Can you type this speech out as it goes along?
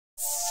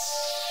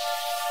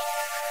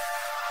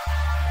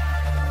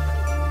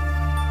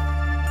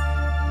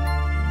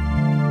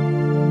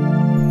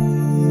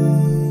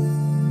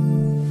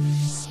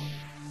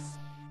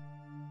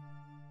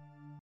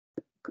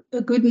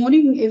Good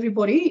morning,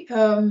 everybody.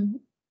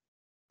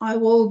 I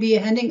will be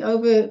handing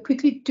over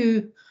quickly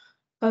to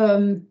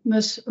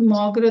Ms.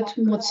 Margaret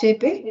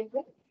Motsepe,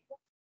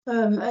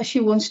 as she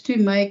wants to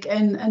make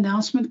an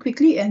announcement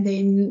quickly, and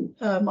then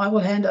I will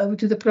hand over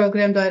to the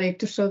program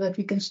director so that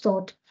we can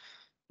start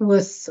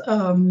with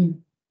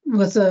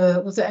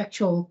the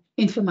actual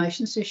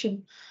information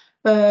session.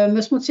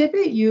 Ms.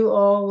 Motsepe, you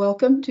are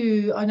welcome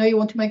to. I know you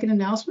want to make an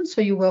announcement,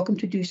 so you're welcome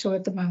to do so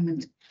at the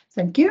moment.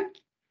 Thank you.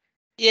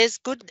 Yes,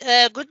 good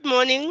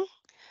morning,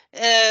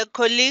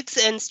 colleagues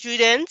and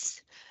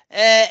students.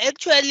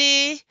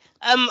 Actually,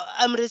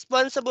 I'm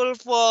responsible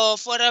for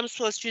forums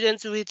for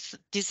students with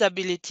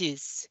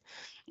disabilities.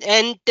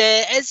 And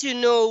as you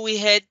know, we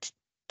had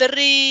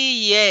 3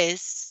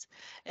 years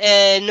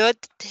not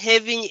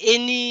having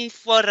any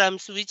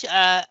forums which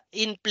are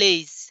in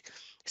place.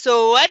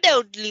 So what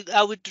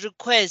I would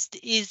request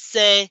is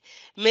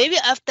maybe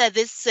after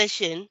this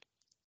session,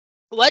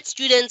 what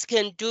students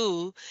can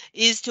do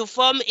is to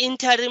form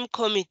interim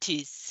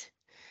committees.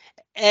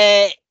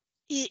 And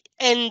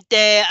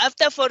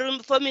after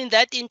forming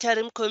that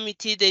interim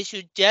committee, they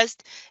should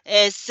just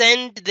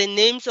send the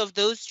names of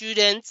those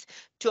students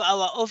to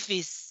our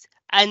office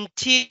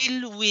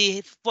until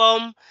we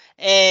form,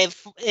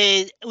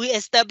 we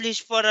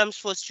establish forums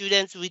for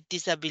students with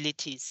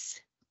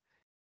disabilities.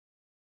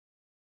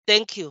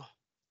 Thank you.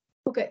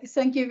 Okay,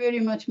 thank you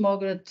very much,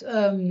 Margaret.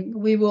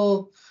 We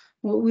will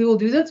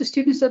do that. The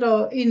students that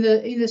are in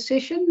the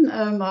session,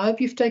 I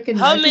hope you've taken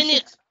How notice.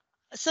 many?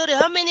 Sorry,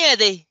 how many are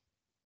they?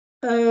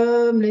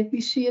 Let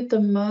me see at the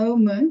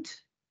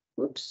moment.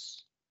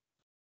 Whoops.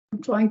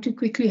 I'm trying to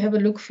quickly have a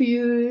look for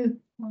you.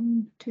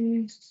 1,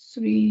 2,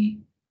 3.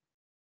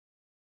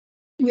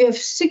 We have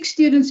 6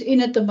 students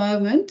in at the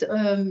moment.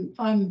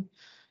 I'm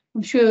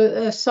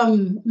sure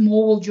some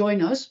more will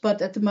join us,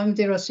 but at the moment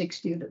there are 6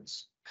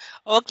 students.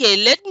 Okay,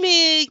 let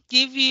me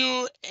give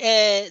you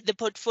the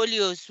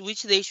portfolios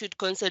which they should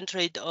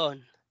concentrate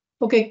on.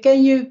 Okay,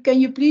 can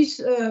you please,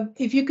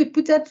 if you could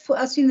put that for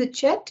us in the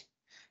chat,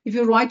 if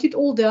you write it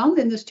all down,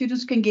 then the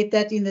students can get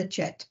that in the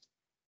chat.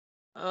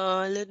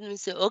 Let me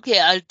see. Okay,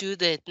 I'll do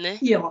that. Ne?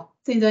 Yeah,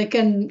 then they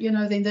can,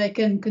 then they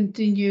can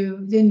continue.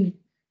 Then,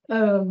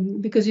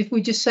 because if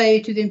we just say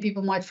it to them,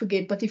 people might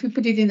forget. But if we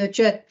put it in the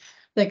chat,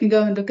 they can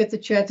go and look at the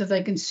chat and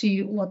they can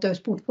see what those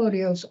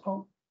portfolios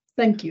are.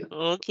 Thank you.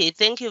 Okay,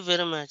 thank you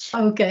very much.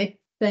 Okay,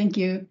 thank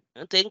you.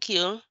 Thank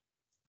you.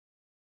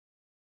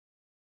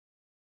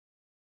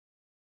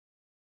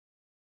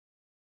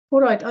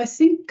 All right, I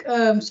think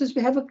since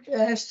we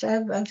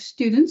have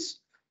students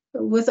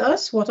with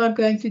us, what I'm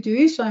going to do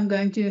is I'm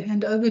going to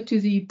hand over to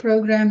the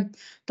program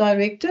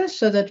director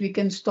so that we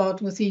can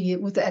start with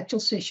the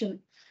actual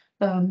session.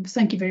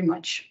 Thank you very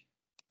much.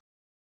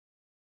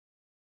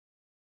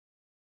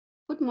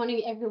 Good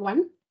morning,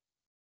 everyone.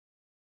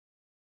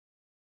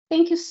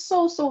 Thank you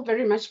so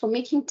very much for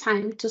making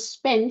time to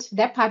spend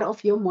that part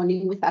of your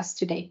morning with us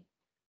today.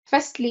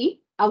 Firstly,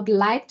 I would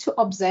like to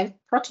observe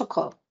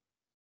protocol.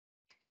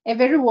 A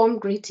very warm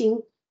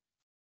greeting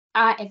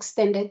are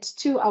extended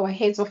to our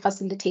heads of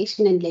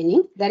facilitation and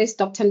learning. That is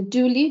Dr.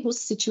 Nduli, who's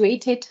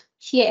situated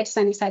here at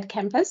Sunnyside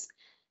campus,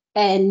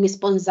 and Ms.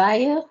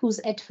 Bonzaya, who's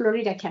at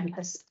Florida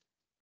campus.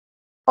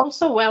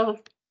 Also,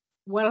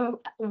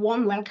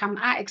 warm welcome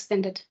are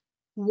extended.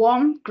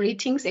 Warm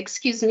greetings,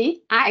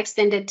 are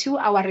extended to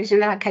our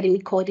regional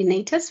academic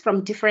coordinators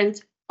from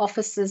different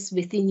offices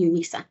within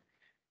UNISA.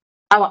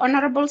 Our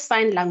honorable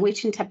sign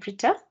language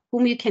interpreter,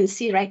 whom you can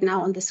see right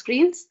now on the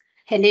screens,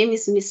 her name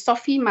is Ms.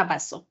 Sophie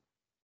Mabaso.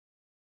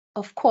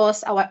 Of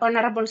course, our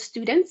honorable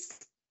students,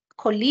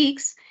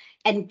 colleagues,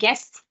 and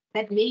guests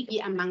that may be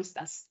amongst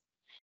us.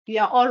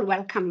 You are all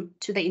welcome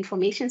to the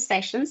information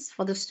sessions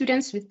for the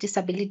students with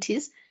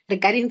disabilities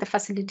regarding the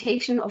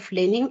facilitation of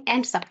learning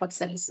and support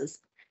services.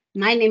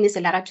 My name is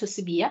Elarato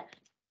Sibia,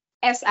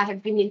 as I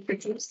have been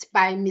introduced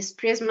by Ms.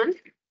 Priesman,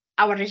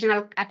 our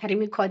regional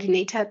academic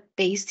coordinator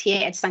based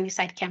here at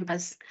Sunnyside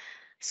campus.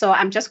 So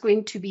I'm just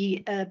going to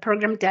be a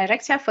program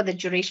director for the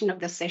duration of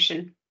the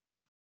session.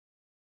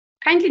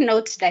 Kindly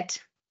note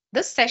that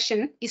this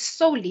session is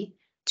solely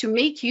to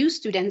make you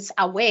students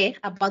aware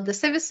about the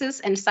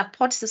services and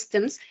support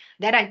systems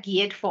that are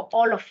geared for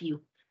all of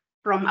you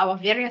from our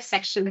various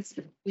sections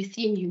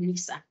within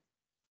UNISA.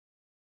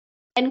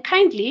 And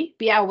kindly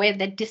be aware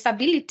that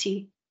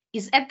disability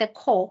is at the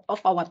core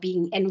of our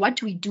being and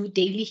what we do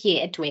daily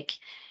here at work.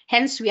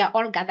 Hence, we are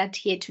all gathered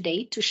here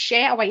today to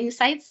share our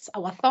insights,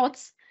 our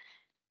thoughts,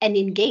 and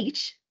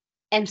engage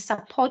and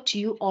support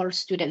you all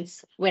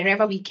students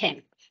wherever we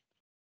can.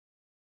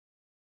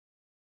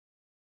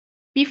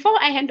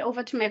 Before I hand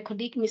over to my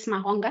colleague, Ms.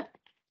 Mahonga,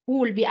 who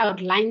will be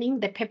outlining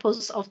the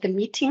purpose of the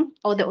meeting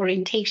or the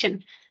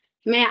orientation,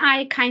 may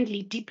I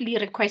kindly deeply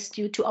request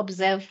you to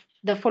observe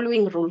the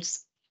following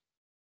rules.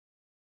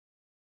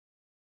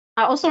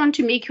 I also want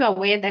to make you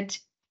aware that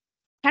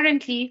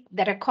currently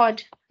the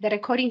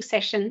recording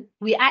session,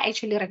 we are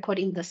actually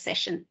recording this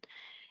session.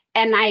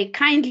 And I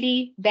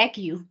kindly beg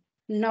you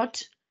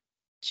not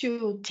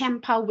to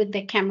tamper with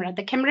the camera.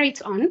 The camera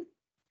is on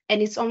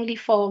and it's only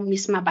for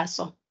Ms.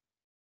 Mabaso.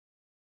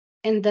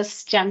 in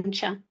this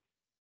juncture.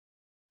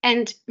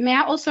 And may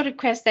I also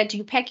request that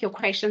you pack your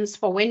questions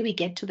for when we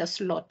get to the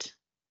slot.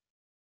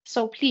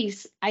 So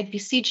please, I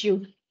beseech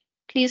you,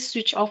 please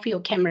switch off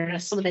your camera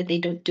so that they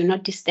do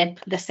not disturb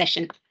the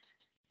session.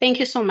 Thank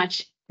you so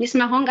much. Ms.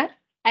 Mahonga,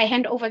 I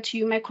hand over to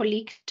you, my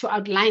colleague, to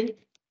outline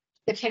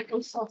the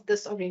purpose of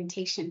this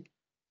orientation.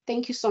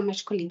 Thank you so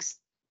much, colleagues.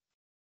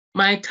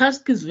 My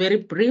task is very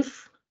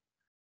brief,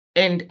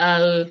 and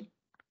I'll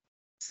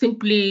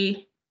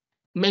simply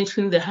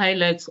mention the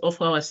highlights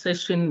of our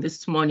session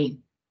this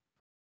morning.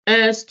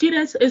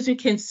 Students, as you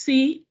can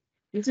see,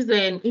 this is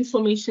an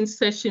information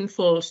session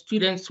for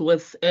students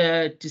with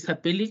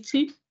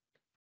disability.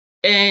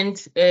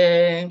 And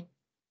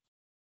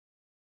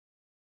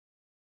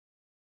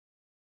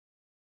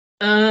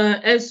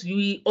as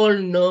we all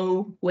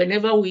know,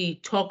 whenever we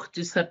talk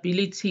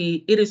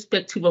disability,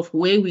 irrespective of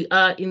where we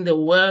are in the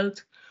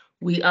world,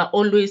 we are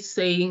always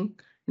saying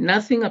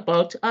nothing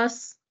about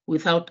us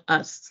without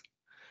us.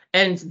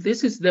 And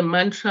this is the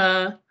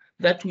mantra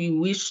that we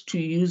wish to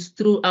use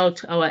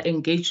throughout our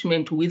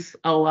engagement with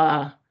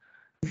our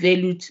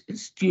valued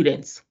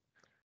students.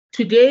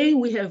 Today,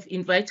 we have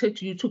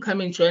invited you to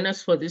come and join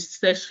us for this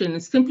session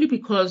simply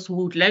because we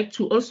would like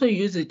to also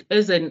use it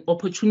as an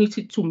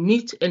opportunity to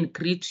meet and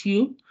greet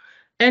you,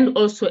 and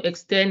also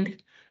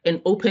extend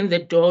and open the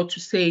door to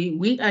say,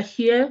 we are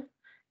here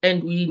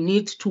and we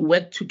need to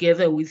work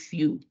together with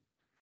you.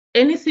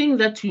 Anything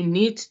that you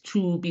need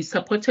to be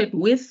supported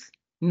with,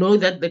 know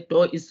that the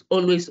door is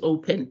always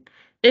open.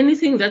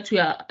 Anything that you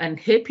are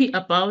unhappy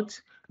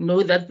about,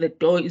 know that the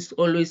door is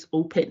always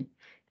open.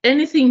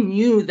 Anything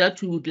new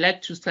that you would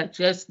like to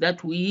suggest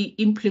that we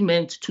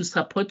implement to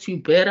support you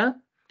better,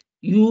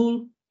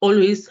 you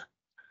always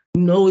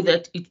know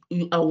that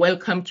you are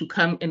welcome to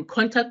come and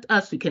contact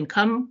us. You can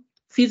come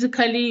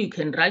physically, you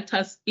can write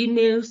us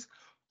emails,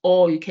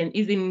 or you can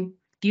even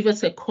give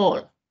us a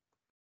call.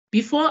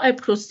 Before I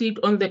proceed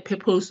on the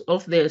purpose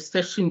of the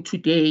session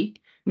today,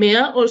 may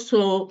I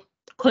also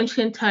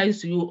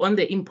conscientize you on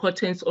the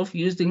importance of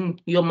using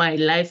your My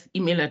Life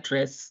email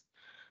address.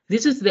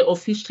 This is the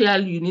official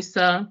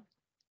UNISA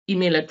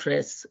email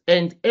address.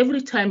 And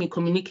every time you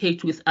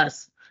communicate with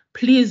us,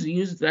 please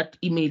use that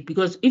email,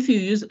 because if you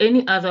use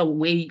any other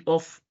way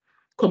of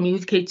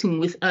communicating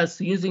with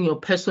us using your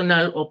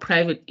personal or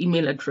private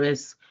email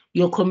address,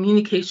 your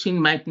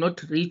communication might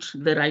not reach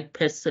the right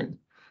person.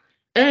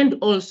 And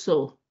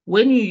also,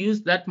 when you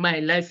use that My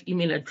Life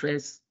email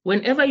address,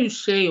 whenever you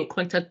share your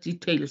contact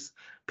details,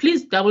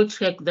 please double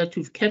check that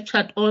you've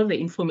captured all the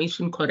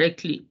information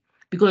correctly,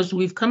 because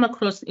we've come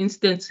across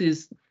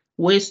instances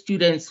where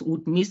students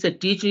would miss a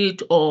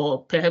digit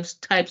or perhaps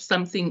type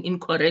something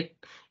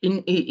incorrect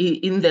in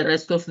the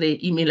rest of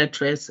the email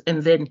address,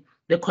 and then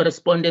the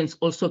correspondence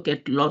also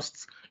get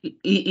lost.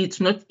 It's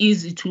not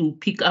easy to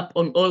pick up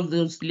on all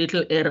those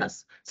little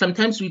errors.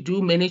 Sometimes we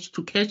do manage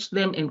to catch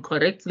them and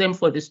correct them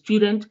for the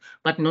student,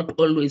 but not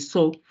always.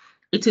 So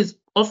it is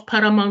of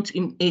paramount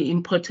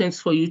importance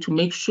for you to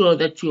make sure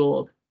that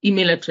your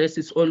email address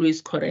is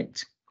always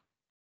correct.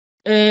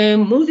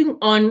 Moving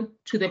on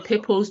to the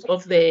purpose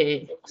of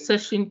the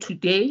session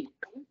today,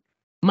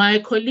 my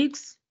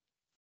colleagues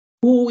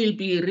who will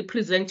be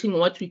representing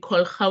what we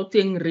call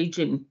Gauteng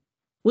region,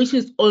 which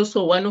is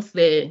also one of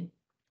the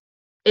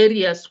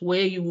areas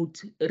where you would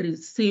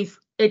receive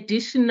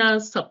additional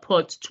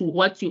support to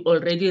what you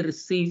already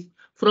receive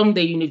from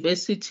the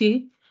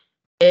university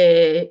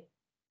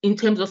in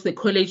terms of the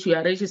college you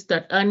are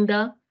registered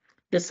under,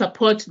 the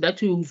support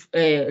that you've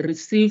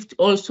received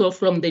also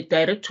from the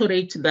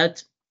directorate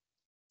that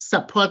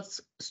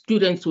supports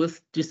students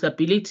with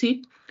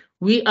disability.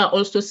 We are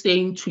also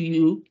saying to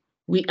you,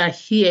 we are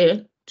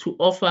here to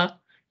offer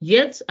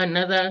yet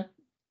another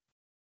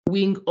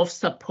wing of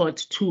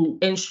support to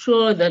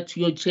ensure that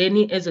your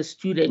journey as a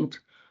student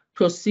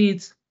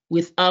proceeds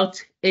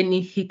without any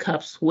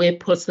hiccups where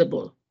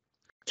possible.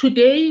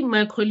 Today,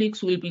 my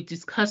colleagues will be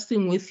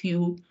discussing with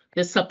you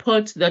the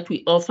support that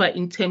we offer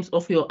in terms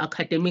of your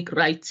academic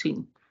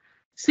writing.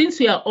 Since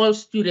we are all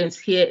students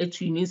here at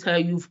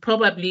UNISA, you've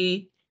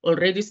probably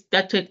already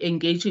started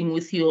engaging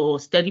with your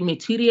study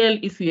material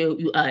if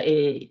you are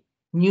a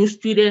new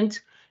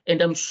student,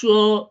 and I'm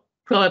sure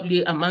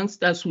probably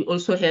amongst us, we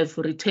also have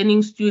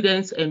returning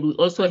students, and we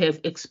also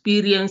have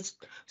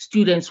experienced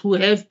students who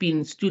have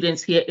been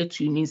students here at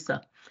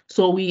UNISA.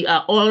 So we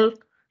are all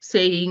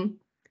saying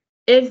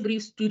every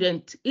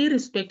student,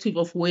 irrespective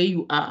of where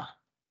you are,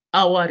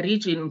 our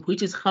region,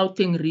 which is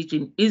Gauteng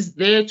region, is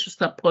there to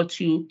support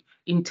you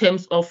in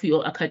terms of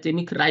your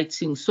academic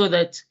writing so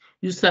that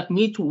you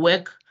submit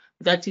work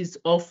that is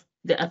of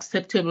the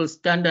acceptable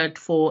standard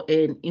for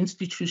an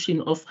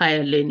institution of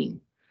higher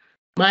learning.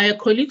 My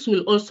colleagues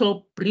will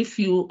also brief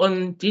you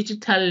on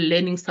digital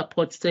learning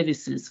support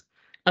services.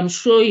 I'm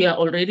sure you are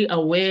already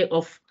aware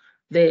of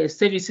the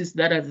services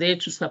that are there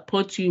to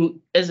support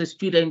you as a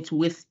student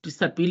with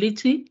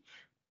disability,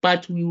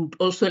 but we would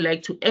also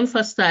like to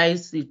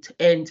emphasize it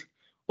and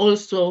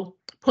also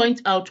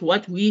point out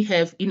what we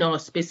have in our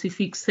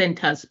specific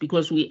centers,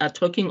 because we are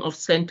talking of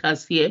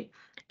centers here,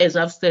 as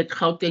I've said,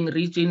 Gauteng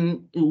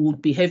region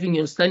would be having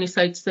your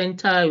Sunnyside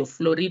Center, your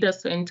Florida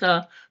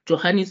Center,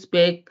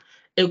 Johannesburg,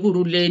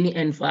 Ekurhuleni,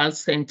 and Vaal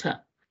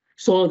Center.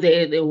 So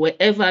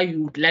wherever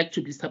you would like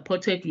to be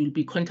supported, you'll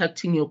be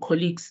contacting your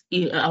colleagues,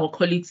 our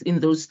colleagues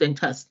in those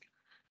centers.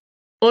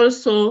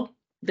 Also,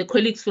 the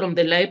colleagues from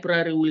the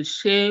library will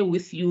share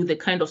with you the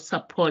kind of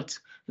support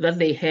that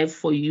they have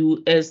for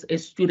you as a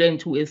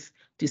student with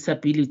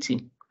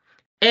disability.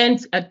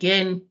 And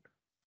again,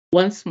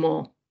 once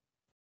more,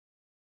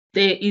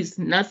 there is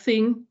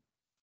nothing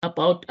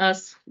about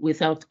us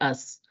without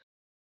us.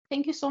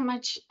 Thank you so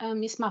much,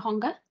 Ms.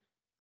 Mahonga.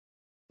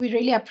 We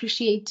really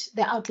appreciate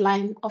the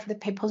outline of the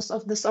purpose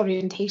of this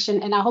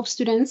orientation, and I hope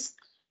students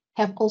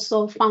have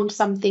also found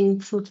something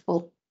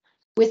fruitful.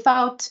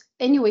 Without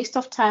any waste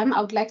of time,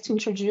 I would like to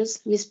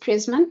introduce Ms.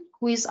 Presman,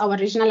 who is our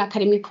Regional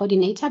Academic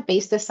Coordinator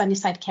based at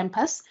Sunnyside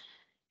campus.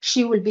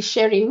 She will be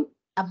sharing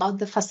about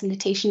the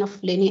facilitation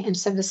of learning and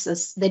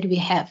services that we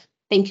have.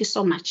 Thank you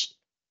so much.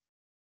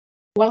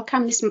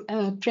 Welcome, Ms.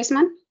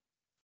 Presman.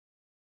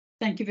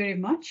 Thank you very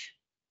much.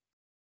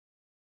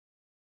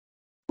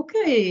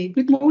 Okay,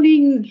 good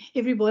morning,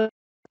 everybody.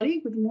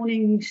 Good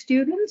morning,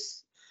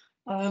 students.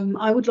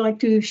 I would like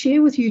to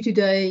share with you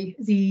today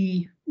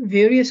the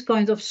various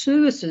kinds of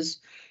services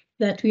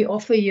that we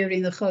offer here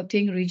in the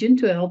Gauteng region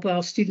to help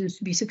our students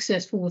to be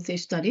successful with their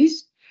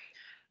studies.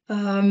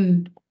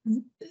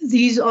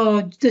 These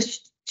are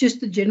just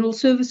the general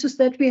services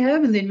that we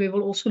have, and then we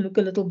will also look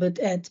a little bit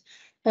at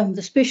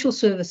the special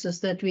services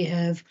that we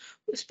have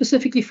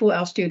specifically for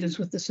our students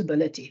with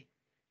disability.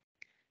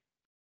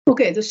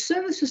 Okay, the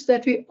services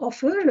that we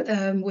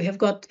offer, we have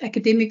got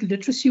academic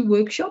literacy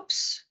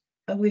workshops.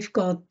 We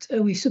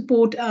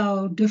support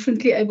our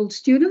differently abled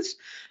students.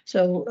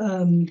 So,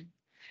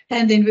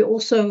 and then we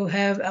also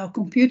have our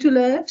computer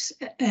labs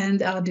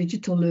and our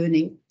digital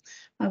learning.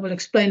 I will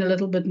explain a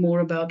little bit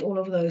more about all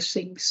of those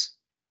things.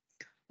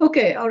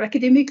 Okay, our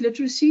academic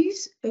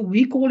literacies,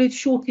 we call it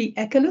shortly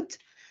ACLIT.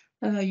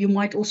 You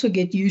might also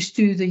get used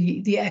to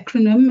the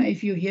acronym.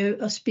 If you hear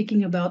us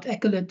speaking about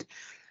ACLIT,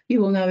 you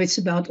will know it's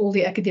about all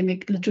the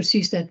academic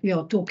literacies that we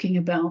are talking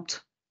about.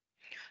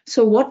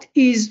 So what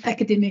is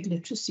academic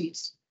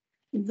literacies?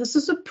 This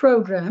is a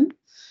program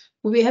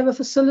where we have a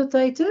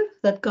facilitator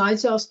that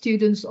guides our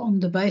students on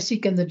the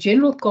basic and the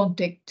general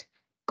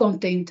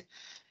content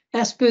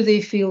as per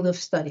their field of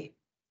study.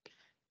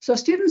 So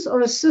students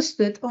are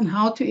assisted on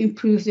how to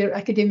improve their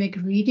academic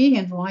reading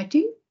and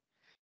writing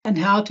and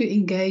how to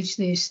engage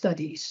their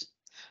studies.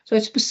 So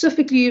it's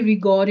specifically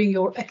regarding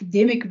your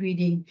academic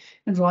reading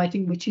and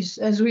writing, which is,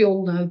 as we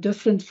all know,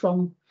 different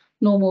from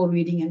normal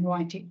reading and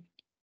writing.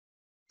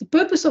 The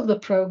purpose of the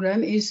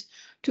program is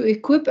to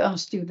equip our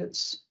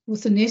students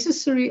with the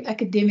necessary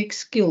academic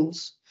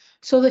skills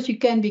so that you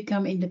can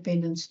become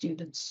independent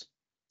students.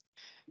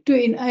 To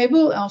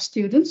enable our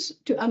students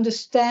to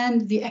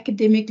understand the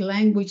academic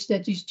language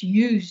that is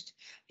used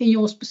in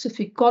your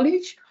specific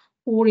college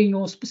or in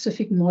your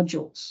specific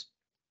modules,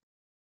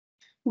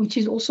 which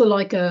is also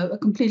like a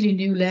completely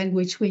new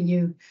language when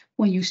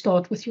you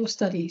start with your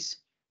studies.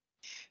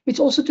 It's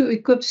also to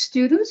equip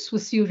students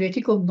with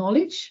theoretical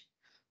knowledge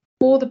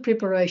for the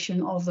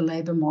preparation of the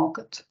labor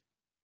market.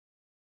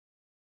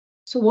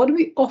 So what do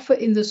we offer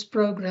in this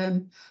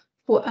program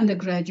for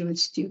undergraduate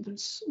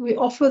students? We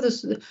offer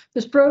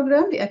this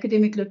program, the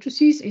academic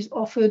literacies, is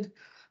offered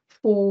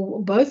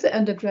for both the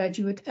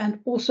undergraduate and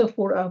also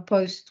for our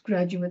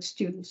postgraduate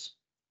students.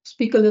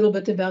 Speak a little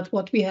bit about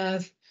what we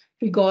have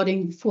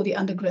regarding for the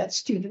undergrad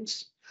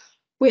students.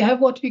 We have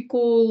what we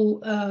call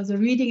the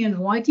reading and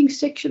writing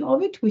section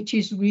of it, which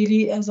is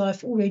really, as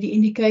I've already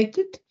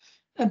indicated,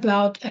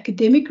 about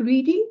academic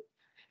reading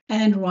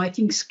and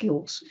writing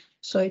skills.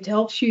 So it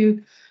helps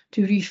you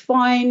to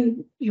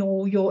refine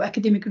your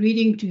academic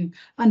reading, to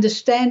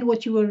understand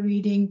what you are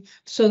reading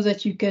so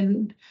that you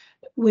can,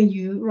 when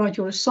you write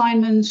your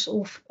assignments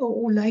or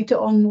later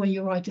on when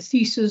you write a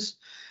thesis,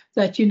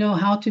 that you know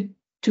how to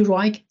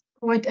write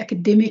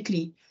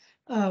academically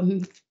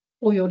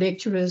for your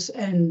lecturers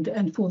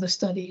and for the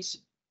studies.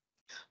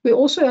 We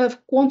also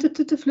have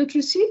quantitative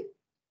literacy.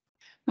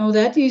 Now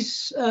that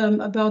is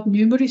about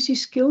numeracy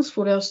skills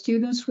for our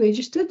students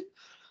registered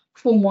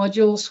for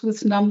modules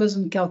with numbers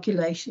and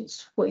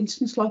calculations, for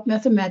instance, like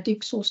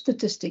mathematics or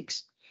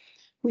statistics.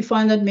 We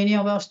find that many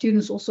of our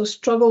students also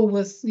struggle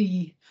with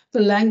the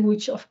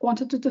language of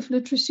quantitative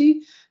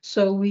literacy,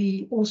 so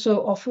we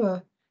also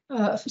offer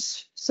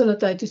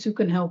facilitators who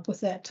can help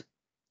with that.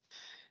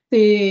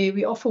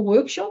 We offer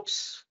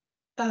workshops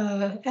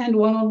and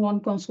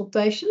one-on-one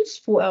consultations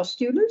for our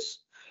students.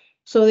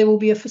 So there will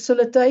be a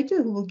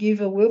facilitator who will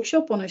give a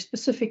workshop on a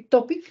specific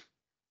topic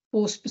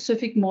for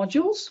specific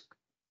modules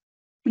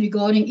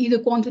regarding either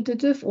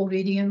quantitative or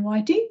reading and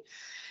writing.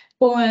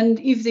 And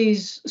if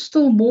there's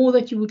still more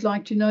that you would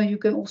like to know, you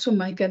can also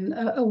make a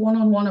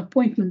one-on-one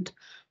appointment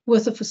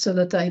with a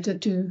facilitator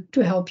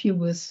to help you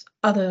with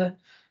other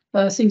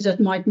things that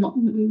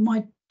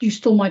you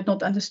still might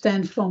not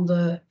understand from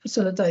the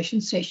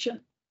facilitation session.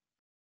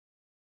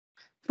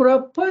 For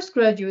our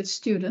postgraduate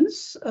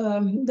students,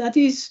 that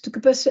is to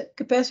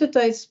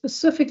capacitate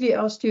specifically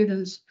our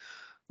students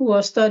who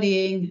are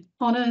studying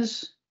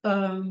honours,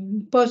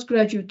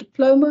 postgraduate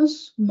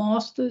diplomas,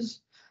 masters,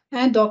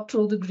 and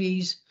doctoral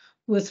degrees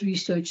with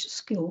research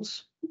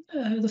skills.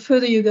 The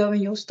further you go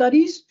in your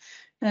studies,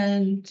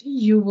 and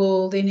you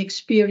will then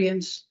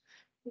experience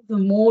the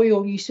more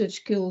your research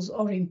skills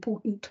are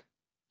important.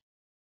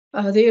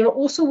 There are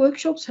also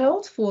workshops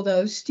held for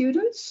those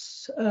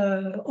students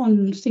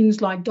on things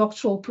like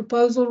doctoral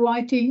proposal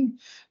writing,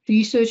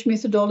 research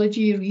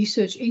methodology,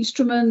 research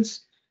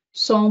instruments,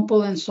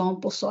 sample and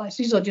sample size.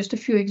 These are just a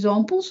few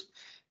examples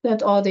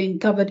that are then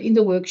covered in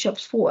the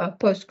workshops for our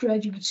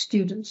postgraduate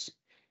students.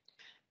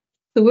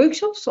 The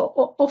workshops are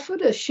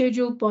offered as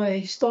scheduled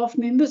by staff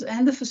members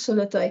and the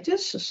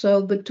facilitators.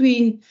 So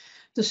between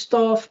the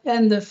staff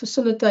and the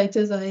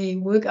facilitator, they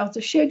work out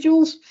the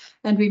schedules,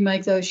 and we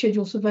make those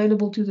schedules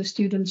available to the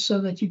students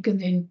so that you can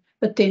then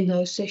attend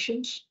those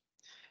sessions.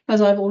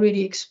 As I've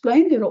already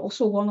explained, there are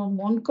also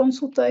one-on-one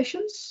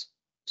consultations.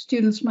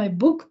 Students may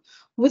book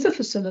with a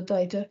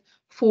facilitator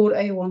for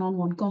a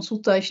one-on-one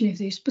consultation if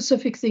there's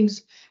specific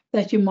things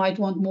that you might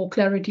want more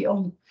clarity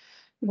on,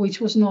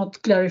 which was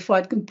not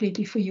clarified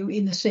completely for you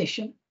in the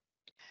session.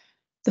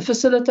 The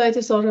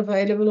facilitators are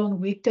available on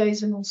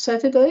weekdays and on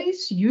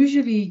Saturdays.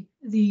 Usually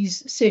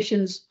these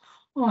sessions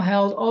are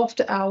held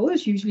after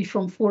hours, usually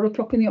from 4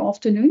 o'clock in the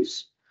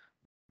afternoons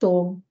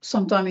or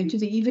sometime into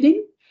the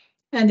evening,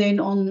 and then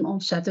on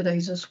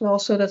Saturdays as well,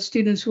 so that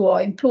students who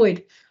are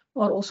employed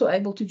are also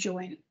able to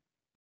join.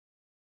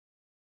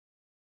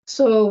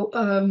 So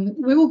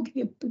we will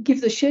give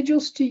the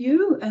schedules to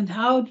you, and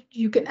how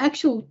you can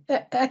actually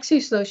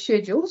access those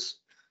schedules.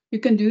 You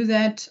can do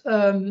that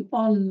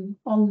on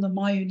the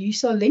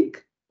MyUNISA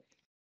link.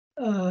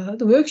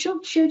 The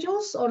workshop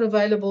schedules are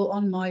available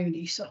on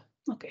MyUNISA.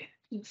 Okay,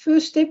 the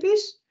first step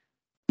is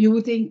you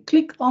would then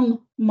click on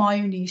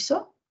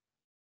MyUNISA.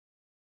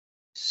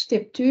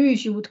 Step 2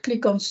 is you would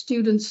click on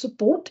Student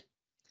Support,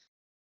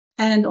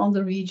 and on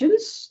the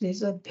regions,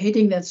 there's a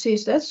heading that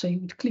says that, so you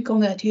would click on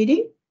that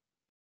heading.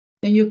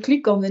 Then you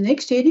click on the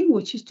next heading,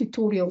 which is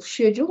Tutorial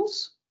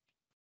Schedules.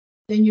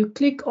 Then you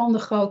click on the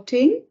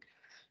Gauteng,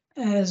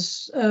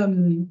 as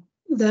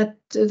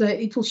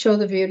it will show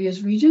the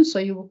various regions. So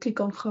you will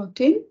click on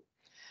Gauteng,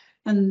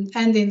 and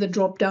then the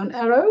drop-down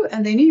arrow,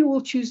 and then you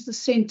will choose the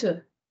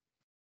center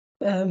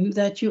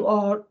that you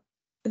are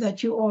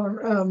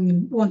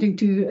wanting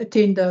to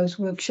attend those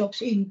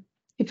workshops in.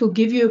 It will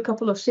give you a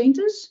couple of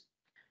centers.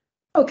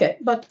 Okay,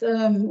 but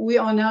we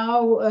are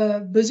now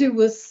busy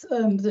with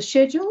the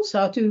schedules,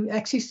 how to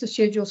access the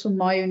schedules on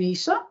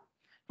MyUNISA.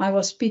 I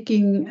was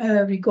speaking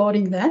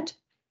regarding that.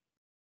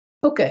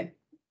 Okay,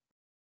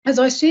 as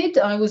I said,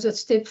 I was at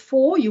step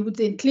 4. You would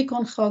then click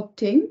on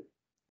Gauteng,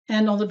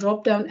 and on the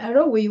drop-down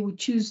arrow where you would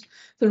choose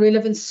the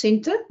relevant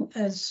center,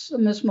 as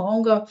Ms.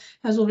 Mahonga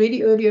has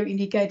already earlier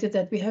indicated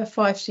that we have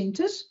 5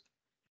 centers.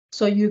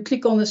 So you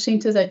click on the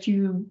center that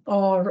you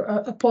are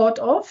a part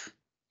of,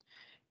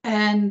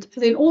 and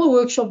then all the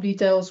workshop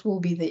details will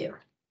be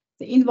there.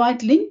 The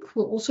invite link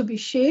will also be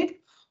shared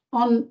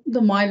on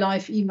the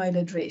MyLife email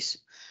address.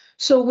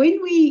 So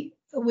when we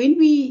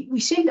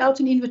send out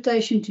an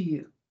invitation to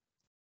you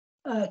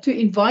to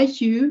invite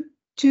you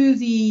to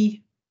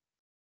the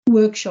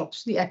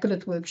workshops, the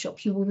Accolade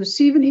workshops, you will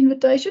receive an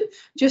invitation,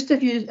 just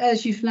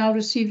as you've now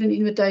received an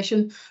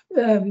invitation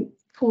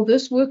for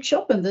this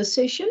workshop and this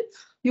session.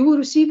 You will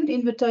receive an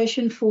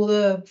invitation for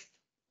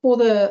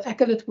the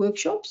Accolade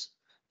workshops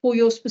for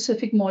your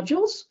specific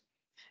modules,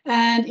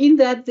 and in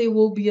that there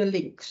will be a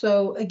link.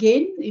 So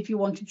again, if you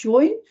want to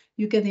join,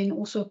 you can then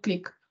also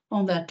click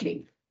on that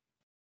link.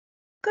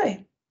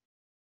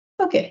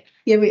 Okay,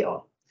 here we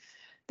are.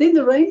 Then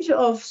the range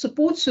of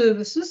support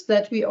services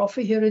that we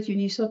offer here at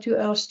UNISA to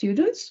our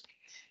students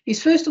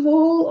is, first of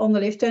all, on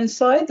the left-hand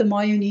side, the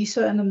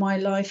MyUNISA and the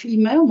MyLife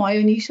email.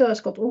 MyUNISA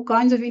has got all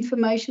kinds of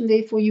information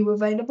there for you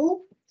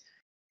available.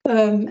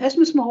 As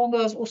Ms.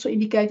 Mahonga has also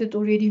indicated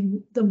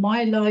already, the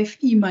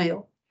MyLife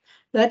email.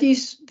 That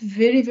is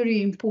very,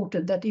 very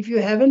important, that if you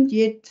haven't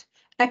yet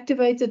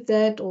activated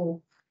that, or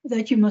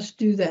that you must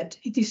do that.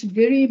 It is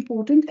very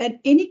important, and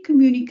any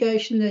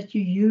communication that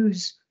you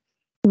use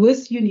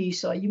with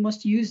UNISA, you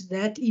must use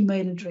that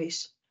email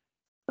address.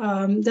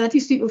 That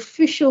is the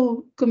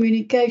official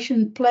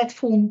communication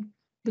platform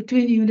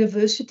between the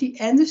university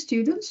and the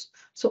students.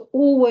 So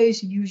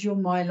always use your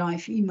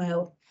MyLife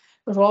email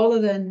rather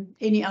than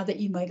any other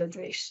email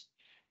address.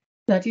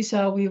 That is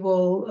how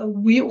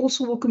we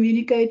also will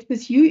communicate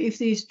with you. If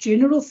there's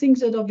general things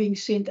that are being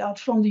sent out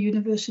from the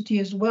university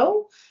as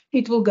well,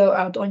 it will go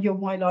out on your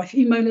MyLife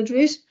email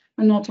address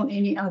and not on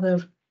any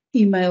other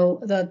email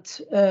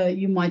that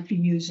you might be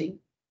using.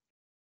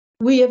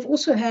 We have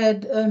also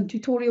had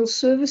tutorial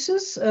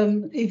services.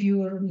 If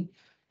you are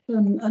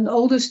an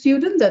older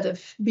student that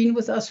have been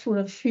with us for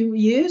a few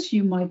years,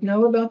 you might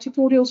know about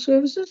tutorial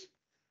services.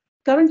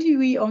 Currently,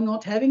 we are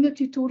not having the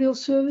tutorial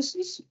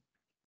services.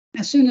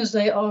 As soon as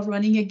they are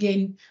running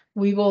again,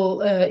 we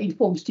will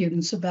inform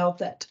students about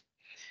that.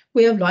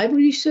 We have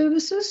library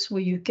services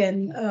where you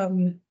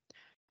can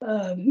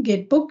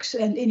get books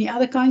and any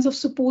other kinds of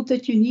support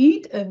that you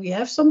need. We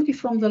have somebody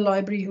from the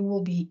library who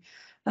will be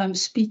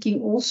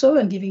speaking also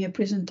and giving a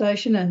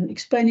presentation and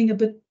explaining a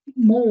bit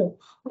more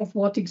of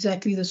what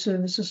exactly the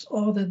services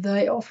are that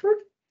they offer.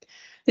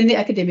 Then the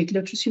academic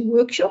literacy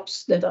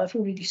workshops that I've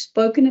already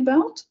spoken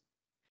about.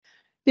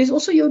 There's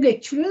also your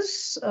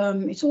lecturers.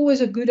 It's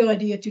always a good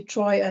idea to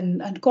try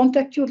and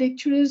contact your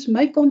lecturers,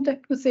 make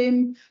contact with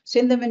them,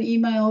 send them an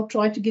email,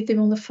 try to get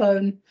them on the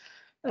phone,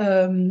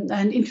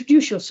 and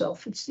introduce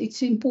yourself.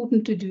 It's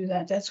important to do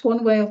that. That's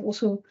one way of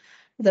also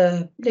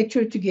the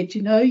lecturer to get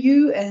to know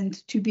you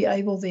and to be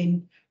able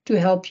then to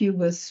help you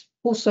with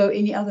also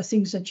any other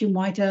things that you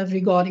might have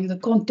regarding the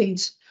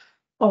contents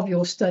of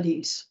your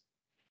studies.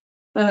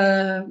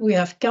 We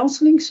have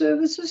counseling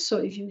services. So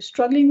if you're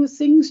struggling with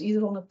things,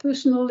 either on a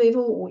personal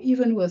level or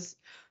even with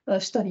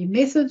study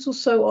methods or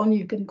so on,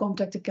 you can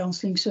contact the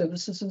counseling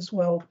services as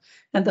well,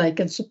 and they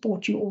can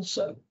support you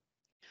also.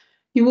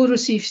 You will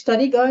receive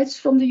study guides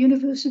from the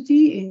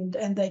university,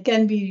 and they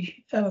can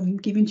be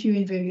given to you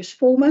in various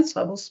formats.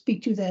 I will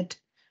speak to that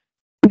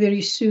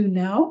very soon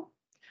now.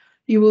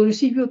 You will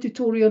receive your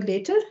tutorial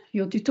letter.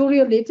 Your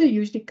tutorial letter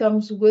usually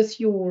comes with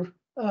your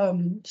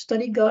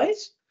study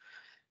guides.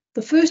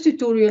 The first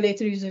tutorial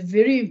letter is a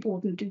very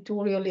important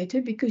tutorial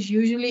letter because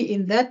usually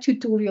in that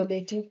tutorial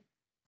letter,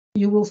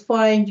 you will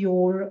find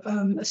your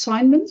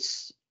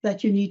assignments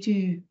that you need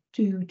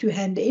to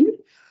hand in.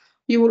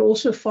 You will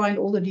also find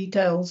all the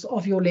details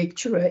of your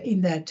lecturer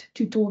in that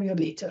tutorial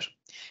letter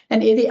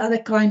and any other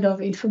kind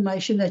of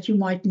information that you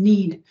might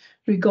need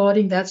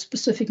regarding that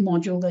specific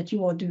module that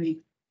you are doing.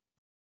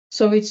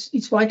 So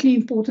it's vitally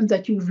important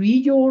that you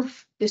read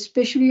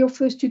especially your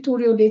first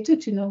tutorial letter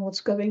to know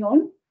what's going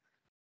on.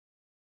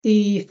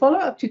 The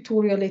follow-up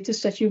tutorial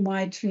letters that you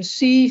might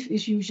receive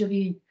is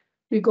usually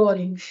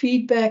regarding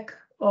feedback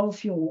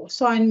of your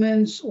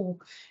assignments or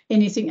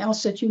anything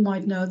else that you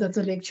might know that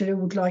the lecturer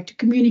would like to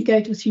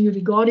communicate with you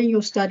regarding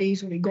your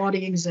studies or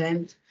regarding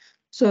exams.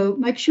 So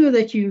make sure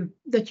that you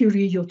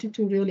read your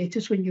tutorial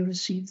letters when you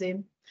receive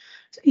them.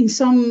 In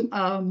some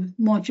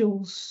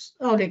modules,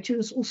 our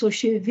lecturers also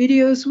share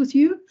videos with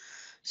you.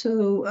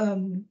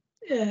 So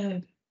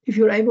if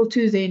you're able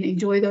to then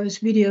enjoy those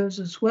videos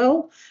as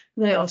well,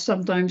 they are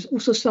sometimes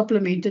also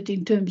supplemented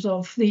in terms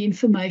of the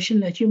information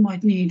that you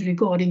might need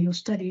regarding your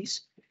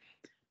studies.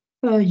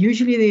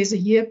 Usually there's a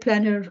year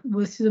planner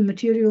with the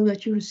material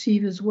that you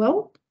receive as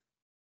well.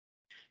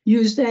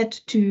 Use that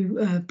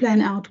to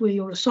plan out where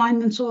your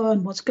assignments are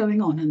and what's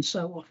going on and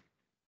so on.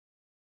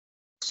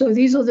 So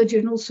these are the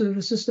general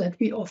services that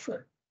we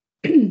offer.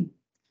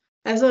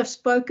 As I've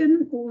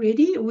spoken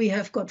already, we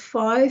have got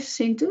 5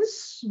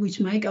 centers which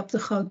make up the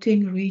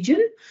Gauteng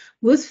region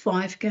with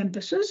 5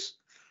 campuses.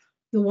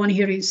 The one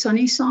here in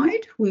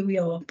Sunnyside, where we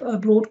are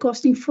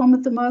broadcasting from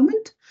at the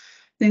moment.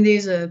 Then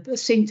there's a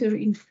center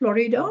in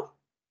Florida,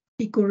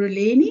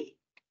 Ekurhuleni,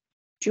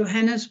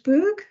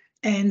 Johannesburg,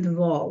 and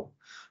Vaal.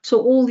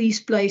 So all these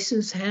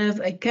places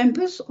have a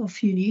campus of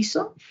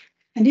UNISA.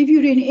 And if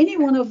you're in any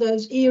one of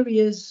those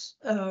areas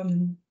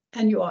and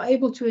you are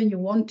able to and you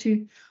want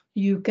to,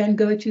 you can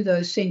go to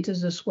those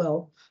centers as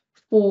well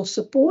for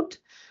support,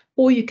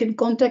 or you can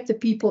contact the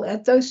people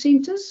at those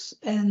centers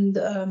and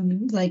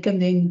they can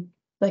then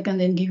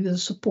give you the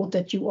support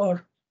that you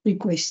are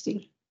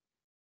requesting.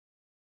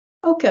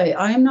 Okay,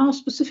 I am now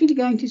specifically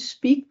going to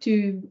speak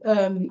to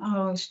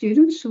our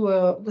students who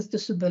are with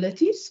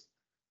disabilities.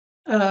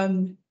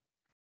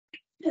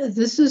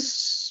 This is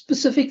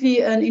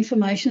specifically an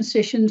information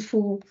session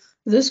for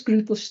this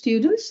group of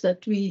students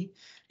that we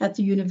at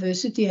the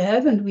university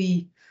have, and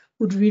we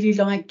would really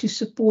like to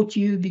support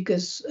you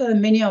because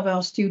many of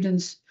our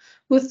students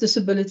with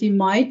disability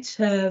might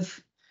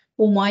have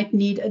or might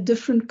need a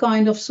different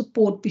kind of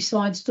support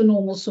besides the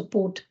normal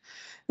support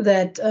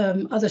that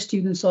other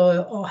students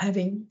are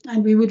having,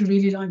 and we would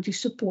really like to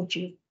support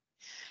you.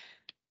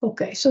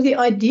 Okay, so the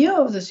idea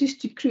of this is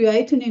to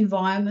create an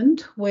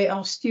environment where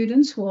our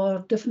students who are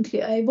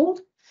differently abled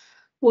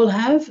will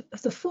have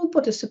the full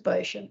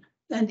participation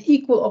and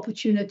equal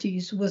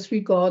opportunities with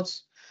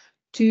regards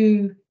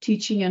to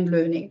teaching and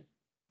learning.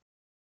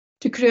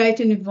 To create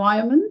an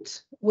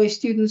environment where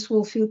students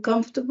will feel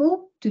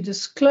comfortable to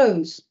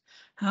disclose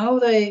how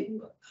they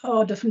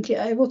are differently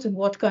abled and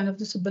what kind of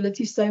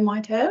disabilities they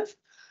might have,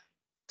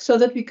 so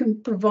that we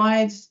can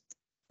provide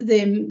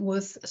them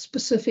with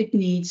specific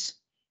needs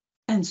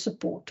and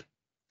support.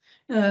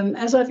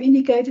 As I've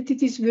indicated,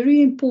 it is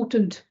very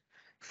important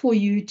for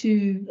you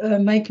to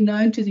make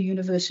known to the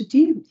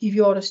university if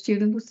you are a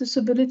student with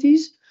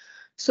disabilities,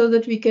 so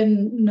that we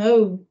can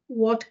know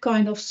what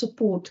kind of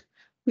support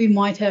we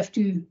might have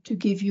to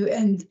give you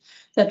and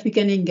that we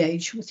can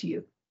engage with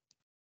you.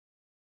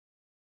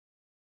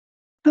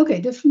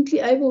 Okay, differently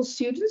able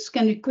students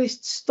can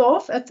request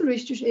staff at the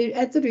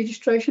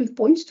registration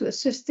points to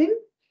assist them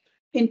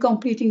in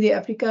completing their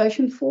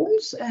application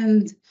forms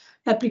and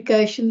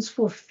applications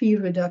for fee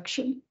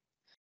reduction.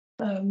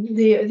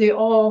 There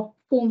are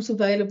forms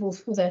available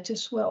for that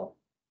as well.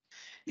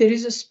 There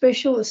is a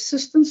special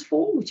assistance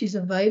form which is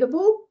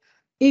available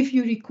if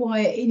you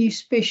require any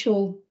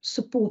special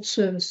support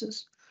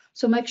services.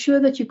 So make sure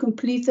that you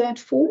complete that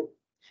form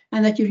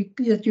and that you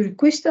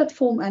request that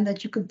form and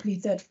that you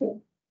complete that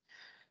form.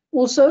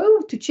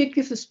 Also, to check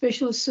if the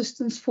special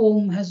assistance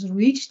form has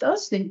reached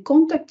us, then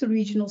contact the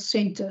regional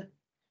centre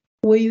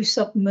where you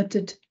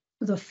submitted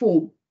the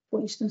form.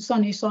 For instance,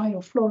 Sunnyside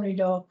or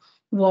Florida,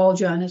 Vaal,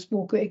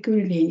 Johannesburg, or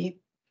Ekurhuleni.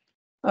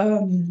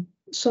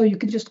 So you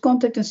can just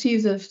contact and see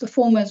if the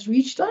form has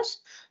reached us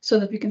so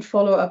that we can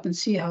follow up and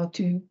see how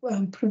to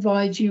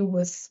provide you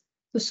with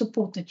the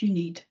support that you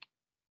need.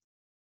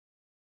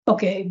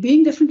 Okay,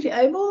 being differently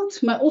abled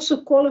may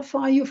also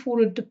qualify you for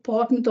a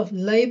Department of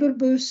Labour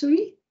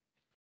bursary,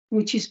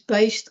 which is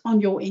based on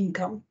your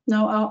income.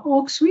 Now, our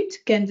ARC suite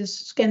can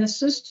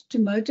assist to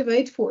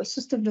motivate for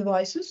assistive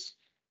devices.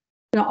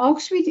 Now, ARC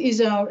suite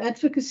is our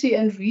advocacy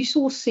and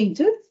resource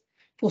centre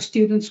for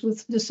students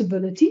with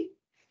disability.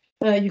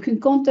 You can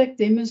contact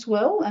them as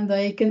well, and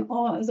they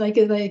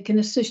can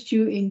assist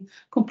you in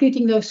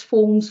completing those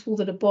forms for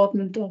the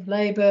Department of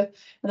Labour,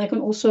 and they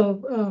can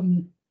also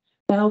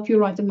help you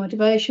write the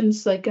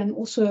motivations. They can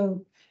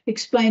also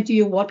explain to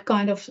you what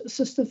kind of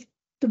assistive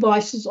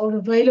devices are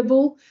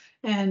available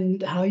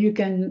and how you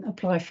can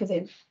apply for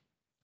them.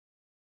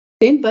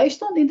 Then,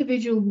 based on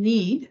individual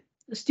need,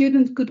 a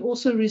student could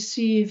also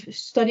receive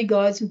study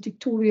guides and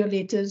tutorial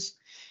letters,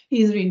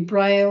 either in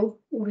Braille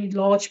or in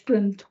large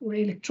print or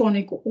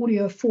electronic or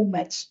audio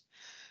formats.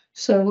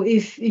 So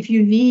if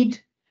you need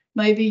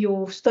maybe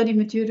your study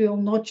material,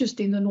 not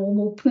just in the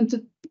normal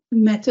printed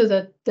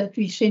matter that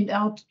we send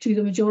out to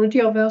the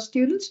majority of our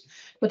students,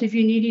 but if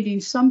you need it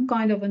in some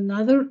kind of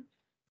another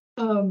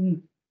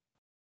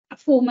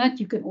format,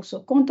 you can also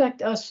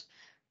contact us,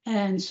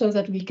 and so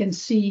that we can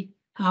see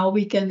how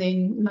we can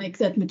then make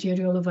that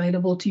material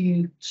available to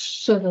you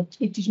so that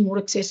it is more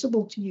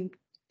accessible to you.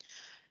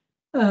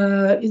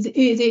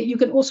 You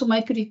can also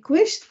make a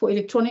request for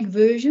electronic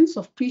versions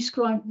of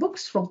prescribed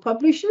books from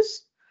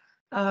publishers.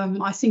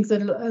 I think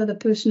that the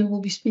person who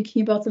will be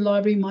speaking about the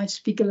library might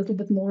speak a little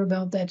bit more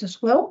about that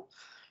as well.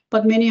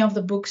 But many of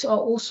the books are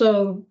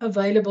also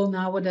available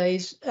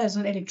nowadays as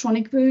an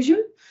electronic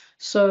version.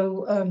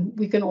 So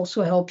we can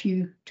also help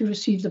you to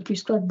receive the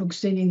prescribed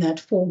books then in that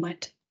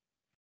format.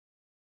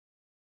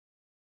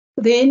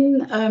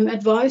 Then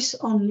advice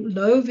on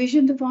low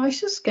vision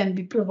devices can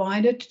be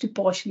provided to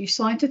partially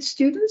sighted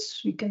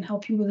students. We can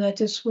help you with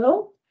that as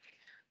well.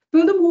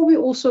 Furthermore, we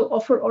also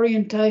offer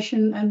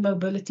orientation and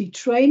mobility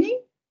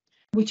training,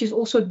 which is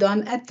also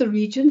done at the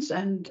regions,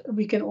 and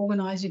we can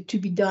organize it to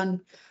be done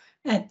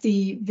at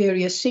the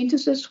various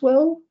centers as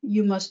well.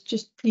 You must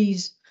just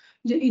please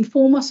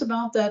inform us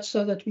about that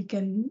so that we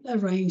can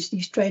arrange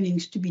these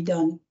trainings to be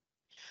done.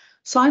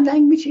 Sign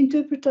language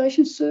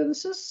interpretation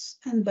services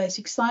and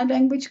basic sign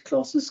language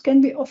classes can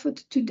be offered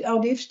to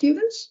our deaf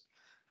students.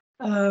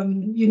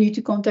 You need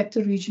to contact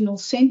the regional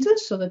center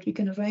so that we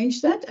can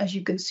arrange that. As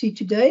you can see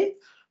today,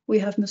 we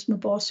have Ms.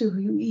 Mabasu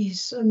who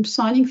is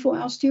signing for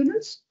our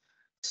students.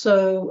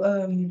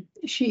 So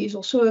she is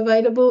also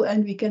available,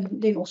 and we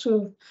can then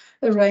also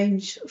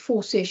arrange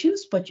 4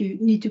 sessions, but you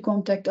need to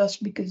contact us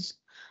because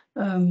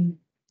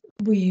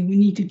we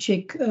need to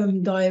check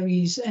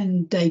diaries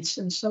and dates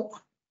and so on.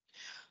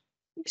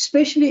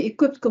 Specially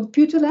equipped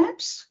computer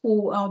labs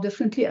for our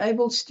differently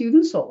abled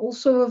students are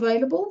also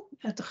available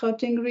at the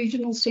Gauteng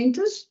regional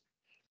centers.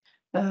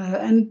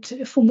 And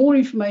for more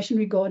information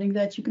regarding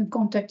that, you can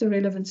contact the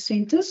relevant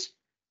centers.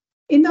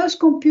 In those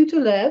computer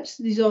labs,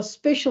 these are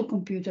special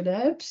computer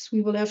labs.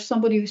 We will have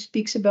somebody who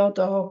speaks about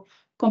our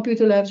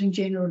computer labs in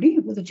generally,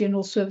 with the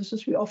general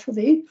services we offer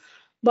there.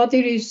 But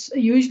there is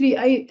usually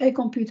a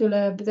computer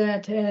lab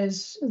that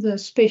has the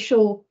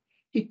special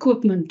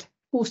equipment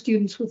for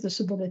students with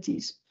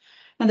disabilities.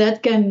 And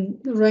that can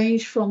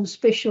range from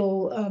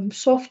special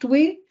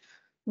software,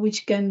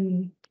 which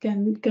can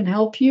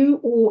help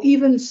you, or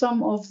even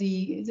some of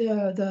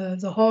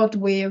the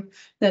hardware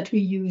that we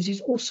use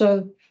is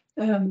also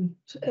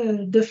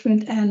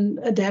different and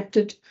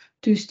adapted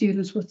to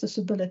students with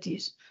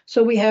disabilities.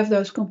 So we have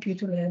those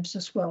computer labs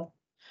as well,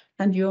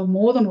 and you're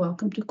more than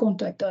welcome to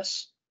contact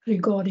us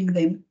regarding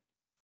them.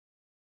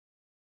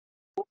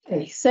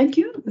 Okay, thank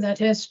you. That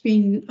has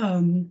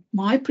been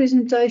my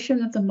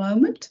presentation at the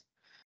moment.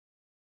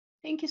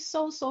 Thank you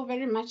so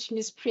very much,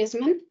 Ms.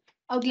 Priesman.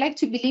 I would like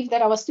to believe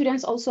that our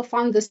students also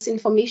found this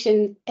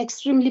information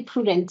extremely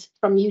prudent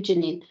from you,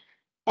 Janine,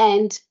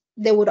 and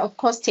they would, of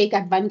course, take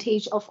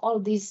advantage of all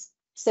these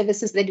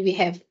services that we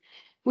have.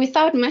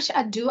 Without much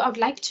ado, I would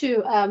like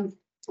to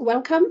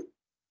welcome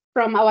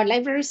from our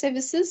library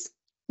services,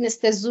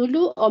 Mr.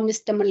 Zulu or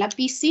Mr.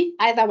 Molapisi.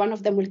 Either one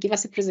of them will give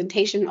us a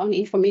presentation on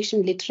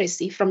information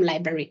literacy from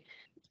library.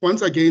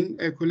 Once again,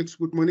 colleagues,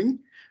 good morning.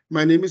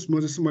 My name is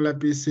Moses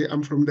Molapisi.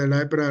 I'm from the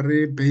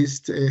library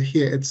based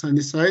here at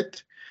Sunnyside.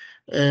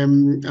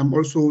 I'm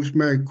also with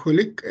my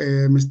colleague,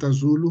 Mr.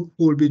 Zulu,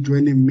 who will be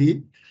joining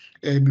me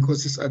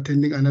because he's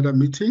attending another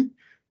meeting.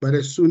 But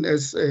as soon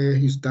as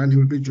he's done, he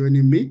will be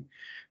joining me.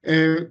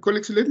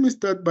 Colleagues, let me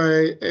start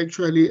by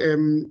actually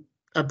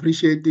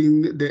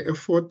appreciating the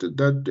effort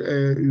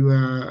that you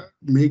are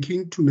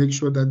making to make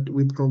sure that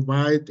we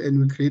provide and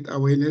we create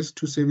awareness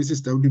to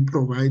services that we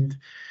provide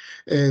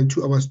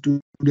to our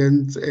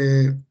students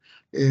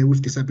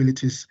with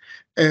disabilities.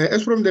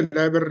 As from the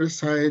library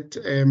side,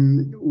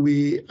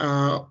 we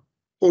are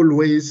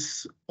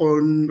always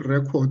on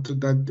record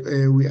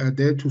that we are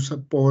there to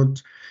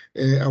support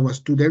our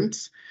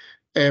students.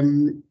 I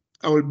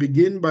will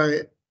begin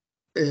by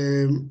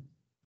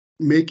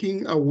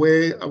making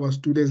aware our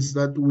students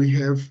that we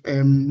have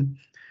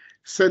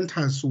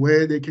centers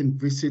where they can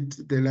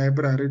visit the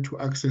library to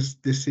access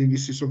the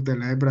services of the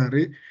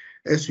library.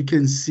 As you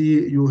can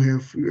see, you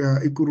have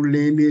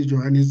Ekurhuleni,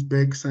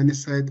 Johannesburg,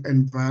 Sunnyside,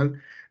 and Vaal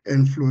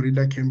and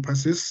Florida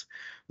campuses.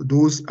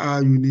 Those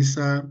are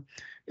UNISA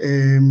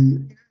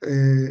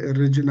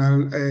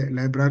regional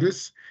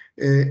libraries.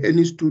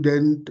 Any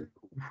student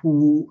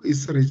who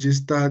is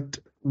registered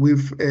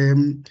with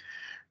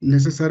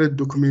necessary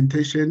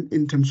documentation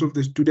in terms of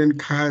the student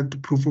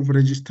card, proof of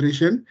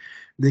registration,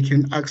 they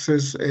can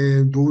access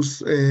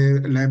those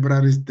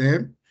libraries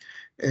there.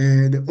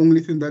 The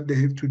only thing that they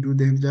have to do,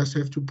 they just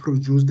have to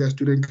produce their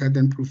student card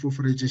and proof of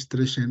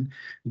registration.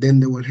 Then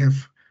they will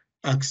have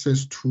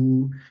access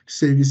to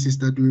services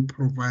that we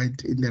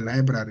provide in the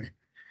library.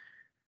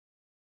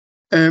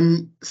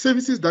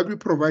 Services that we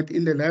provide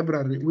in the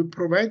library, we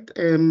provide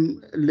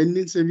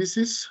lending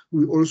services.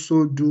 We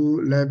also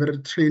do library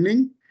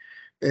training.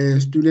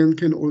 Students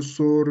can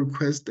also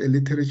request a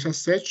literature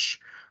search.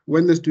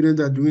 When the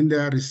students are doing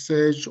their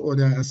research or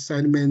their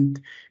assignment,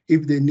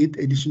 if they need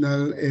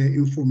additional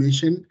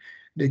information,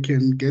 they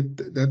can get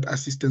that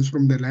assistance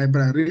from the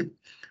library.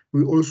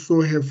 We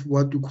also have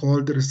what we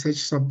call the research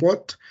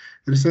support.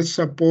 Research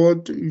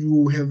support,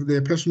 you have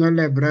the personal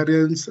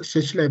librarians,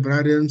 search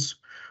librarians,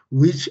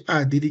 which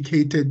are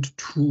dedicated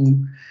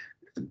to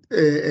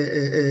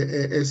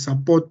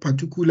support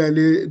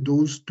particularly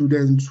those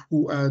students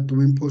who are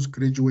doing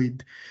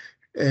postgraduate.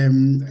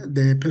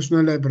 The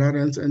personal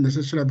librarians and the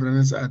social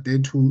librarians are there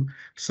to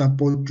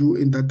support you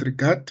in that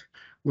regard.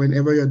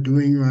 Whenever you're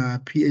doing your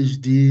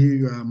PhD,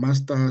 your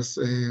master's,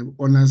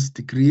 honors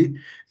degree,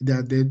 they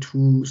are there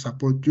to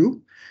support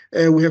you.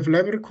 We have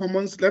Library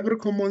Commons. Library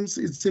Commons,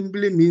 it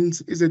simply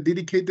means is a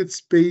dedicated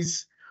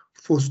space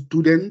for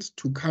students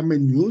to come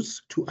and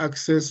use to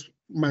access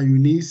my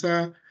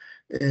UNISA,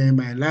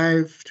 my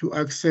life, to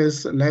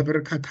access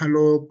library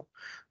catalog,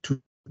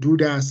 to do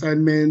their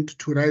assignment,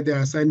 to write their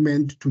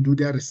assignment, to do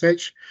their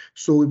research.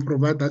 So we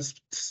provide that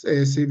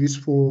service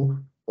for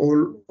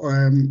all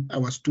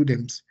our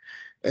students.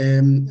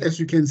 As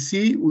you can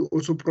see, we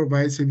also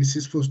provide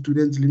services for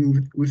students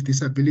living with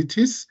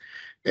disabilities.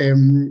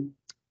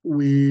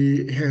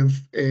 We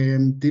have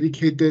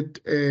dedicated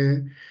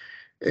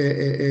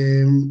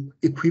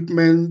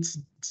equipment,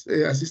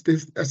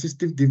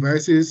 assistive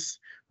devices,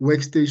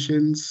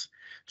 workstations.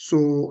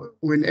 So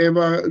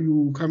whenever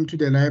you come to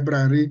the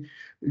library,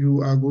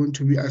 you are going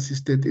to be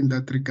assisted in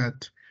that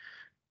regard.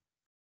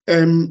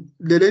 The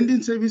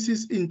lending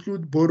services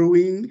include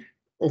borrowing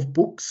of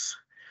books.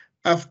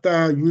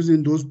 After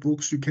using those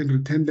books, you can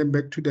return them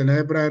back to the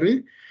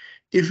library.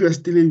 If you are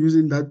still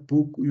using that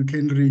book, you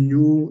can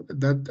renew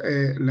that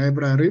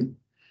library.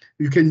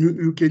 You can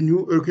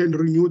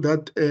renew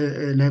that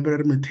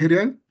library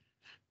material.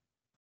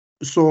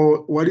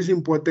 So what is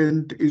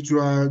important is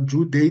your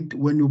due date.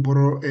 When you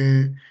borrow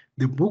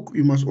the book,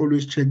 you must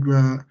always check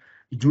your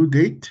due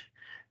date.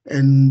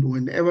 And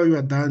whenever you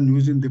are done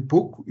using the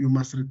book, you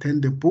must return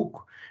the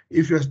book.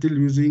 If you are still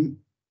using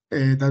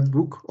that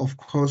book, of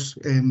course,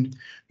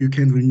 you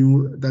can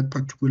renew that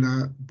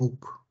particular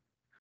book.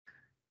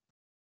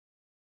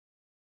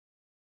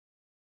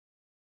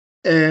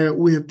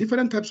 We have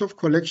different types of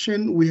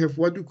collection. We have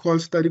what we call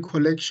study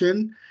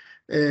collection,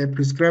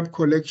 prescribed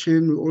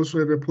collection. We also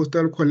have a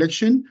postal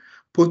collection.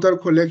 Postal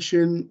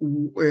collection,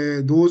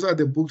 those are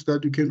the books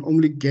that you can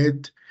only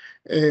get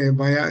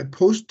via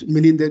post,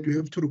 meaning that you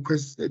have to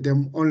request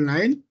them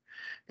online.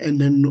 And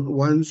then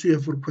once you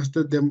have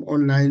requested them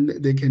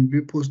online, they can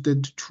be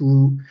posted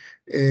to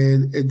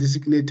a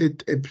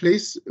designated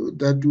place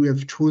that we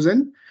have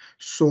chosen.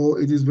 So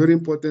it is very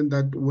important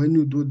that when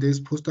you do this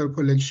postal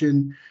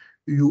collection,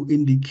 you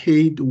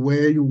indicate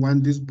where you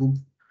want this book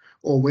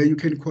or where you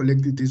can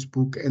collect this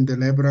book, and the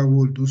library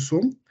will do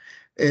so.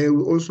 We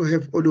also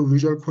have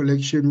audiovisual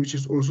collection, which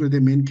is also the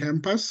main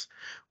campus.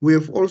 We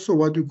have also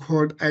what we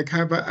call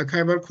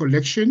archival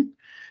collection.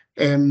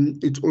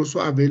 It's also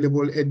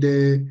available at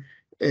the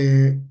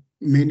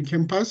main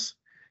campus.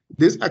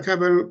 This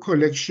archival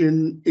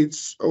collection,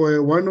 it's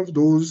one of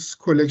those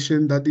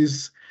collections that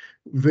is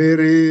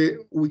very,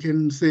 we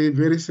can say,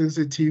 very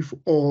sensitive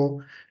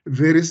or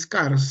very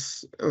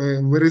scarce,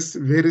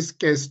 very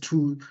scarce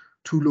to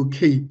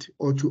locate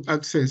or to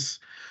access.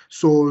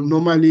 So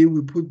normally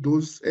we put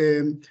those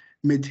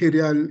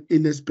material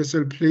in a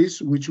special place,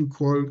 which we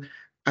call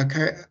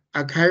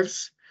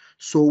archives.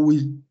 So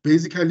we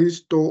basically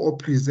store or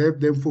preserve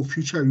them for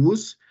future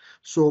use.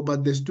 So,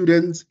 but the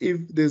students,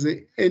 if there's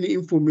any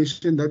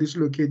information that is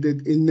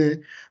located in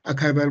the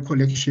archival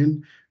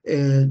collection,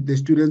 the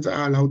students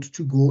are allowed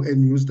to go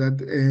and use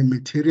that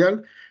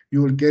material.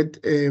 You will get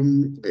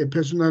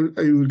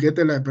you will get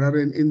a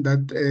librarian in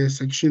that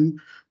section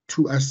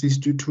to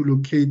assist you to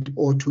locate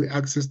or to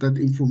access that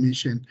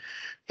information.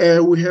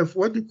 We have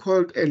what we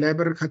call a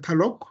library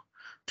catalog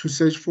to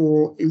search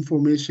for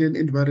information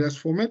in various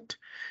formats.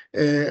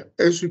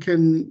 As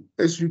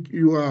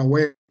you are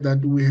aware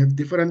that we have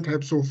different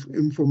types of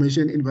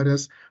information in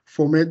various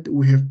formats.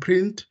 We have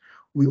print,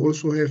 we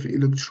also have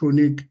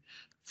electronic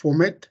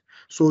format.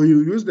 So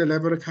you use the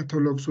library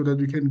catalog so that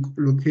you can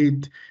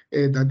locate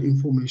that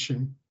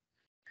information.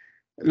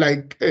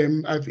 Like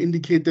I've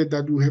indicated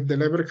that we have the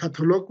library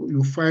catalog.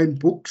 You find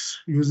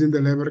books using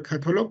the library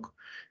catalog.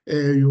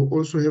 You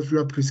also have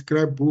your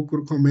prescribed book,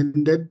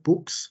 recommended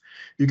books.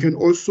 You can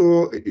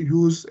also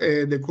use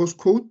the course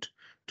code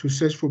to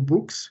search for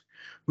books.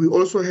 We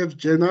also have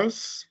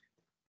journals,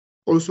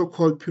 also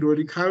called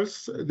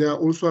periodicals. They are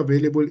also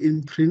available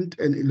in print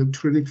and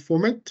electronic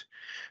format.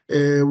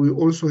 We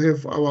also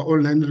have our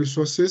online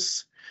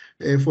resources.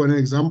 For an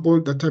example,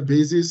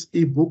 databases,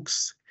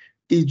 e-books,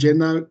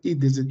 e-journal,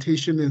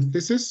 e-dissertation, and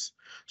thesis.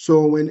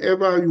 So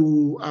whenever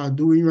you are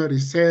doing your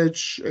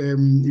research,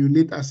 you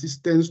need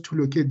assistance to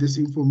locate this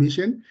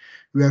information,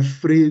 we are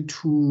free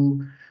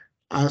to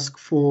ask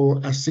for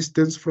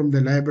assistance from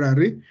the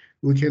library.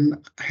 We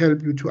can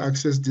help you to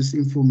access this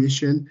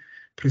information,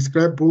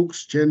 prescribed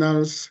books,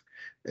 journals,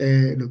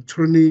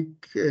 electronic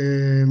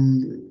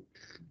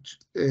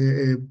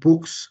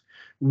books.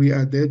 We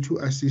are there to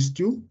assist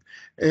you.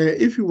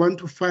 If you want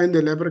to find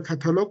the library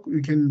catalog,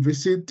 you can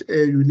visit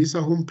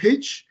UNISA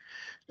homepage,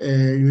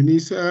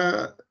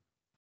 unisa.ac.za,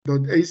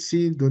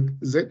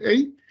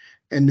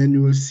 and then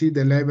you will see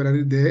the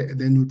library there. And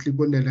then you click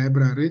on the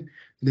library,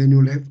 then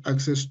you'll have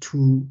access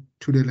to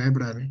the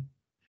library.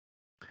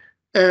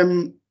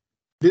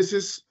 This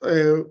is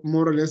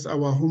more or less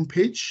our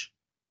homepage.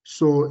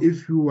 So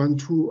if you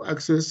want to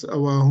access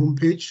our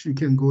homepage, you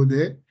can go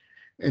there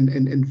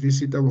and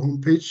visit our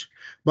homepage.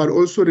 But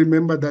also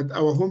remember that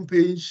our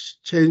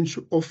homepage change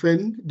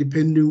often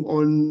depending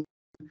on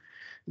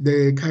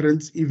the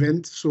current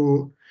event.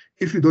 So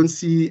if you don't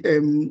see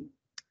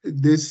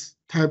this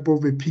type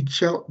of a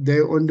picture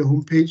there on the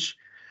homepage,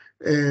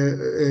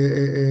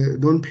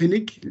 don't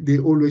panic, they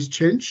always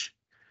change.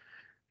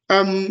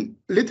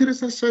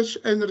 Literacy search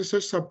and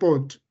research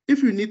support.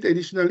 If you need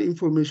additional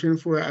information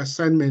for your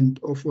assignment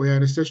or for your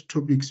research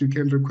topics, you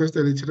can request a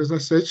literature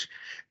search.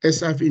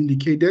 As I've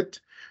indicated,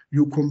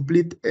 you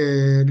complete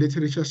a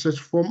literature search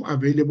form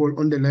available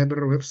on the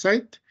library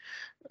website.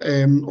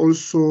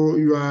 Also,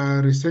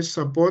 your research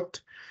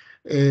support,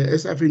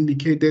 as I've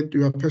indicated,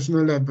 your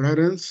personal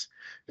librarians,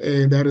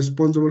 they are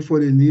responsible for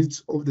the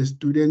needs of the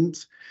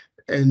students,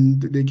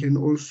 and they can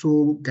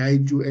also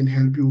guide you and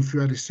help you with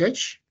your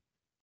research.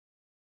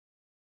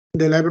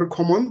 The library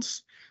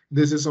commons,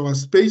 this is our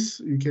space.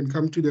 You can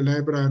come to the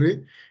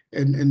library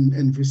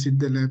and visit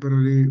the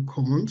library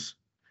commons.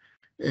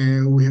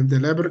 We have the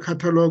library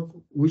catalog,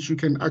 which you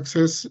can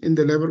access in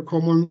the library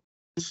commons.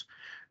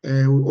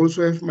 We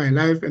also have My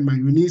Life and My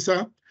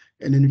UNISA,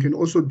 and then you can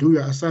also do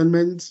your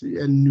assignments,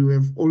 and you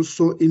have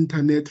also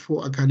internet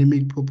for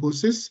academic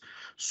purposes.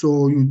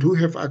 So you do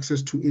have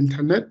access to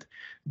internet,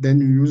 then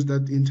you use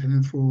that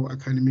internet for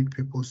academic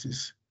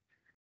purposes.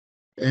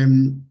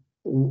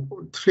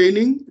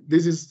 Training,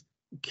 this is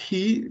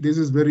key, this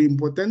is very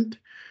important.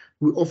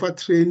 We offer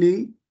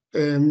training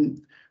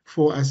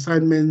for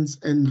assignments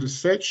and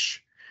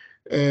research.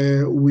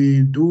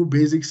 We do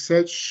basic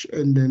search,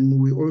 and then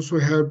we also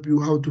help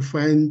you how to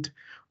find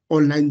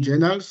online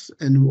journals,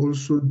 and we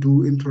also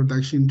do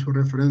introduction to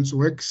reference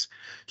works.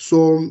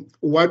 So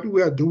what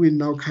we are doing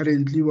now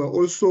currently, we're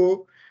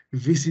also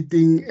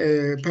visiting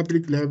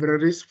public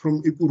libraries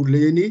from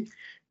Ekurhuleni.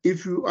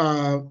 If you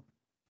are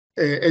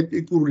at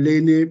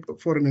Ekurhuleni,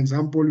 for an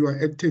example, you are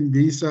at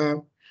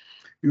Tembisa,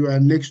 you are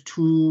next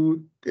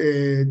to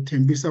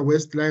Tembisa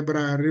West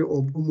Library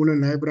or Pumula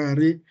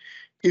Library.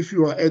 If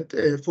you are at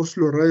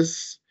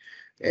Vosloorus,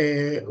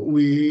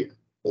 we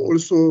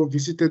also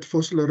visited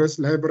Vosloorus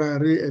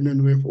Library, and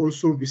then we've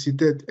also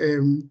visited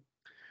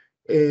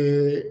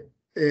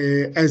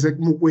Isaac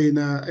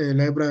Mokoena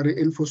Library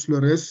in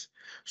Vosloorus.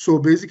 So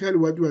basically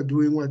what we are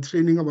doing, we're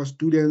training our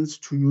students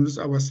to use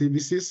our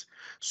services.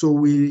 So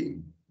we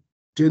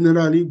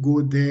generally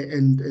go there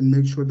and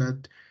make sure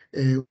that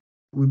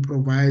we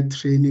provide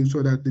training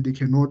so that they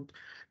cannot,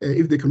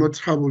 if they cannot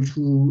travel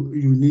to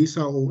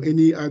UNISA or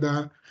any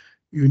other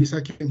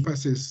UNISA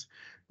campuses,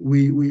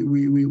 we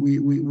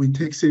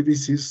take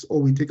services,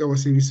 or we take our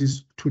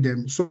services to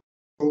them. So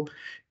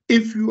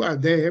if you are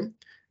there,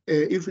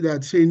 if there are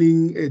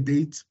training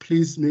dates,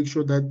 please make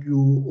sure that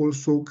you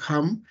also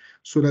come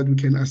so that we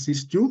can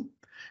assist you.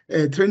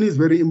 Training is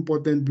very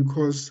important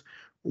because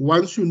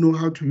once you know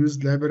how to use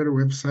the library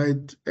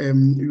website,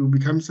 you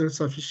become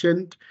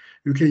self-sufficient.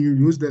 You can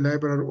use the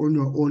library on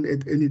your own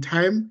at any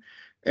time,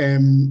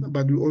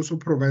 but we also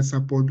provide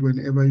support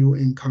whenever you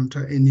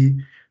encounter any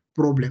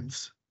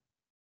problems.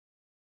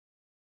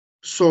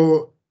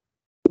 So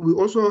we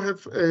also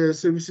have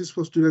services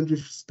for students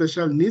with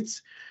special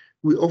needs.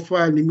 We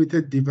offer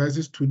limited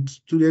devices to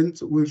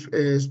students with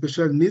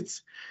special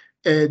needs.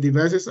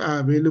 Devices are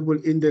available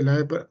in the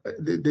library.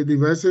 The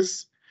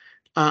devices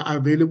are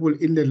available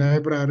in the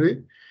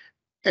library,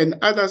 and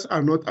others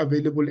are not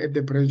available at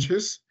the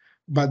branches,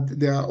 but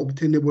they are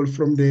obtainable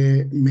from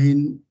the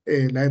main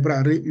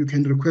library. You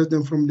can request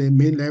them from the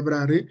main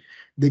library.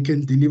 They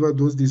can deliver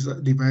those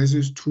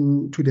devices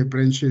to the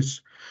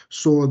branches.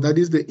 So that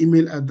is the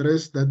email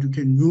address that you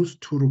can use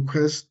to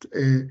request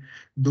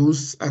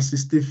those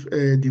assistive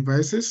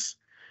devices.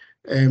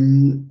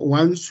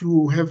 Once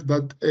you have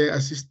that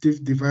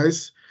assistive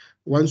device,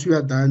 once you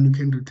are done, you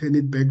can return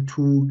it back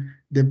to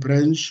the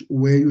branch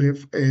where you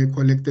have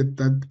collected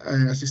that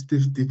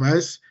assistive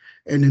device,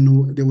 and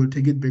then they will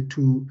take it back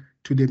to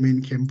the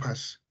main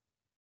campus.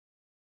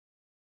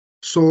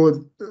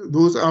 So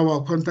those are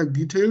our contact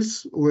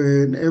details.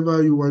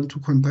 Whenever you want to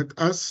contact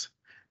us,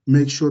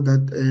 make sure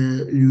that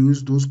you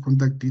use those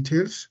contact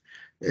details,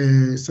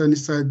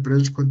 Sunnyside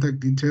branch contact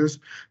details.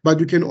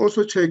 But you can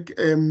also check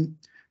the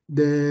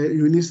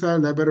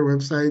UNISA library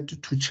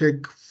website to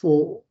check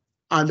for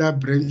other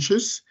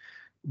branches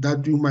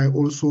that you might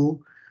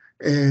also,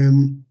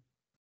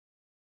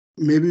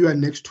 maybe you are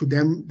next to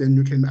them, then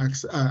you can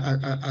access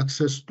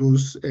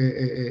those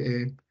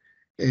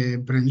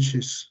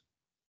branches.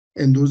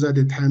 And those are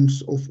the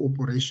times of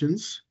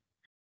operations.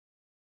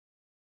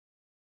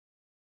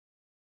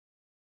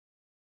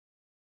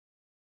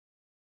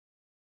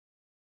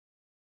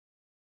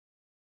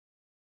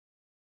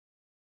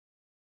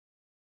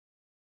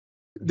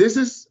 This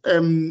is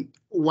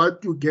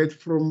what you get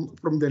from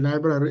the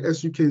library.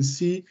 As you can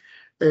see,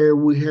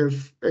 we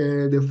have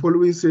the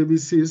following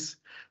services.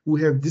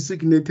 We have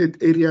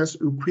designated areas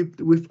equipped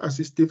with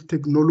assistive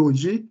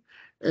technology.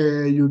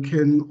 You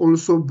can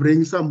also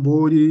bring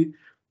somebody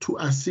to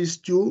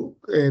assist you.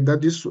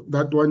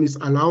 That one is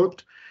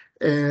allowed.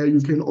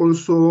 You can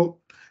also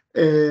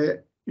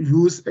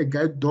use a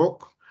guide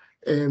dog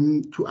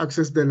to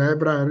access the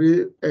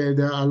library.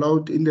 They are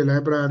allowed in the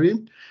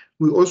library.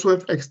 We also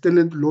have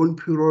extended loan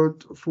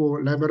period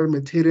for library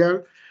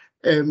material.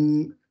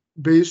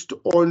 Based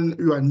on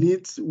your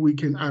needs, we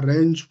can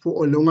arrange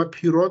for a longer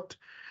period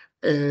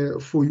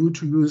for you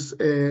to use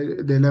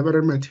the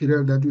library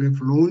material that you have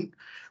loaned.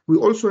 We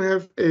also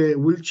have a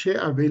wheelchair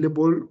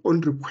available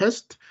on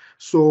request.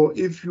 So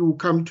if you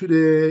come to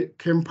the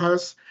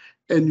campus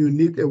and you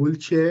need a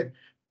wheelchair,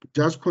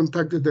 just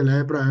contact the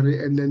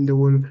library and then they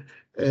will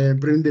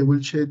bring the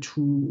wheelchair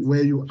to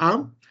where you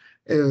are.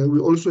 We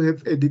also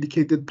have a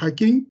dedicated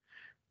parking.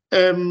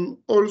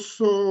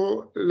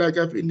 Also, like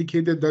I've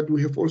indicated, that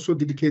we have also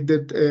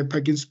dedicated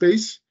parking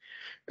space.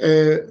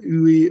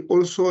 We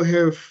also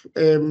have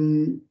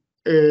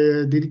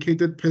a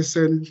dedicated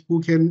person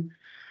who can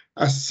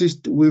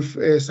assist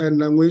with sign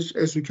language.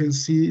 As you can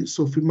see,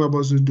 Sophie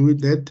Mabos is doing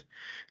that.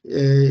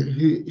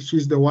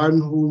 She's the one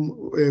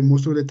who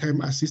most of the time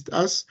assists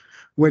us.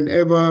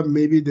 Whenever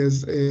maybe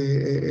there's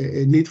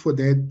a need for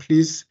that,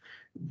 please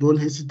don't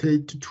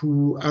hesitate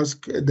to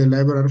ask the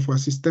library for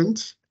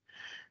assistance.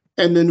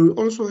 And then we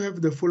also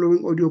have the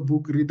following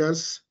audiobook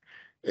readers.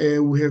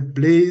 We have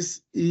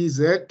Blaze EZ,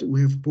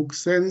 we have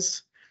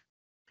BookSense,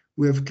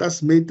 we have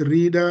Classmate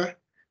Reader,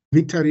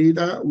 Vita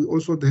Reader. We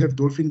also have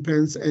Dolphin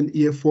pens and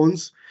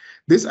earphones.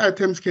 These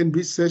items can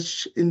be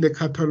searched in the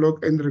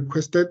catalog and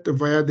requested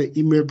via the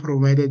email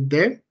provided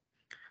there.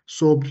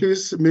 So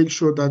please make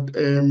sure that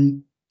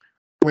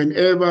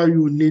whenever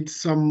you need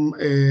some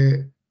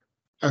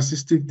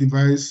assistive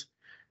device,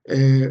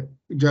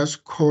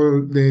 just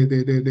call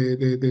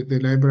the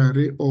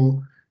library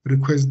or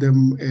request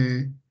them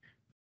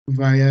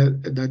via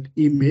that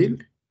email.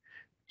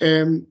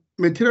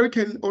 Material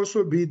can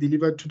also be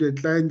delivered to the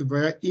client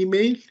via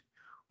email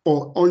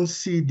or on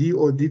CD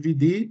or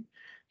DVD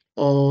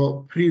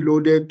or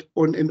preloaded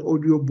on an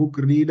audiobook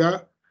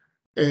reader,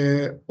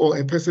 or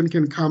a person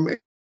can come and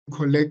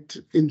collect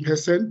in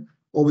person,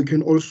 or we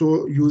can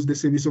also use the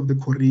service of the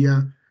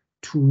courier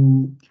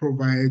to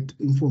provide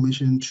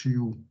information to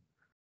you.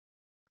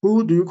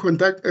 Who do you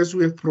contact? As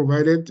we have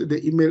provided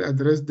the email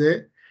address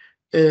there.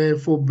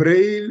 For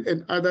Braille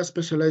and other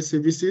specialized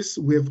services,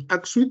 we have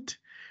ACSUIT,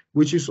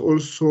 which is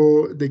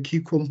also the key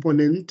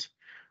component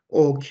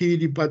or key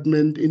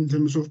department in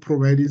terms of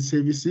providing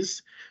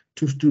services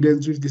to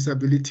students with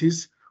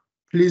disabilities.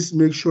 Please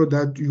make sure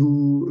that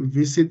you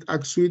visit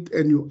ACSUIT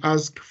and you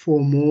ask for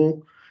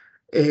more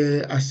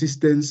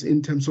assistance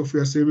in terms of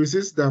your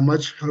services. They are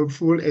much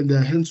helpful and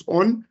they're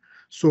hands-on.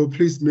 So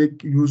please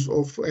make use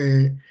of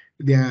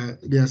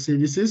their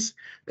services.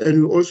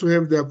 And we also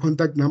have their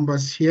contact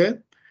numbers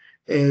here.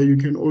 You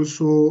can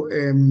also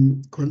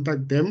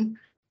contact them,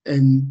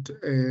 and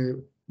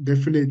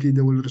definitely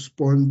they will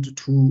respond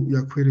to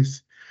your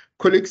queries.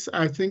 Colleagues,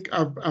 I think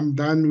I'm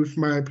done with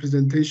my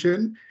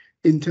presentation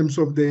in terms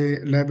of the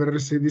library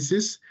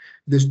services.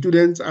 The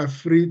students are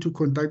free to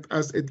contact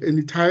us at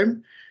any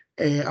time.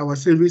 Our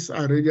services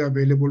are already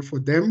available for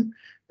them.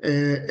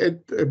 At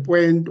a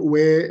point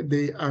where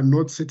they are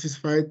not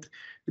satisfied,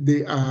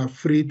 they are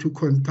free to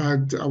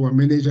contact our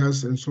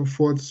managers and so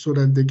forth so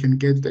that they can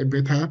get a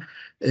better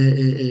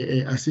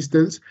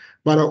assistance.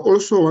 But I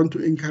also want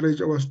to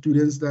encourage our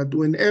students that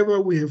whenever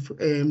we have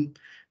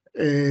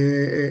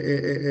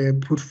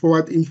put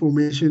forward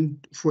information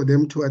for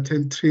them to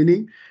attend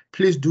training,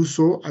 please do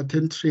so,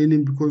 attend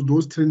training, because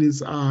those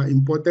trainings are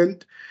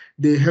important.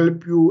 They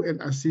help you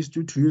and assist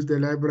you to use the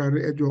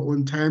library at your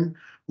own time,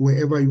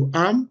 wherever you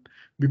are,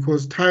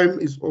 because time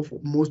is of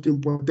most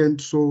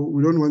important. So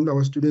we don't want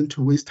our students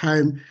to waste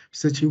time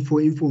searching for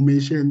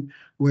information,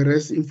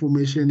 whereas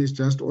information is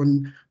just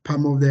on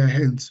palm of their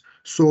hands.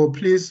 So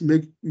please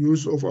make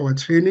use of our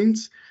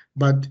trainings.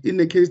 But in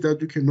the case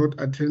that you cannot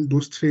attend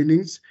those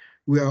trainings,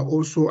 we are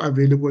also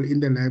available in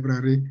the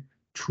library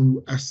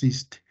to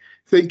assist.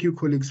 Thank you,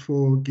 colleagues,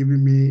 for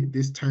giving me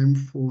this time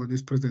for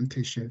this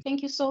presentation.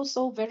 Thank you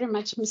so very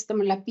much, Mr.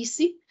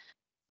 Molapisi.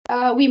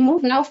 We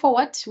move now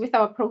forward with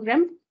our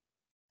program.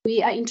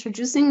 We are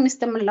introducing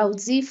Mr.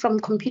 Mlaudzi from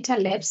Computer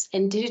Labs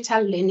and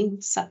Digital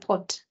Learning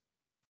Support.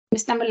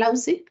 Mr.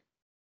 Mlaudzi.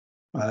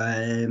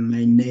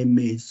 My name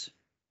is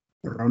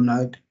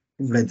Ronald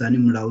Vledzani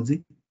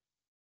Mlaudzi.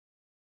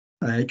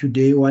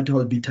 Today, what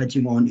I'll be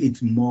touching on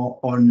is more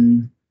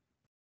on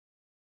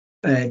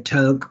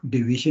TELC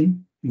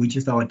division, which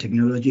is our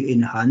technology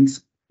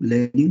enhanced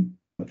learning.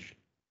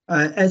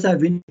 As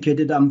I've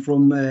indicated, I'm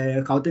from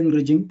Gauteng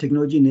region,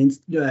 technology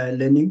enhanced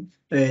learning.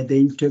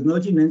 The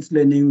technology enhanced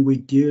learning, we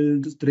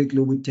deal strictly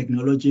with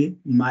technology.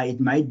 It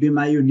might be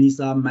my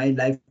UNISA, my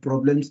life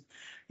problems.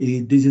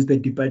 This is the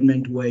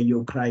department where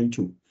you're crying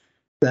to.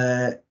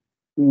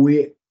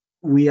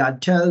 We are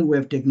TEL, we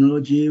have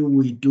technology,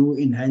 we do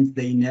enhance,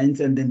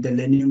 and then the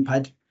learning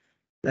part.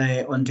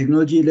 On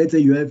technology, let's say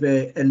you have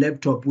a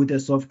laptop with a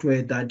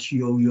software that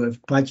you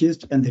have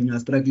purchased, and then you are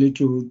struggling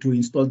to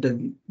install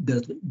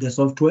the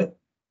software.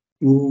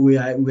 We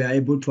are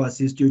able to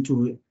assist you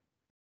to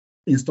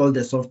install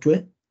the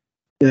software.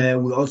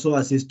 We also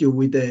assist you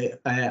with the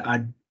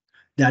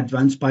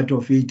advanced part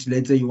of it.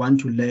 Let's say you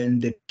want to learn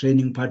the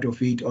training part of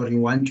it, or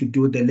you want to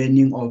do the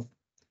learning of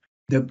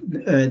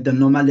the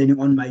normal learning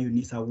on my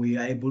UNISA. We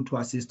are able to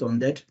assist on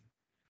that.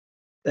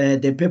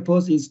 The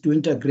purpose is to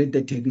integrate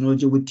the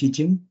technology with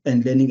teaching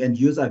and learning and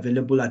use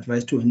available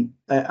advices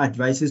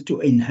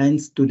to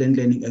enhance student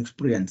learning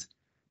experience.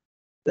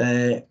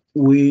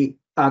 We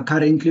are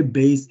currently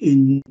based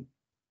in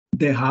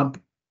the hub.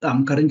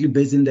 I'm currently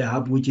based in the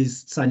hub, which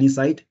is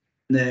Sunnyside.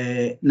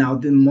 Now,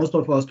 most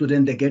of our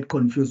students, they get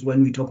confused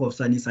when we talk of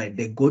Sunnyside.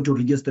 They go to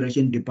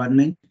registration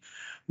department.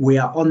 We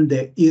are on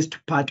the east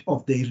part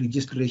of the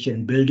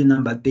registration, building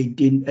number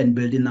 13 and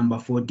building number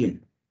 14.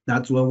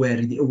 That's where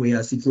we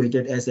are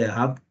situated as a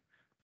hub.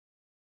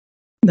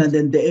 And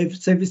then the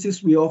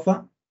services we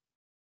offer,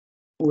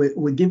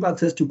 we give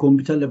access to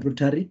computer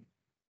laboratory.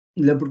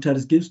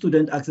 Laboratories give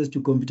students access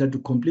to computer to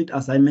complete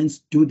assignments,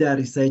 do their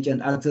research,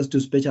 and access to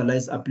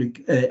specialized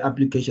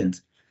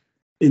applications.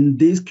 In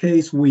this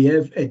case, we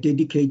have a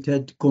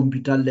dedicated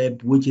computer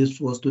lab, which is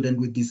for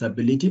students with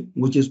disability,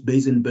 which is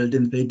based in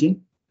building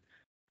 13.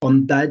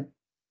 On that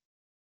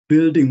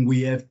building,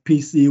 we have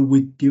PC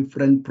with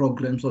different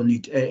programs on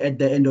it. At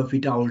the end of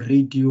it, I'll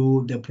read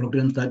you the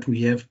programs that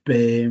we have.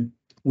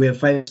 We have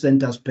 5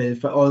 centers.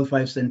 For all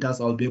 5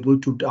 centers, I'll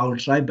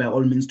try by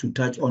all means to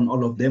touch on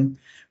all of them,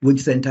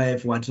 which center I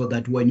have what, so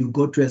that when you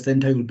go to a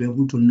center, you'll be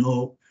able to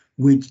know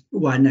which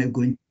one I'm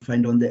going to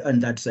find on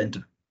that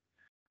center.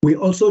 We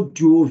also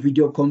do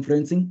video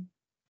conferencing.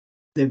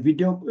 The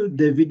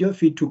video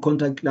feed to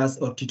contact class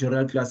or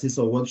tutorial classes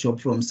or workshop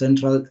from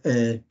central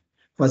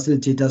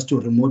facilitators to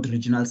remote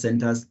regional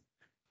centers.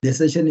 The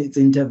session is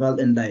interval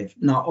and live.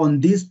 Now, on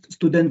this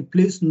student,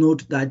 please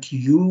note that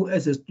you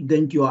as a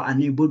student, you are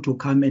unable to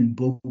come and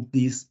book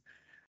this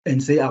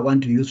and say, I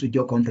want to use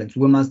video conference.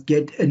 We must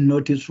get a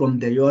notice from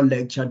your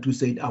lecturer to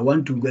say, I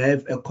want to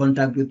have a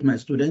contact with my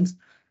students.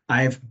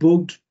 I have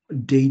booked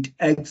date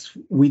X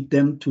with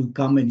them to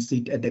come and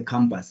sit at the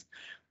campus.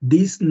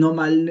 This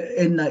normal,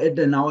 and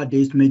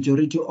nowadays,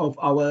 majority of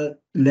our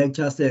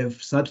lectures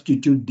have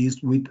substituted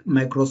this with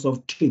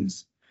Microsoft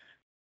Teams,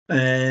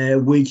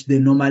 which they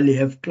normally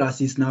have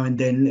classes now and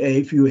then.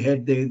 If you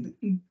had the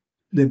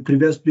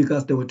previous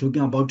speakers, they were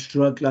talking about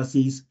tutorial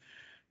classes,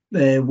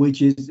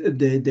 which is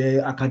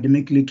the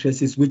academic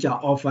literacies, which are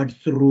offered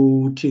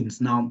through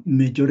Teams. Now,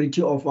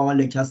 majority of our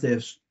lectures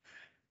have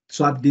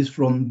swapped this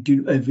from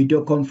a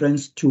video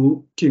conference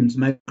to Teams,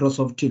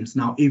 Microsoft Teams.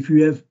 Now, if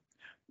you have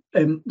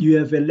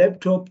a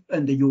laptop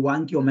and you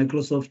want your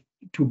Microsoft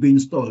to be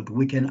installed,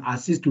 we can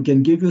assist, we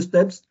can give you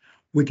steps.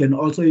 We can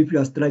also, if you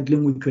are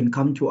struggling, we can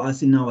come to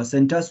us in our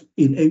centers.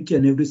 In each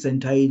and every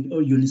center, in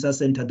UNISA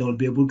center, they'll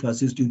be able to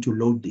assist you to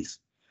load this.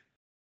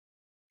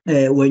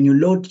 When you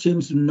load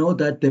Teams, know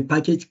that the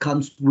package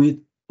comes with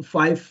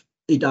 5,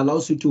 it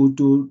allows you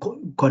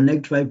to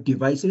connect 5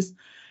 devices,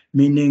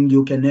 meaning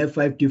you can have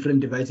 5 different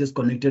devices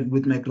connected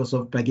with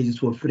Microsoft packages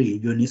for free.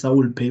 UNISA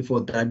will pay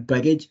for that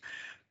package.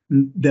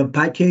 The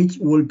package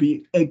will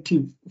be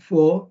active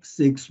for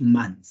 6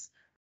 months.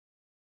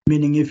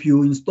 Meaning if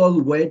you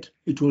install Word,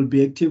 it will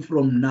be active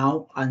from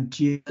now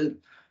until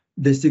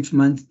the 6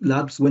 months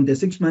lapse. When the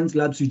 6 months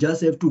lapse, you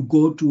just have to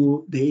go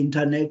to the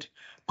internet,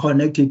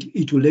 connect it,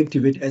 it will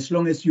activate as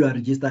long as you are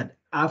registered.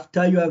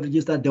 After you have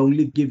registered, they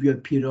only give you a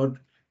period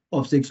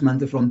of 6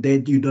 months. From there,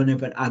 you don't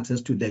have an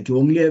access to that. You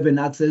only have an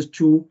access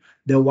to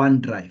the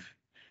OneDrive,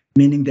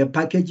 meaning the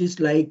packages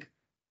like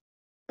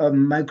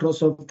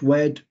Microsoft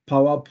Word,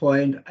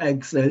 PowerPoint,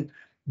 Excel,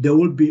 they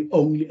will be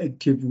only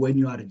active when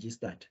you are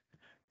registered.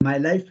 My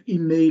Life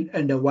email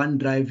and the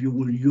OneDrive you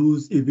will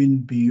use even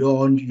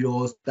beyond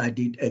your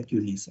studied at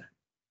UNISA.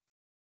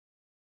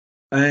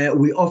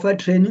 We offer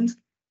trainings.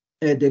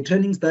 The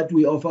trainings that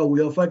we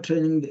offer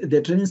training,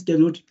 the training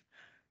scheduled,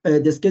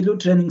 the scheduled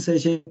training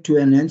session to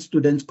enhance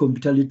students'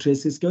 computer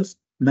literacy skills,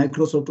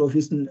 Microsoft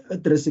Office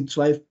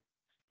 365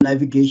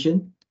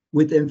 navigation,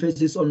 with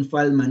emphasis on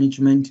file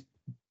management,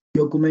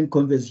 document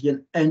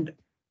conversion, and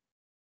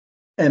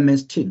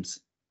MS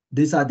Teams.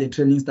 These are the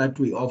trainings that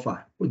we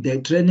offer. The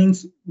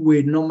trainings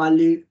we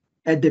normally,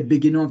 at the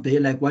beginning of the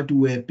year, like what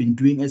we have been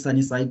doing as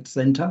Sunnyside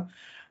Center,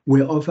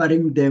 we're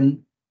offering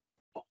them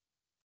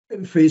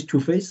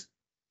face-to-face.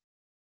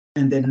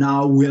 And then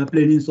now we are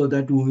planning so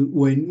that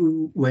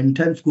when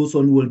time goes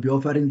on, we'll be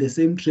offering the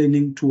same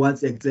training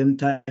towards exam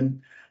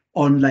time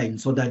online,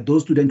 so that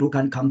those students who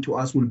can come to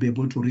us will be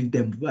able to read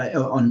them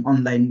on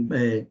online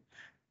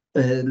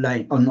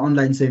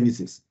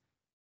services.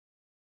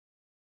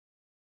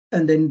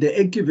 And then the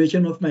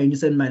activation of my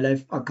UNISA and My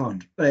Life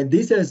account.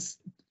 This has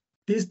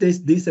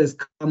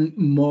come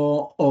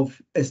more of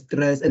a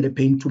stress and a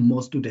pain to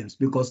most students,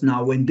 because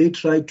now when they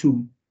try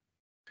to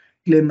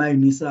claim my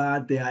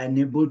UNISA, they are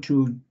unable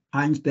to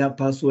punch their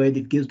password.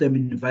 It gives them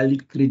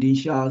invalid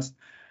credentials.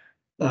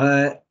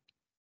 What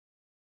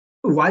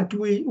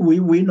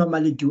we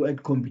normally do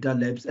at Computer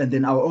Labs, and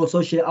then I'll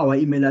also share our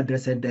email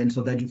address at the end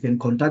so that you can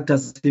contact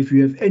us if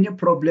you have any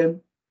problem.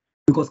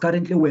 Because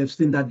currently we have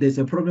seen that there's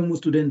a problem with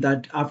students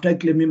that after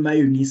claiming my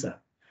UNISA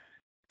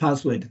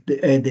password,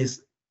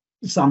 there's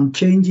some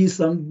changes,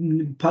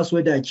 some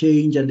password are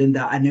changed, and then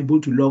they're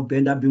unable to log, they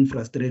end up being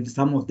frustrated.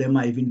 Some of them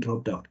are even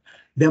dropped out.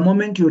 The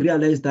moment you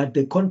realize that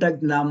the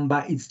contact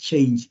number is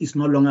changed, it's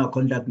no longer a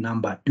contact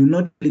number, do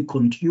not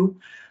continue.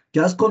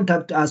 Just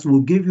contact us,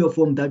 we'll give you a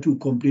form that you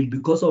complete.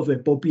 Because of a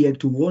POPI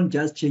Act, we won't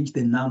just change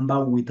the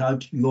number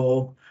without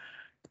your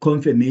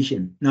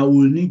confirmation. Now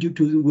we'll need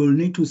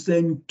to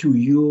send to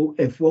you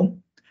a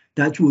form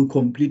that you will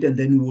complete, and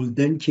then we'll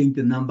then change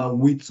the number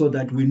with, so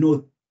that we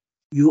know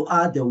you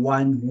are the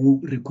one who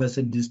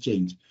requested this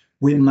change.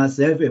 We must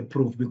have a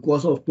proof.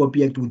 Because of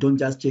POPI Act, we don't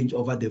just change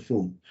over the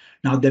phone.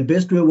 Now the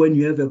best way, when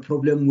you have a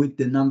problem with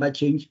the number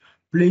change,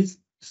 please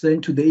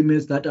send to the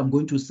emails that I'm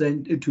going to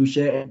send to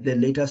share at the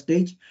later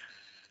stage.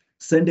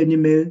 Send an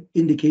email,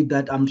 indicate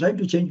that I'm trying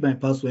to change my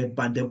password,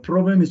 but the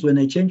problem is when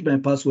I change my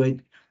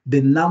password,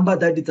 the number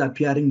that is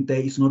appearing there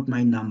is not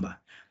my number.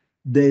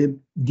 The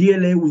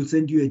DLA will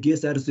send you a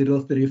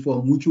DSR03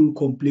 form, which will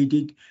complete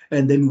it,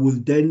 and then will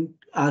then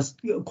ask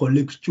your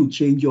colleagues to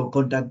change your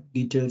contact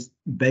details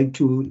back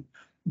to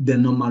the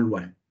normal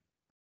one.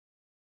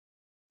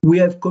 We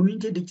have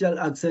Community Digital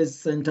Access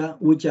Center,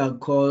 which are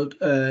called,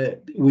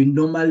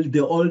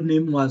 the old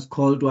name was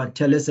called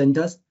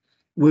telecenters,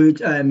 which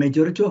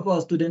majority of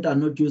our students are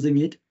not using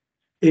it.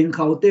 In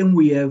Gauteng,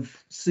 we have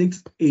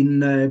 6.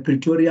 In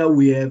Pretoria,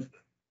 we have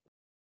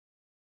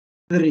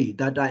 3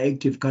 that are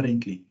active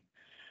currently.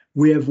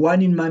 We have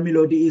one in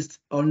Mamelodi East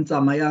on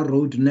Zamaya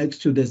Road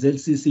next to the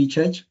ZCC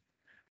Church.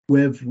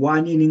 We have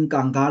one in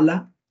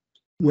Nkangala.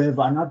 We have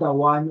another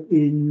one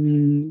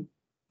in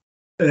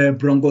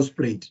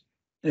Bronkhorstspruit.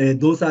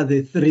 Those are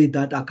the 3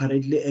 that are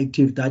currently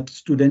active that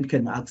student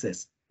can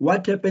access.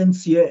 What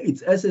happens here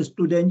is, as a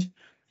student,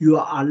 you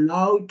are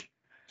allowed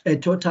a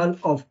total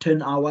of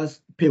 10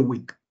 hours per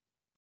week.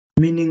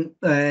 Meaning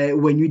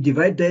when you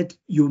divide that,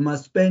 you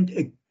must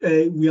spend,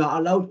 we are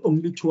allowed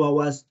only 2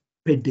 hours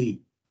per day.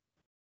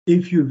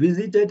 If you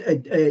visited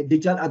a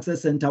digital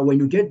access center, when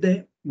you get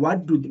there,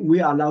 what do we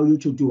allow you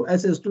to do?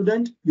 As a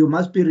student, you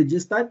must be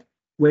registered.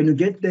 When you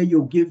get there,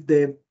 you give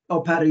the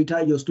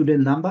operator your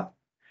student number.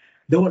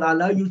 They will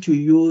allow you to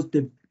use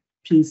the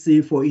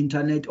PC for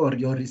internet or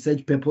your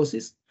research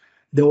purposes.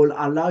 They will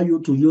allow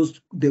you to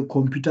use the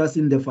computers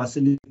in the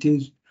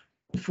facilities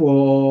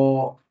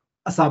for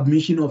a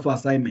submission of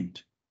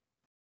assignment.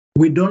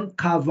 We don't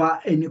cover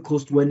any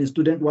cost. When a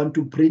student wants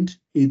to print,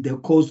 the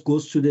cost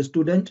goes to the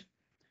student.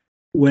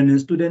 When a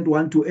student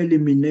wants to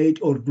eliminate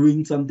or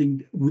doing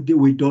something,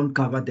 we don't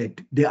cover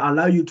that. They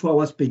allow you 2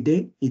 hours per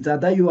day. It's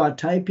either you are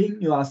typing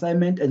your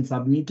assignment and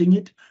submitting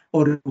it,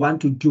 or you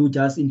want to do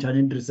just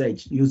internet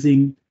research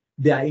using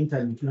their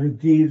internet.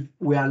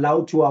 We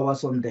allow 2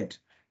 hours on that.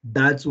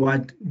 That's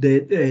what the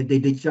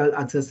Digital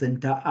Access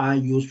Center are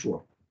used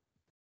for.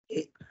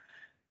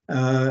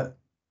 I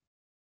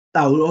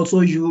will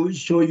also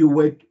show you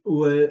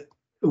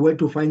where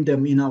to find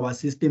them in our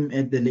system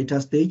at the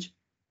later stage.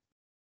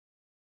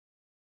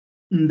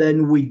 And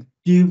then we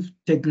give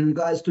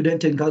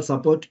student technical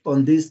support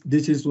on this.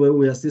 This is where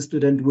we assist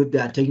students with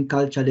their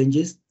technical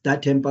challenges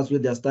that hampers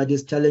with their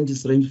studies.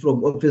 Challenges range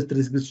from Office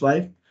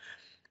 365,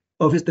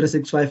 Office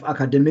 365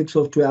 academic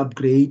software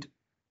upgrade,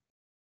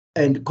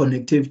 and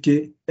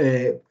connectivity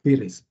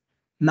queries.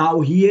 Now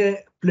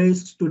here,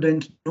 please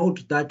students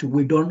note that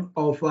we don't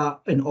offer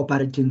an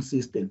operating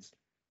system.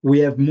 We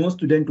have more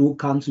students who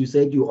comes, you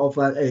said you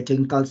offer a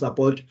technical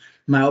support.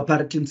 My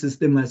operating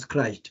system has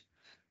crashed.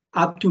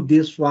 Up to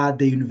this far,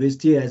 the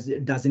university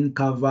doesn't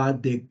cover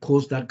the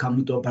cost that comes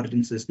with the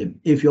operating system.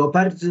 If your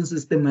operating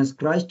system has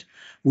crashed,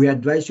 we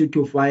advise you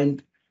to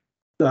find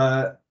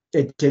a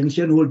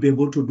technician who will be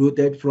able to do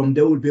that. From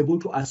there, we'll be able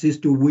to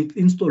assist you with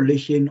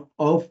installation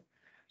of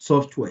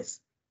softwares.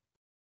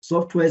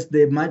 Softwares,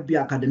 they might be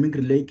academic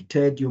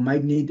related. You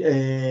might need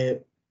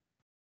an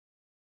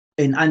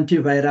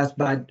antivirus,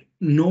 but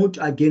note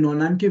again, on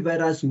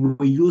antivirus,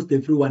 we use the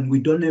free one.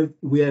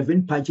 We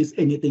haven't purchased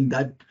anything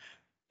that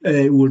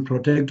will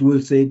protect.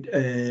 We'll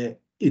say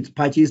it's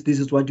patches. This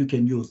is what you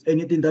can use.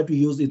 Anything that we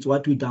use, it's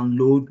what we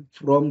download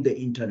from the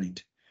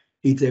internet.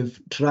 It's a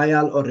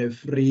trial or a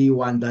free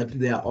one that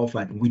they are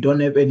offered. We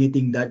don't have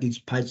anything that is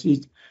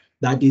patches,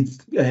 that is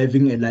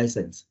having a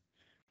license.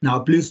 Now,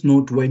 please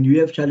note, when you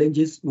have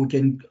challenges, we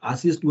can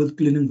assist with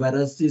cleaning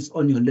viruses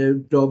on your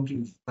laptop,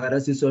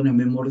 viruses on your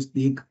memory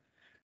stick,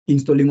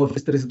 installing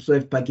Office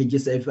 365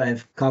 packages, if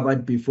I've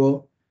covered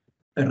before,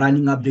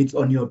 running updates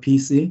on your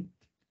PC,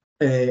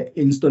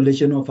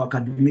 installation of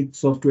academic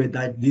software.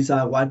 That these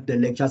are what the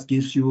lectures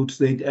gives you to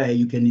say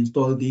you can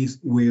install these.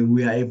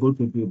 We are able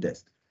to do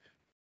this.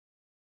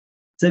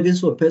 Service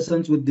for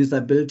persons with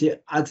disability,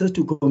 access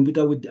to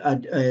computer with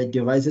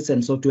devices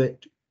and software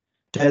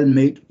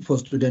tailor-made with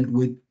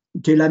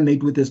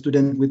a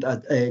student with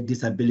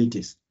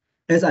disabilities.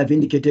 As I've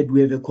indicated,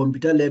 we have a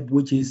computer lab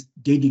which is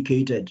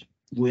dedicated.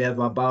 We have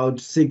about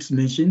 6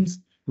 machines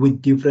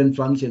with different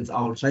functions.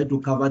 I'll try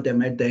to cover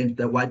them at the end,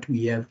 what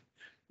we have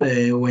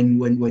when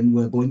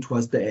we're going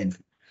towards the end.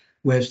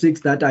 We have 6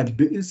 that are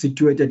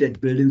situated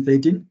at building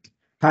 13.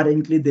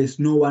 Currently, there's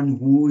no one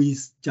who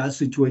is just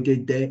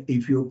situated there.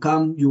 If you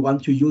come, you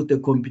want to use the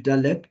computer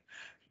lab,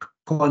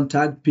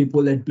 contact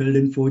people at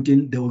building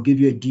 14, they will give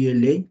you a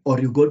DLA, or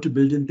you go to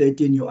building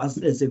 13, you ask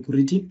a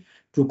security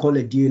to call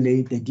a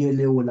DLA, the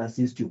DLA will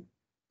assist you.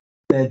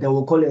 They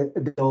will call a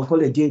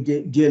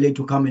DLA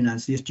to come and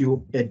assist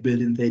you at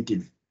building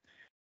 13.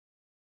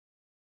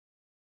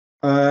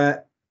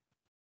 How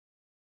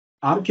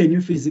can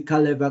you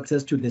physically have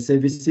access to the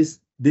services?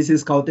 This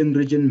is Gauteng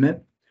region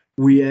map.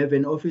 We have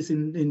an office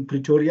in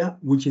Pretoria,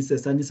 which is a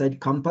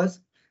Sunnyside campus,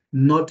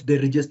 not the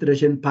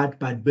registration part,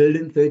 but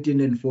building 13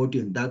 and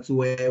 14, that's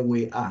where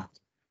we are.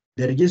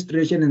 The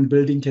registration and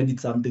building 10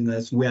 is something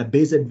else. We are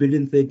based at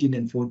building 13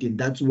 and 14.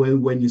 That's where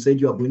when you said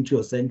you are going to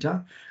your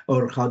center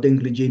or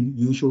Gauteng region,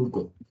 you should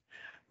go.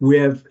 We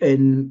have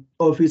an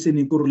office in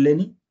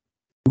Ekurhuleni.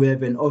 We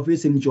have an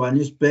office in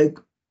Johannesburg.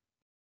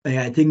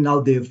 I think now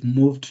they've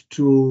moved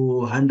to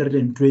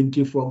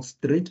 120 Fox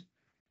Street.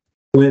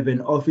 We have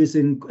an office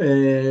in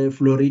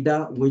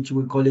Florida, which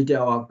we call it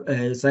our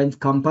science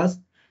campus.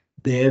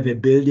 They have a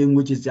building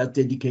which is just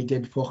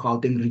dedicated for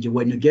Gauteng region.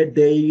 When you get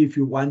there, if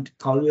you want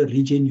Gauteng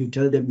region, you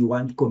tell them you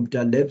want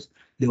computer labs.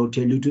 They will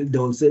tell you to. They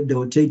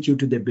will take you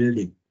to the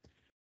building.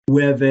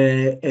 We have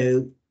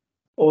a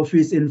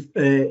office in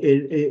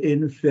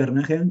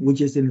Vereeniging,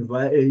 which is in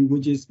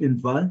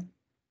Vaal.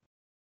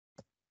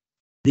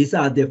 These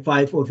are the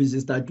 5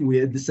 offices that we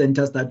have, the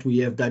centers that we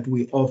have, that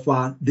we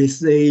offer the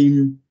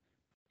same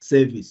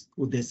service.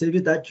 With the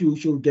service that you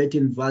should get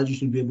in Vaal, you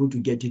should be able to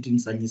get it in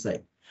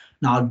Sunnyside.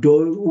 Now,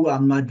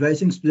 I'm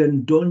advising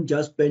students, don't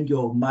just spend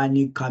your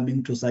money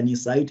coming to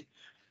Sunnyside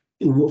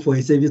for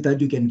a service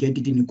that you can get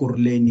it in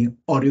Ekurhuleni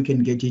or you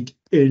can get it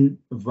in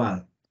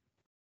Vaal.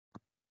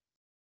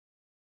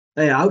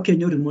 How can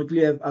you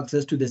remotely have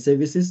access to the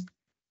services?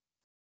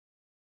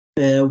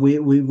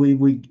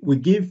 We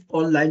give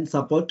online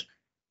support.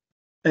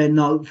 And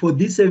now for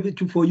this service,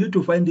 for you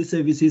to find these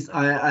services,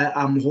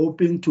 I'm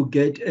hoping to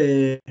get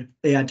a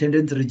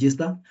attendance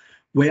register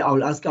where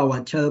I'll ask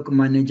our CHELC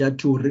manager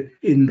to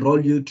enroll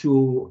you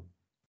to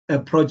a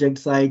project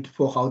site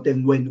for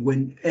Gauteng.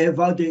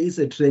 Whenever there is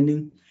a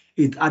training,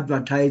 it's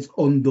advertised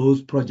on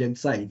those project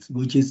sites,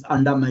 which is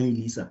under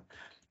MyUNISA.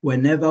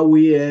 Whenever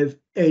we have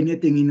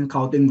anything in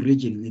Gauteng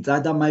region, it's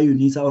either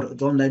MyUNISA or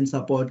it's online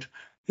support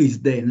is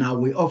there. Now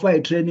we offer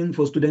a training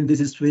for students. This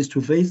is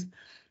face-to-face.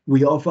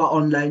 We offer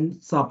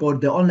online support.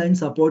 The online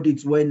support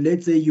is when,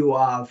 let's say you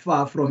are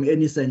far from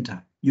any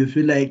center. You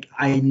feel like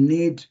I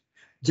need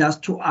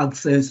just to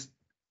access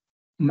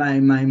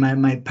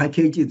my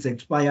package, it's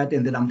expired,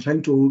 and then I'm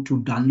trying to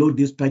download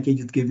this package,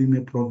 it's giving me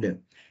a problem.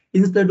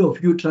 Instead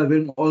of you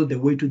traveling all the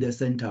way to the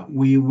center,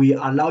 we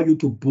allow you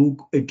to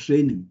book a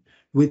training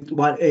with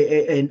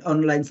an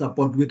online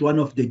support with one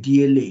of the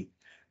DLA.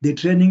 The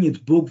training is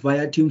booked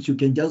via Teams. You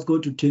can just go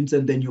to Teams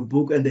and then you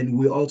book, and then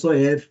we also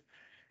have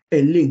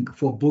a link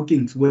for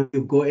bookings where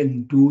you go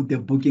and do the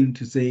booking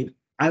to say,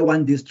 I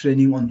want this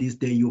training on this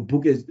day. You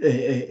book a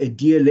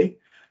DLA.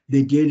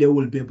 The DLA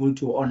will be able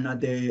to honor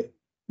the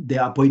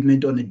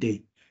appointment on a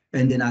day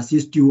and then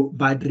assist you.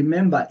 But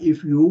remember,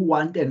 if you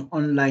want an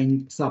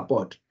online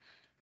support,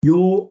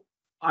 you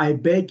I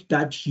bet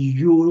that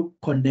you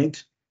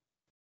connect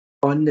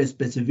on a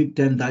specific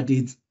time that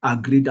is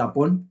agreed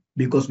upon,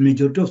 because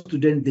majority of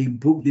students, they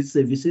book these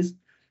services.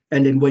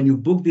 And then when you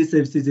book these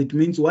services, it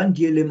means one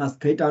DLA must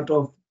get out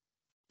of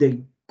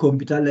the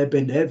computer lab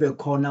and have a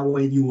corner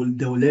where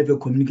they will have a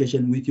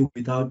communication with you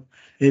without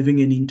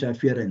having any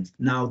interference.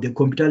 Now the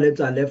computer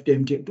labs are left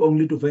empty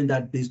only to find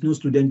that there's no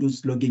student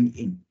who's logging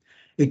in.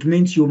 It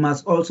means you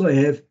must also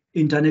have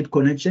internet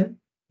connection,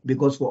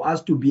 because for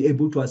us to be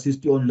able to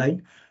assist you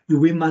online,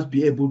 we must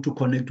be able to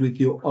connect with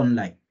you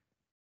online.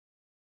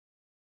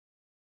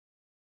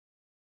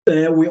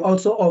 We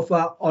also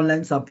offer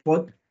online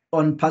support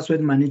on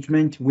password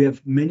management. We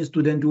have many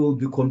students who will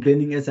be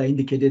complaining, as I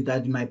indicated,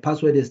 that my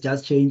password has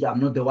just changed. I'm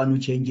not the one who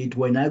changed it.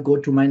 When I go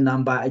to my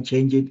number, I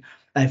change it.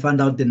 I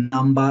found out the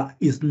number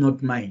is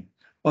not mine.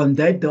 On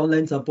that, the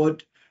online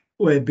support,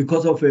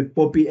 because of a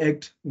POPI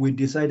Act, we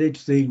decided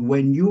to say,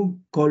 when you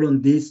call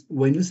on this,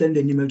 when you send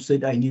an email to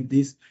say, I need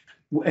this,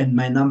 and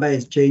my number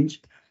has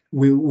changed,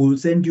 we will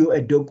send you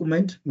a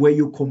document where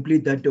you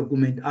complete that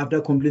document.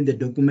 After completing the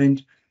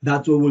document,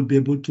 that's where we'll be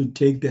able to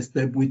take the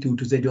step with you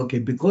to say, okay,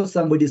 because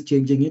somebody's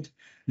changing it,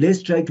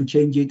 let's try to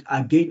change it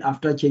again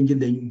after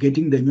changing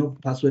getting the new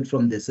password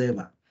from the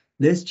server.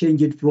 Let's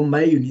change it from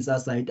my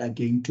UNISA site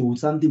again to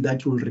something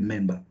that you'll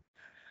remember.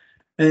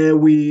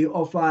 We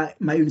offer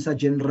my UNISA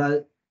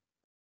general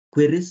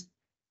queries.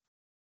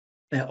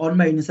 On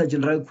my UNISA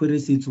general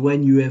queries, it's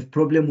when you have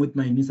problem with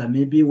my UNISA.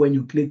 Maybe when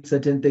you click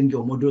certain things,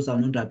 your modules are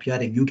not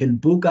appearing. You can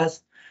book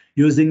us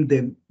using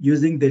the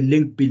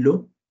link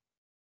below.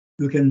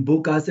 You can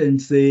book us and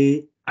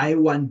say, I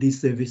want these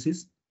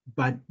services,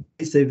 but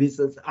these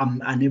services, I'm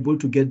unable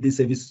to get these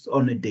services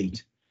on a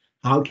date.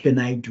 How can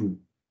I do?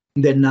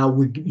 And then now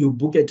you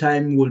book a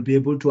time, we'll be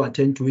able to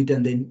attend to it.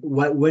 And then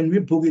when we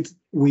book it,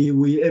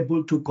 we're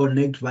able to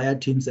connect via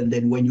Teams. And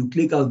then when you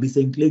click, I'll be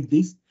saying, click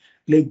this,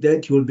 click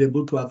that, you'll be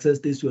able to access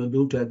this.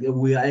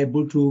 We are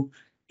able to,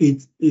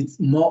 it's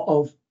more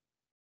of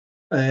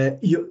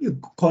your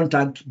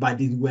contact, but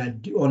we're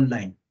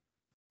online.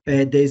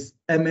 There's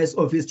MS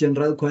Office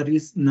General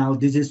Queries. Now,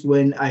 this is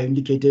when I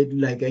indicated,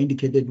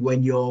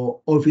 when your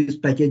Office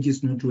package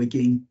is not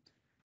working.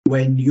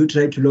 When you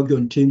try to log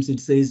on Teams, it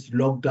says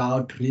logged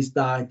out,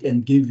 restart,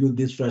 and give you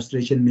these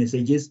frustration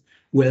messages.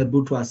 We're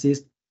able to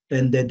assist.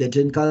 And the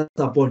technical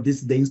support,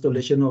 this is the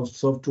installation of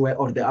software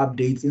or the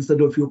updates.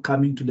 Instead of you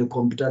coming to the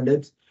computer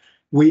labs,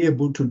 we're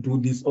able to do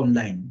this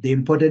online. The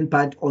important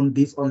part on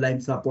this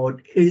online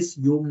support is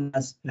you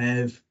must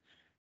have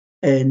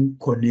a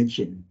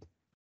connection.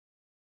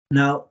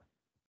 Now,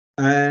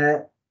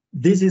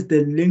 this is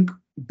the link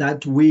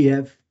that we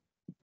have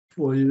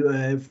for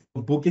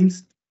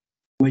bookings.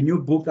 When you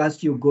book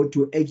us, you go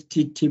to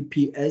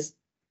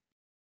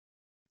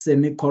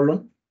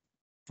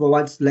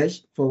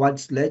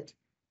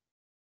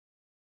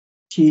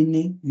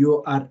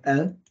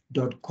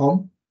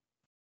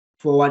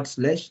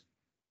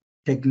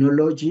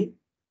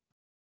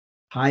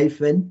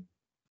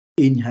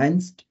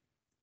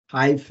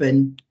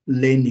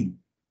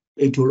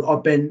It will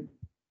open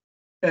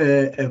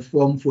a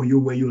form for you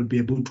where you'll be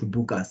able to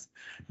book us.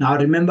 Now,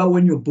 remember,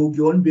 when you book,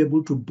 you won't be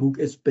able to book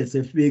a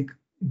specific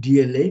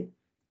DLA.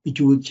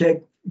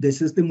 The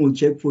system will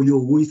check for you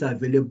who is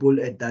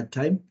available at that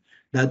time.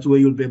 That's where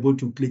you'll be able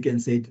to click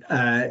and say,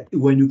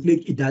 when you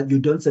click it, you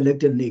don't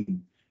select a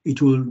name.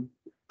 It will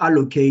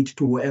allocate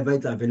to whoever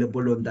is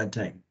available on that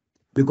time.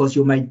 Because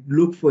you might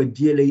look for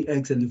DLA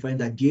X and you find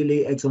that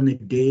DLA X on a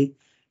day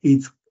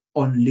it's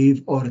on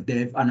leave or they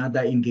have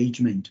another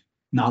engagement.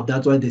 Now,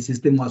 that's why the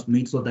system was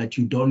made so that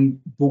you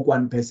don't book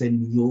one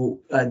person,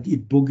 you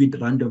book it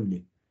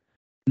randomly.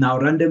 Now,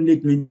 randomly,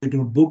 it means that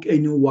you book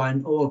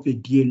anyone of a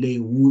DLA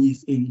who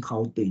is in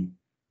Gauteng.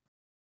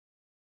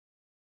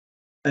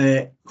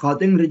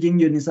 Gauteng Region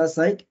UNISA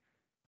site,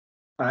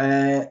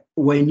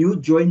 when you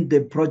join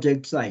the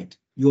project site,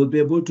 you'll be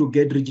able to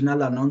get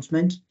regional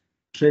announcement,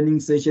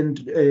 training session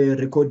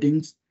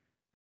recordings.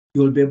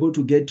 You'll be able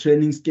to get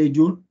training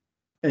schedule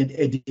and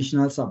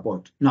additional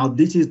support. Now,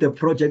 this is the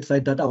project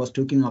site that I was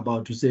talking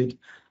about. To say,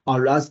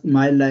 I'll ask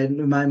my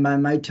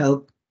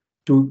help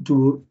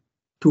to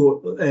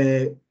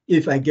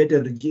if I get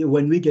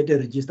when we get a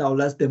register,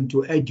 I'll ask them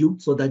to add you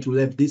so that you'll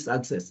have this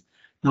access.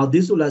 Now,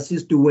 this will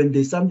assist you when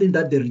there's something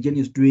that the region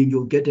is doing.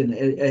 You'll get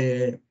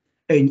an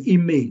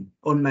email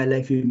on my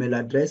live email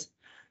address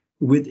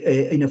with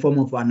in a form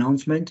of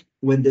announcement.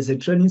 When there's a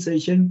training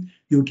session,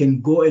 you can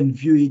go and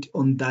view it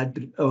on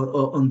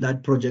that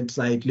project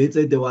site. Let's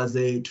say there was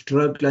a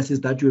tutorial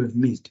classes that you have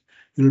missed.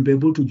 You'll be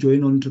able to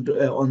join on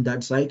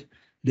that site.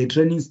 The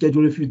training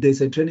schedule, if there's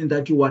a training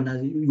that you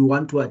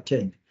want to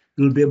attend,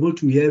 you'll be able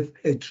to have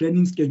a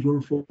training schedule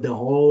for the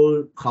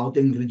whole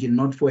Gauteng region,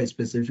 not for a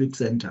specific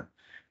center.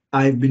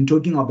 I've been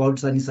talking about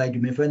Sunnyside.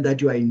 You may find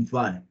that you are in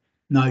Vaal.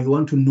 Now you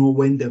want to know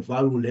when the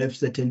Vaal will have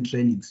certain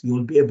trainings.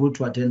 You'll be able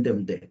to attend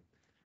them there.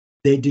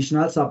 The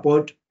additional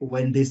support,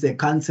 when there's a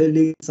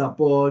counseling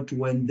support,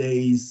 when there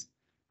is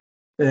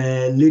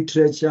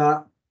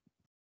literature,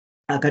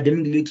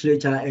 academic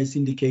literature as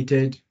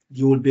indicated,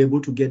 you will be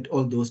able to get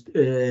all those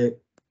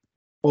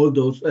all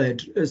those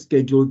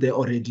scheduled there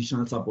or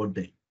additional support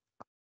there.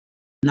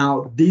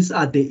 Now, these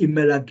are the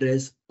email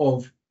address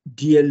of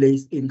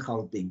DLAs in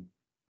Gauteng.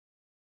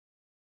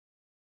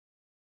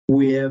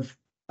 We have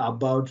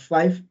about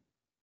 5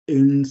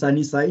 in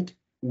Sunnyside.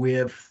 We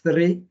have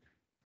 3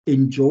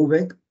 in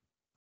Joburg.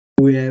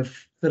 We have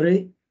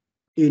 3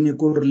 in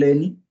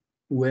Ekurhuleni.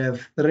 We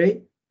have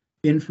 3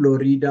 in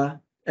Florida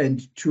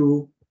and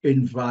 2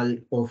 in Val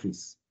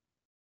office.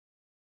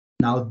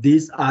 Now,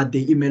 these are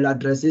the email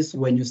addresses.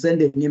 When you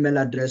send an email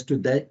address to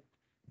that,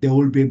 they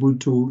will be able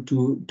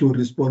to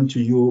respond to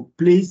you.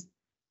 Please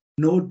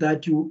note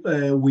that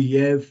we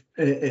have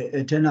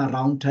a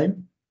turnaround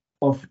time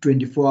of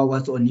 24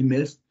 hours on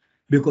emails,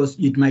 because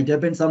it might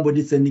happen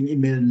somebody sending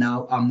email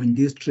now, I'm in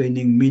this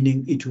training,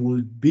 meaning it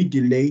will be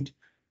delayed,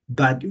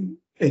 but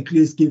at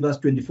least give us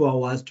 24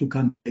 hours to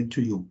come back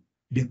to you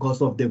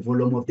because of the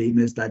volume of the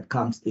emails that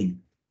comes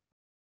in.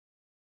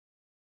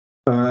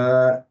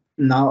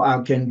 Now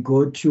I can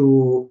go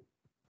to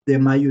the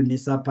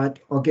MyUNISA part.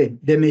 Okay,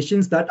 the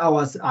machines that I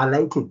was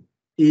highlighting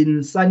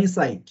in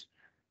Sunnyside.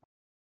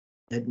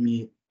 Let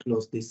me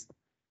close this.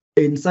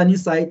 In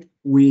Sunnyside,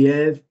 we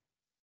have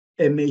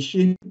a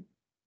machine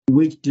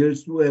which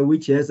deals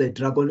which has a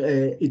Dragon.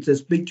 It's a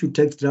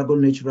speech-to-text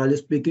Dragon naturally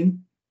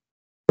speaking,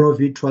 Pro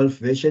V12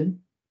 version.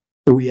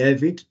 We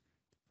have it.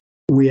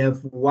 We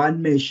have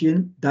one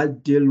machine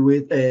that deal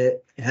with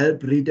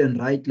help read and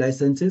write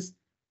licenses.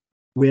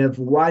 We have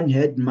one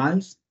head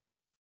mouse.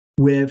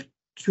 We have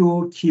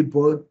 2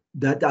 keyboard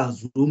that are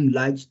Zoom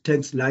large,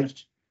 text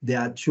large. There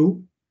are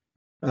 2.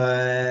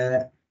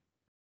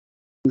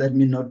 Let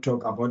me not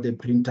talk about the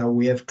printer.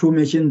 We have 2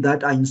 machines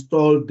that are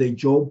installed the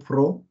Job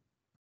Pro.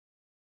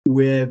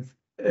 We have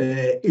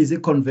Easy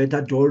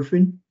Converter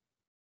Dolphin,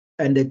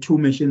 and the 2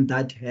 machines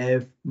that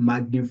have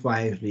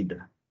Magnify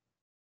Reader.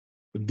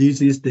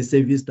 This is the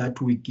service that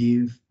we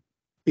give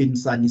in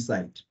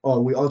Sunnyside.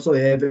 Or we also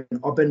have an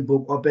open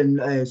book,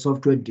 open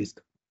software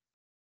disk,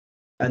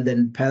 and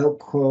then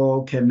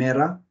Pelco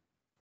camera,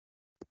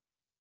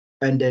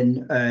 and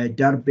then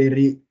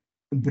Darberry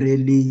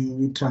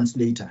Braille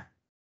translator.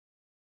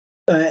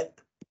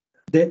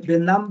 The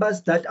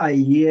numbers that I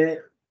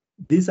hear,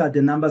 these are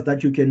the numbers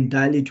that you can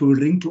dial. It will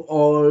ring to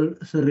all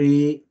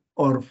 3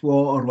 or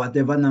 4 or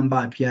whatever number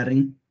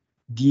appearing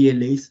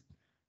DLAs.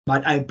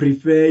 But I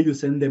prefer you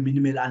send them an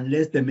email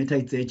unless the matter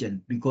is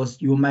urgent,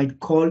 because you might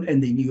call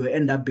and then you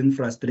end up being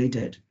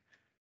frustrated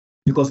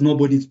because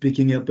nobody's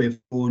picking up a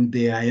phone.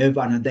 They have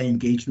another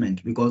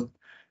engagement, because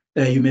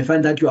you may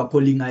find that you are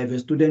calling. I have a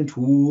student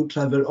who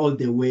travel all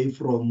the way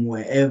from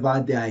wherever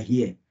they are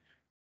here.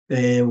 My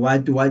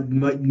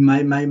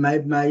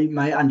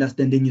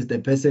understanding is the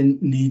person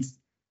needs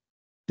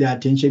the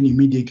attention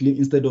immediately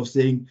instead of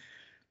saying,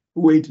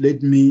 wait,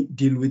 let me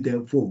deal with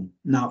the phone.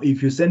 Now,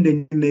 if you send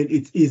an email,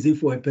 it's easy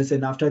for a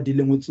person after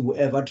dealing with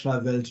whoever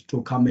traveled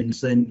to come and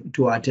send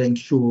to attend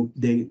to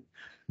the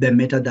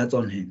matter that's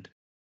on hand.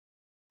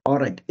 All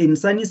right. In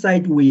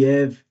Sunnyside, we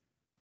have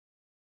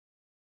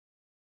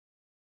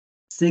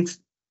 6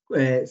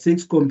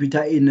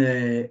 computer in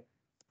a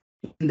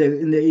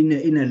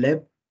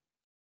lab.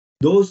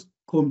 Those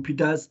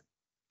computers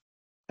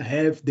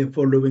have the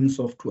following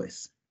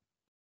softwares.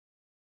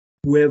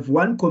 We have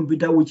one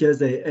computer which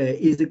has a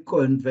Easy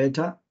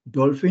Converter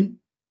Dolphin.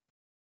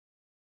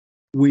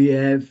 We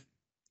have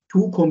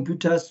 2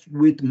 computers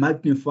with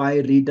Magnify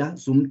Reader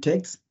Zoom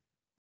Text.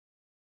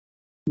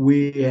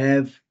 We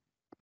have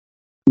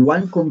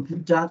 1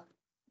 computer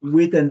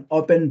with an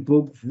open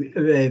book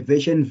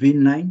version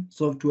V9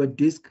 software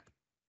disk.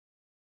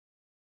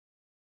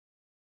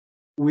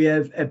 We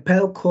have a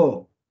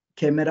Pelco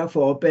camera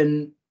for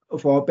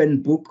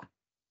open book.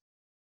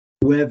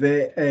 We have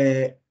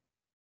a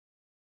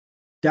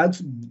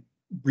Dax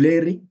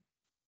Blairy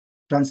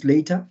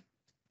translator.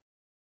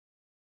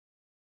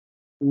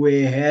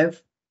 We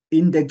have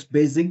Index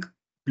Basic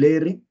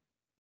Blairy,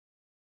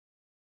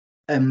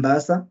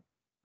 Ambassa.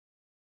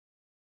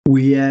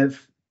 We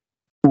have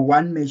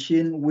 1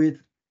 machine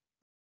with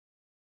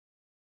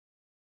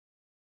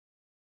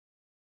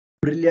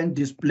Brilliant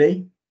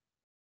Display.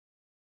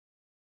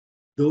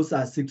 Those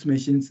are 6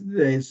 machines,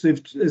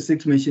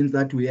 6 machines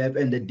that we have,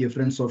 and the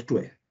different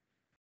software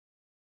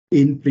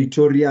in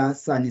Pretoria,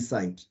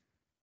 Sunnyside.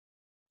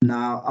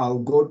 Now I'll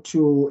go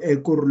to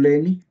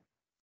Ekurhuleni.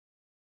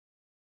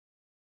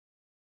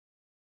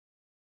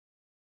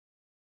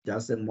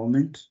 Just a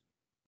moment.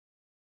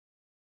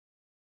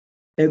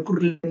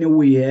 Ekurhuleni,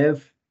 we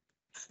have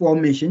 4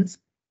 machines.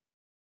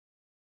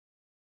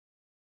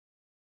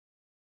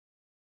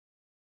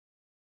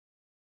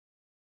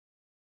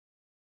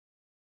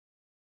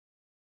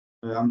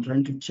 I'm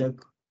trying to check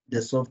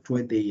the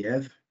software they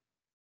have.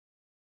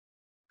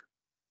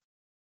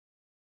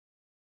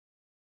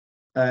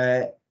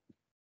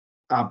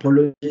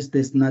 Apologies,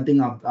 there's nothing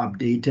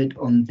updated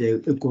on the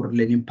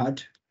Ekurhuleni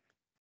part.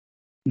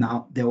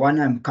 Now, the one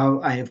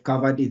I have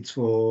covered, it's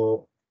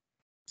for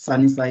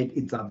Sunnyside,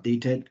 it's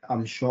updated,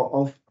 I'm sure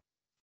of.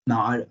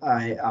 Now,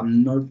 I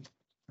am not.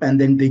 And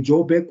then the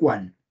Joburg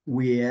one,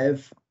 we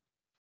have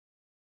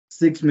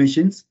 6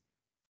 machines.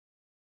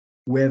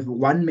 We have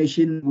one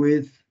machine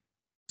with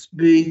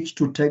speech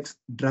to text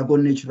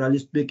Dragon Naturally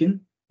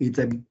Speaking. It's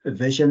a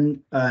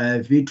version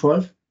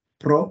V12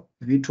 Pro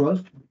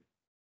V12.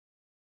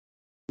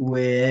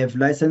 We have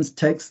license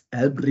text,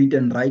 help read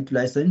and write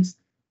license.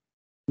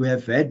 We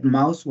have head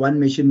mouse, one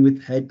machine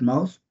with head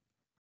mouse.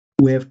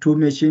 We have two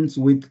machines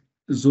with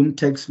Zoom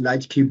text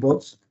large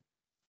keyboards.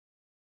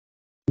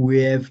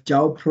 We have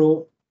JAW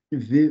Pro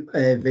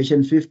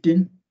version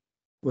 15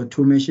 for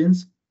two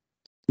machines.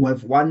 We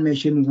have one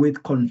machine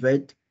with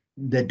Convert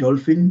the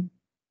Dolphin,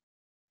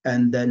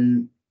 and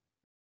then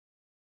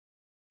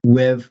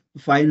we have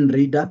Fine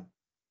Reader,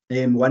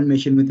 and one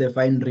machine with a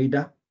Fine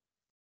Reader,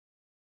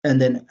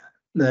 and then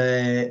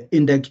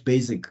Index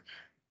Basic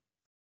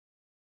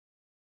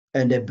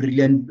and a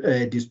Brilliant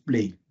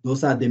Display.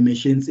 Those are the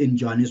machines in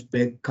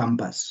Johannesburg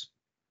campus,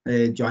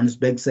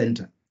 Johannesburg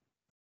Center.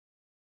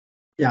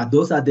 Yeah,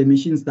 those are the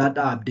machines that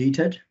are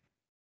updated.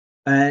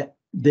 There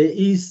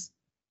is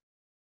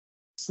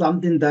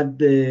something that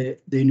the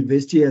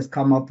university has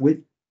come up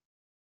with.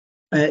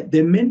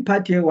 The main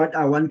part here, what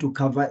I want to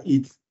cover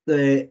is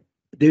the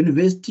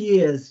university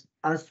has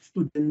asked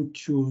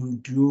students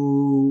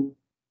to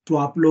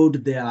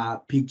upload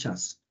their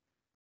pictures.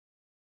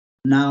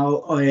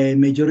 Now, a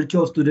majority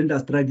of students are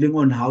struggling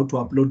on how to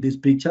upload these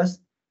pictures.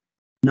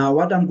 Now,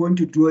 what I'm going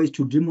to do is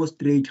to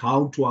demonstrate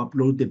how to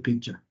upload the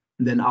picture.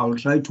 Then I'll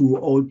try to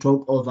all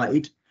talk over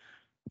it.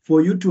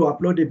 For you to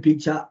upload a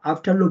picture,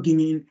 after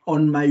logging in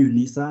on my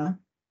UNISA,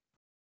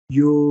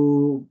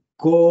 you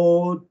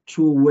go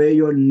to where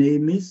your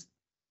name is.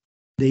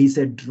 There is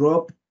a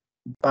drop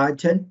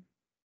button.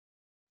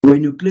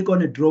 When you click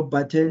on a drop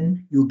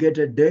button, you get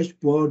a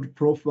dashboard,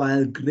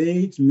 profile,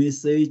 grades,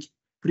 message,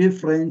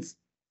 preference.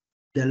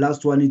 The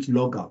last one is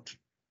logout.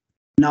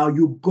 Now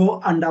you go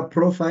under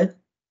profile.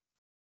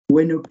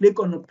 When you click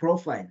on a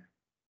profile,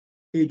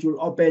 it will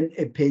open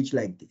a page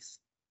like this.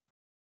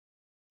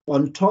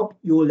 On top,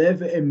 you will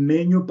have a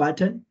menu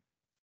button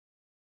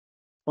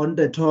on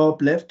the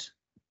top left,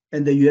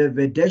 and then you have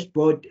a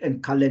dashboard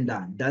and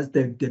calendar. That's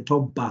the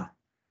top bar.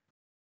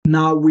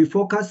 Now we're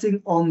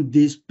focusing on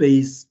this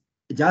space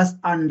just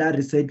under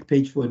reset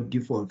page for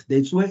default.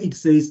 That's where it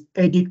says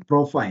edit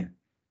profile.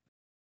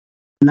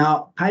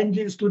 Now,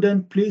 kindly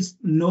student, please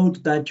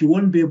note that you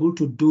won't be able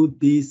to do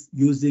this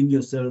using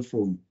your cell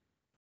phone.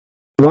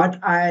 What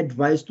I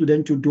advise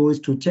students to do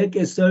is to take a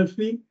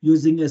selfie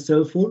using a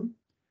cell phone,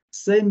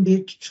 send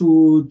it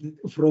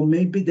from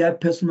maybe their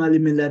personal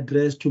email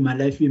address to my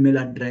life email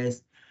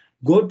address,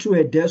 go to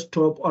a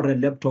desktop or a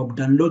laptop,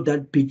 download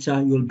that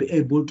picture, you'll be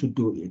able to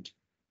do it.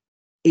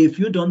 If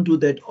you don't do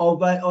that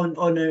over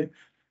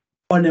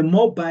on a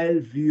mobile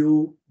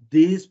view,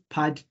 this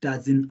part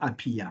doesn't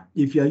appear.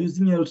 If you are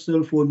using your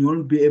cell phone, you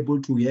won't be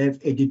able to have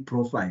edit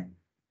profile.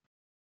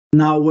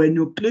 Now, when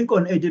you click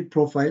on edit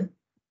profile,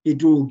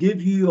 it will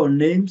give you your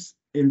names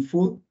in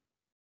full.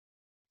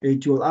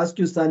 It will ask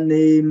you some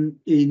name,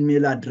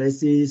 email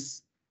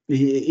addresses.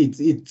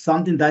 It's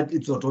something that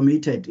it's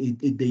automated.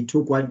 They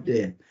took one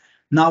there.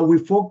 Now we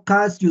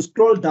focus, you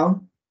scroll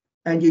down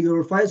and you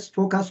will find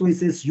focus where it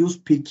says use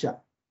picture.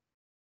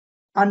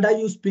 Under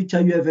use picture,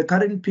 you have a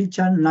current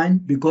picture 9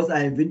 because I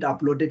haven't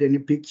uploaded any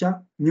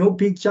picture. New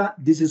picture,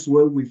 this is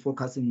where we're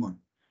focusing on.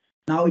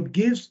 Now it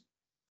gives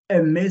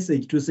a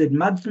message to say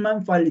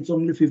maximum file, it's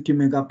only 50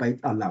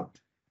 megabytes allowed.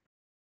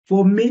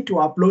 For me to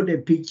upload a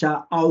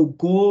picture, I'll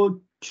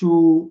go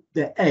to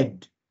the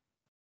add.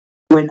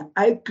 When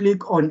I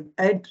click on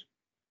add,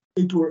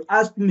 it will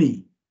ask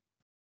me,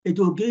 it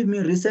will give me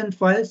recent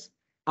files,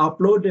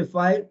 upload a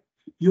file,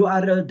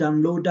 URL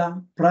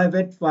downloader,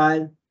 private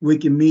file,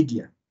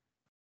 Wikimedia.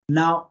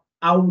 Now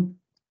I'll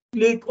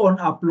click on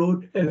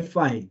upload a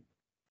file.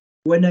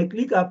 When I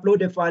click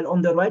upload a file,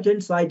 on the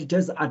right-hand side, it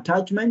has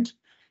attachment,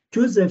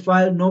 choose a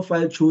file, no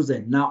file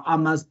chosen. Now I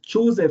must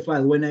choose a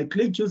file. When I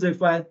click choose a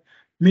file,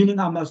 meaning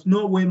I must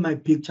know where my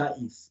picture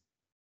is.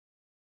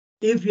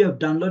 If you have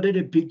downloaded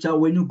a picture,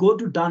 when you go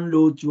to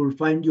download, you will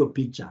find your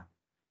picture.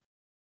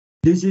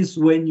 This is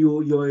when you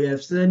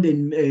have sent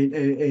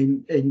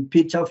a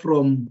picture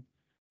from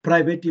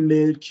private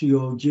email to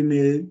your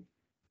Gmail.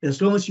 As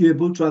long as you're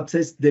able to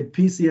access the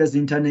PC as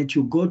internet,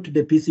 you go to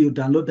the PC, you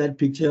download that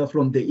picture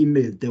from the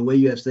email, the way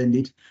you have sent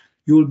it.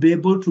 You will be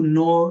able to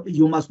know,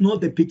 you must know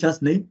the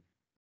picture's name.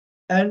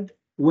 And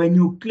when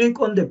you click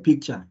on the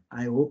picture,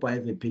 I hope I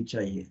have a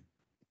picture here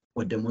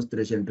for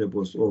demonstration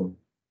purpose. Oh.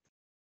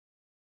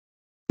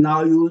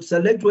 Now you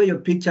select where your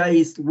picture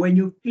is. When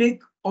you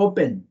click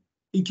open,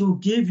 it will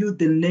give you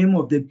the name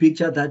of the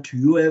picture that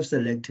you have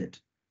selected.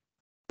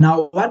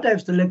 Now, what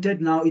I've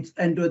selected now, it's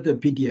enter the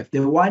PDF.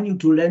 They want you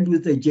to land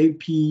with a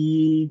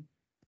JPE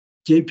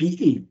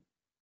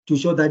to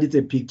show that it's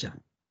a picture.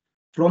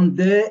 From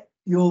there,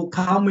 you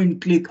come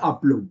and click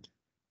upload.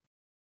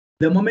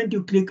 The moment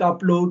you click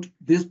upload,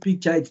 this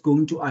picture is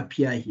going to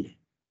appear here.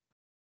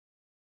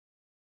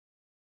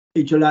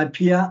 It will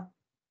appear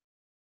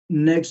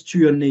next to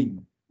your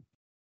name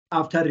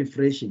after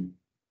refreshing.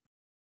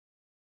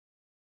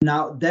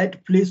 Now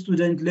that, please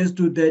student, let's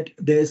do that.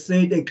 They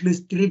said at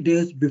least 3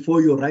 days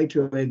before you write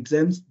your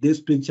exams, this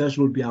picture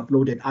should be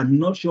uploaded. I'm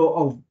not sure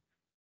of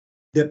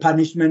the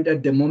punishment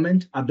at the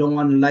moment. I don't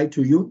want to lie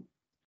to you,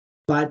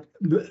 but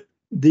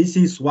this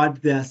is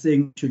what they are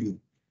saying to you.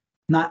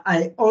 Now,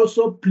 I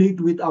also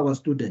plead with our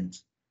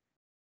students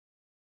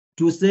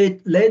to say,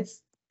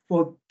 let's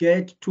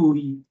forget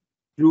to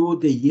do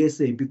the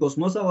hearsay, because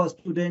most of our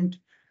students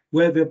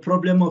will have a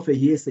problem of a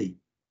hearsay.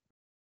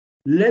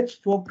 Let's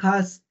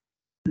focus,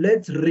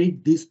 let's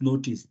read this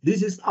notice.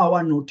 This is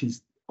our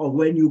notice. Or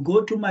when you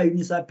go to my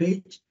UNISA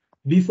page,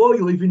 before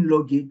you even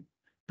log in,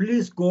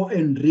 please go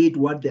and read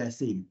what they are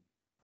saying.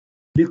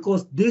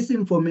 Because this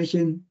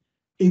information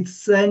is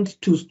sent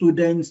to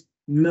students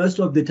most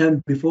of the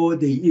time before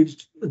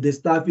the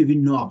staff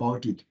even know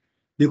about it.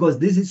 Because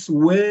this is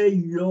where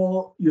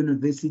your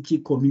university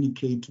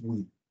communicates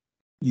with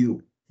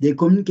you. They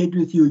communicate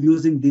with you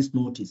using this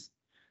notice.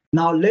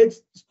 Now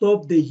let's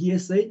stop the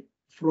hearsay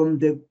from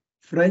the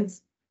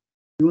friends.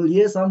 You'll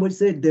hear somebody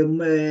say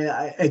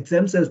the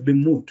exams has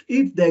been moved.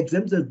 If the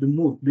exams has been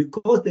moved,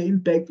 because the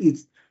impact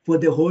is for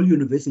the whole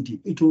university,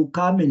 it will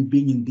come and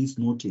be in this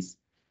notice.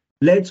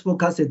 Let's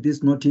focus at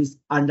this notice,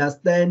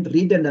 understand,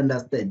 read and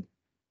understand.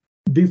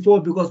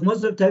 Because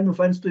most of the time you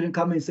find students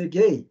come and say,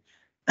 hey,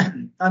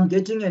 I'm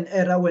getting an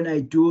error when I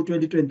do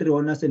 2023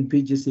 honors and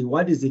PGC.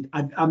 What is it?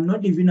 I'm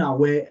not even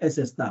aware as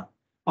a staff.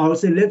 I'll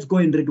say, let's go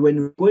and read. When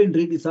you go and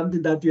read, it's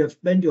something that you have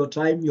spent your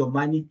time, your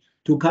money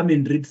to come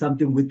and read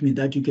something with me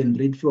that you can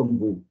read from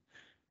home.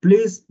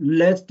 Please,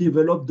 let's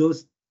develop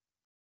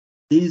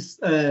this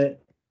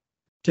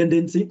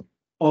tendency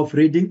of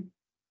reading.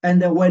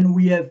 And then when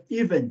we have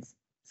events,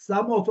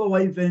 some of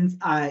our events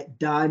are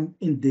done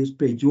in this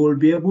page. You will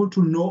be able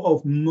to know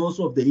of most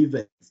of the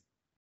events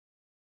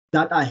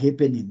that are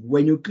happening.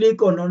 When you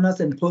click on honors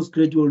and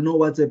postgrad, you'll know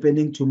what's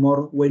happening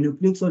tomorrow. When you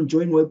click on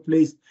join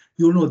workplace,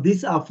 you'll know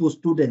these are for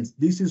students.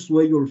 This is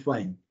where you'll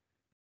find.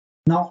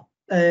 Now,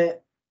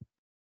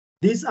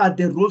 these are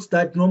the rules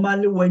that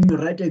normally when you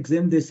write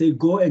exam, they say,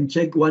 go and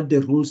check what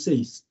the rule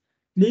says.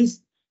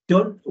 Please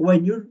don't,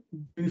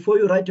 before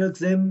you write your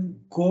exam,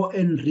 go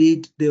and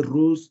read the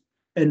rules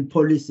and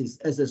policies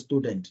as a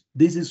student.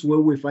 This is where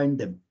we find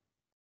them.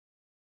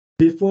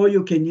 Before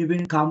you can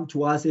even come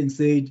to us and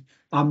say,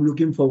 I'm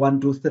looking for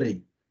 1, 2,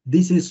 3.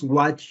 This is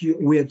what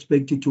we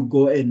expect you to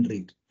go and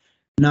read.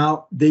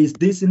 Now, there is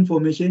this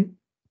information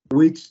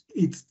which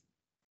it's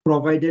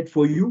provided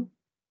for you.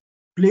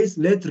 Please,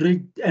 let's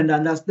read and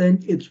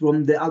understand. It's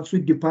from the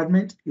outreach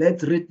department.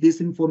 Let's read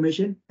this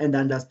information and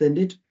understand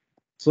it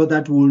so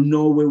that we'll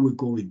know where we're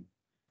going.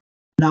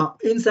 Now,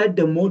 inside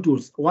the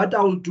modules, what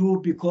I'll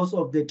do because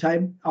of the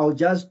time, I'll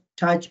just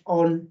touch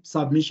on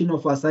submission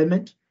of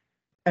assignment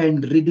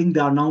and reading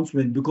the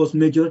announcement, because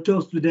majority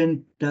of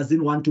students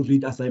doesn't want to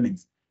read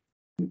assignments,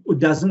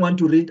 doesn't want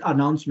to read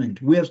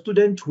announcement. We have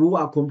students who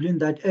are complaining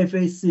that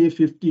FAC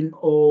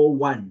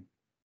 1501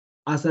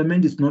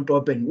 assignment is not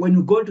open. When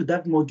you go to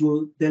that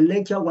module, the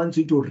lecturer wants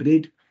you to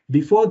read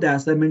before the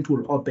assignment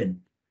will open.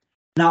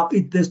 Now,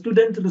 it's the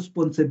student's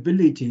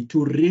responsibility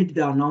to read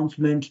the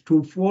announcement,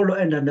 to follow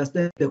and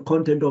understand the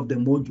content of the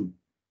module.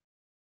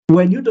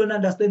 When you don't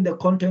understand the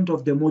content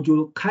of the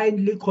module,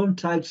 kindly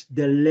contact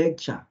the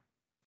lecturer.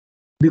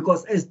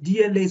 Because as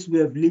DLAs, we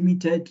have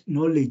limited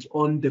knowledge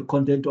on the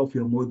content of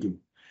your module.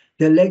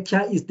 The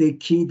lecturer is the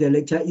key, the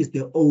lecturer is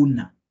the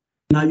owner.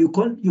 Now you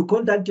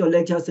contact your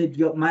lecturer, said,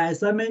 my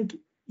assignment,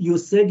 you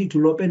said it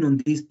will open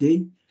on this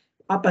day.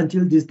 Up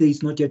until this day,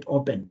 it's not yet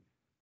open.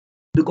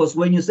 Because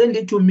when you send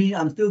it to me,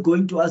 I'm still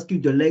going to ask you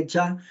the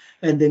lecture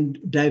and then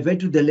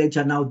divert to the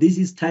lecture. Now, this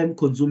is time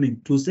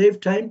consuming. To save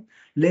time,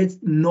 let's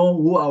know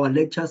who our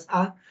lecturers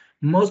are.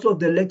 Most of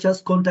the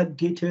lectures' contact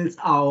details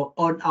are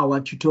on our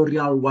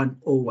tutorial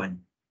 101.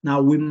 Now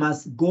we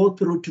must go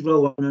through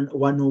tutorial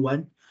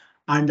 101,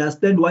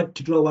 understand what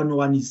tutorial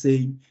 101 is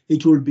saying.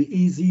 It will be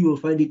easy. You'll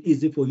find it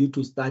easy for you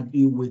to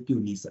study with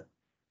UNISA.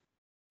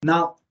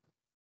 Now,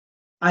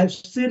 I've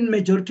seen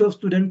majority of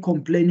students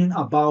complaining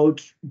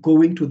about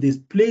going to this.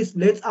 Please,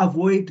 let's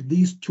avoid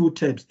these two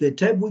tabs. The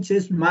tab which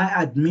says My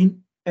Admin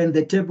and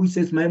the tab which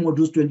says My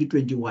Modules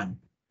 2021.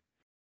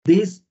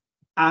 These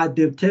are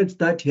the tabs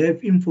that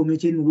have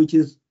information which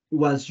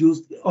was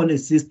used on a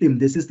system,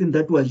 the system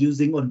that was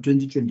using on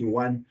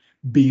 2021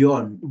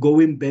 beyond,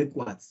 going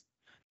backwards.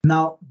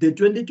 Now, the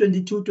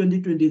 2022,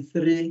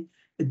 2023,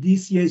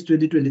 this year is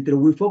 2023.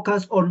 We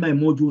focus on my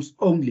modules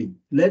only.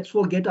 Let's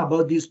forget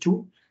about these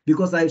two,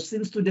 because I've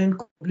seen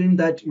students complain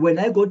that when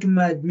I go to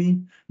my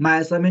admin, my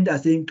assignment are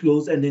saying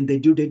closed and then the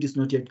due date is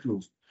not yet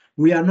closed.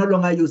 We are no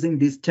longer using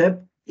this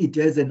tab. It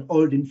has an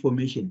old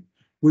information.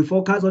 We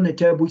focus on a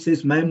tab which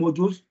says My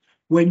Modules.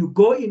 When you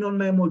go in on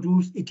My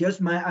Modules, it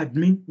has My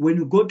Admin. When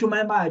you go to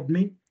My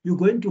Admin, you're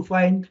going to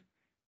find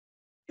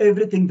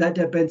everything that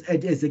happens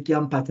at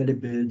Ezekiel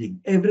Patele building,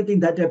 everything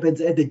that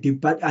happens at the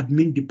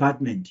admin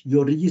department,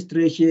 your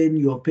registration,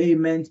 your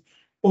payments,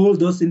 all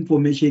those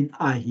information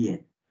are here.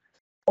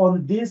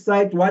 On this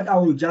side, what I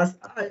will just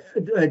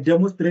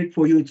demonstrate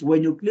for you is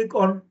when I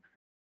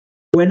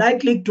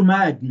click to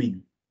My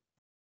Admin,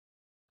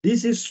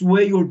 This is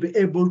where you'll be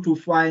able to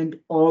find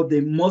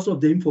most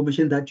of the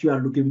information that you are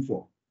looking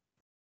for.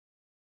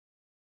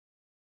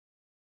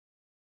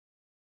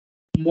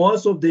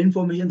 Most of the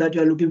information that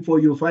you are looking for,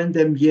 you'll find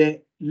them here.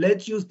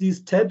 Let's use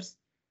these tabs.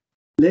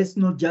 Let's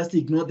not just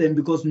ignore them,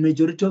 because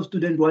majority of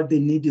students, what they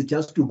need is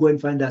just to go and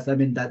find the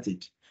assignment, that's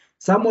it.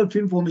 Some of the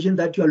information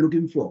that you are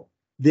looking for,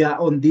 they are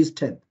on this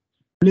tab.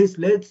 Please,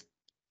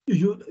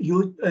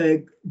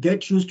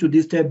 get used to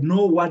this tab,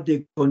 know what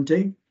they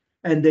contain,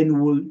 and then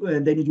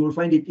you will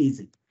find it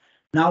easy.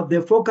 Now,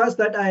 the focus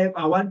that I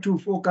want to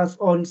focus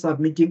on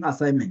submitting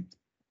assignment.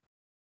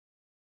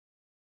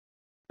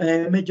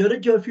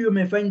 Majority of you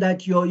may find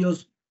that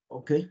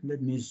okay,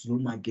 let me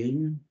zoom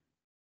again.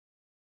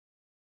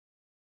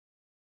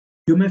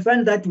 You may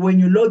find that when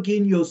you log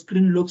in, your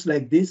screen looks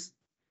like this.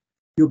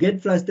 You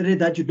get frustrated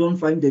that you don't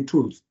find the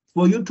tools.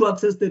 For you to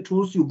access the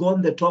tools, you go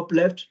on the top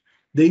left.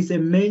 There is a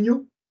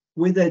menu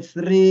with the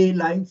 3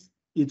 lines.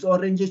 It's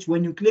orangish.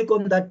 When you click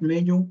on that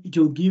menu, it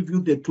will give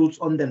you the tools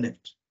on the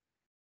left.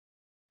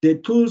 The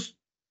tools,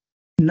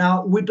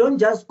 now we don't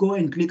just go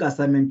and click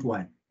assignment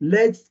 1.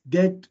 Let's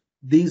get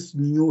this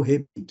new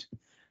habit.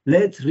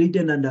 Let's read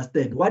and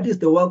understand. What is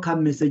the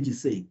welcome message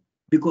saying?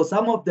 Because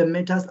some of the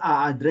matters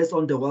are addressed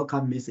on the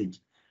welcome message.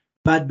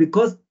 But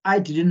because I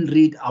didn't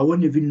read, I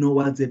won't even know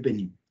what's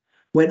happening.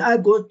 When I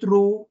go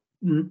through,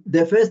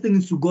 the first thing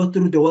is to go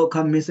through the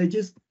welcome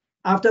messages.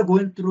 After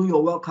going through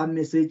your welcome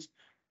message,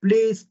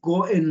 please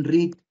go and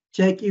read,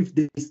 check if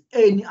there is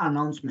any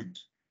announcement.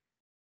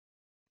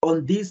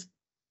 On this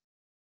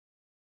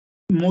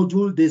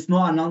module, there's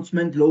no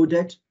announcement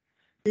loaded.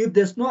 If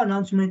there's no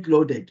announcement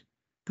loaded,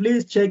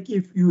 please check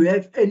if you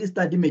have any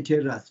study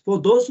materials. For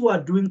those who are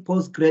doing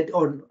postgrad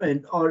or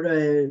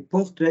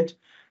postgrad,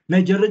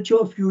 majority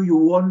of you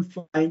won't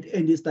find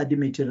any study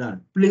material.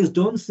 Please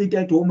don't sit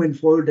at home and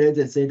fold heads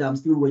and say, I'm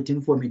still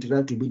waiting for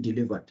material to be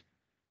delivered.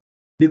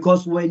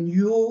 Because when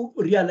you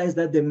realize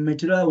that the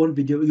material won't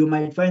be delivered, you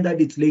might find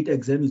that it's late,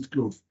 exam is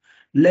closed.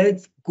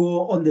 Let's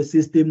go on the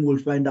system, we'll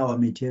find our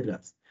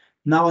materials.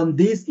 Now on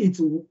this,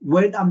 it's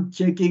when I'm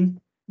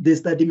checking the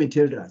study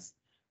materials.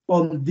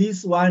 On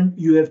this one,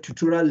 you have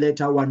tutorial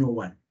letter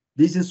 101.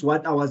 This is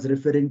what I was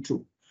referring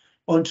to.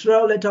 On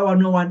tutorial letter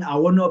 101, I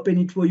want to open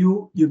it for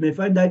you. You may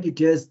find that it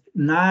has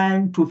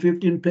 9 to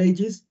 15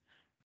 pages.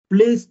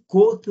 Please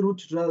go through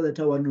tutorial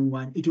letter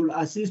 101. It will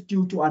assist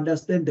you to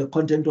understand the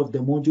content of the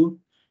module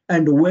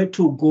and where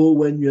to go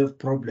when you have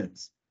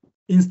problems.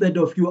 Instead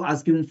of you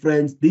asking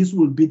friends, this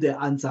will be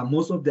the answer.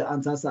 Most of the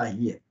answers are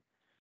here.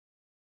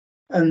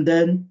 And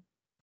then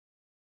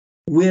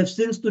we have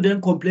seen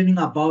students complaining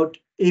about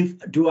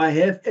do I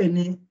have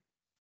any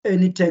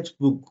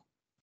textbook?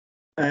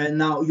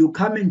 Now you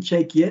come and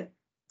check here.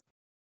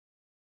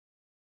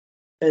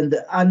 And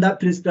under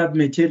prescribed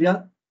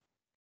material,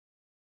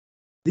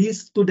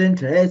 this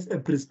student has a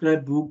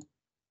prescribed book.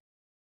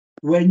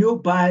 When you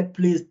buy,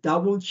 please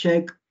double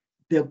check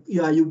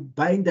are you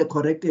buying the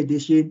correct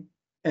edition,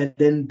 and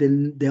then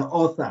the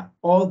author.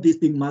 All these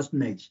things must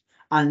match.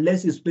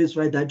 Unless you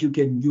specify that you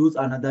can use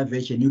another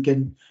version, you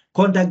can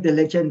contact the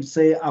lecturer and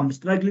say, I'm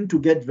struggling to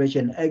get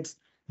version X,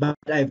 but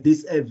I have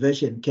this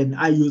version. Can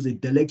I use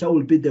it? The lecturer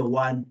will be the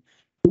one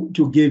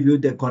to give you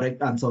the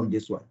correct answer on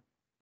this one.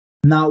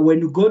 Now, when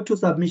you go to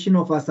submission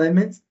of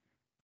assignments,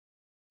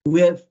 we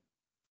have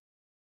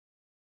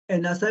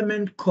an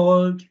assignment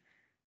called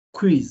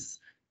quiz.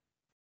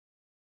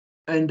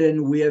 And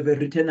then we have a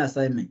written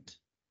assignment.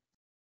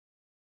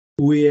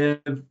 We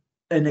have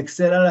an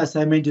Excel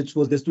assignment. It's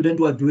for the student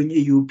who are doing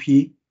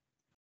EUP.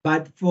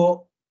 But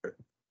for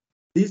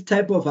this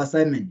type of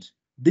assignment,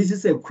 this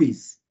is a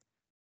quiz.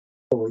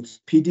 Oh,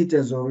 its PD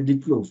has already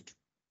closed.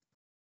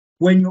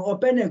 When you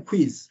open a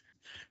quiz,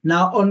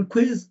 now on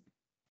quiz,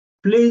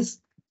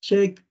 please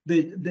check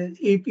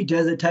if it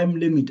has a time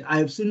limit. I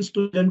have seen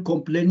students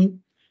complaining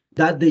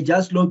that they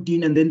just logged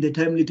in and then the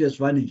time limit has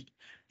vanished.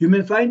 You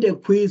may find a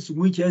quiz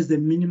which has the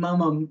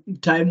minimum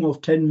time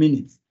of 10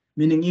 minutes,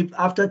 meaning if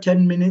after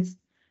 10 minutes,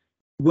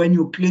 when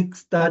you click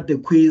start the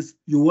quiz,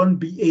 you won't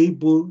be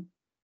able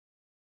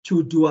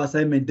to do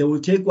assignment. They will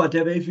take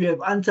whatever. If you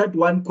have answered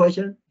one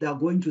question, they are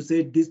going to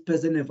say this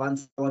person have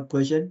answered what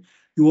question.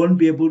 You won't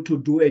be able to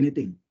do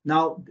anything.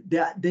 Now,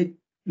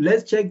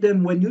 let's check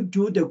them. When you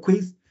do the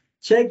quiz,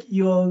 check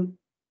your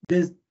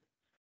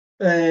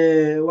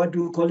what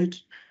do you call it?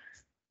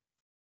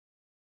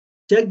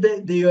 Check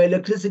your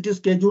electricity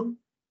schedule,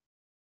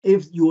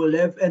 if you will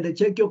have, and then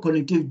check your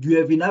connectivity. Do you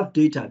have enough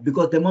data?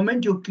 Because the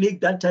moment you click,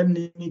 that time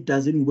limit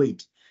doesn't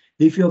wait.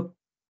 If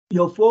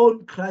your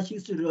phone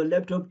crashes or your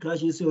laptop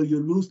crashes or you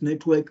lose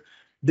network,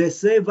 the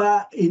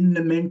server in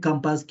the main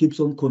campus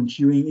keeps on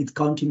continuing, it's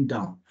counting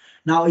down.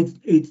 Now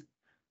it's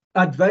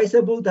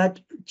advisable that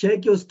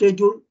check your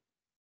schedule,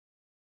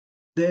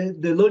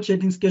 the load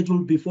shedding schedule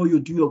before you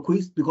do your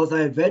quiz, because I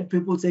have heard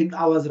people saying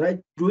I was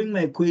right doing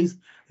my quiz,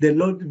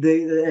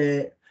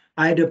 I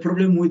had a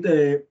problem with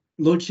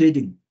load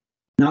shedding.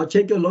 Now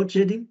check your load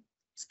shedding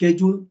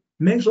schedule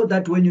Make sure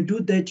that when you do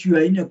that, you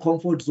are in a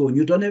comfort zone.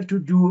 You don't have to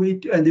do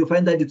it and you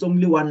find that it's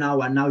only 1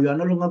 hour. Now you are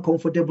no longer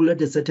comfortable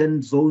at a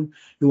certain zone.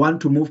 You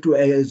want to move to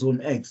a zone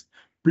X.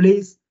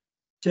 Please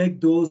check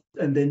those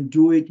and then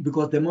do it,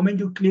 because the moment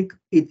you click,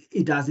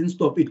 it doesn't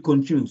stop, it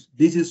continues.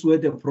 This is where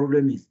the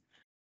problem is.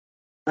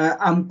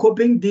 I'm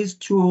copying this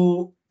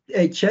to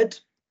a chat.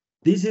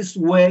 This is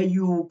where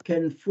you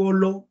can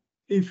follow.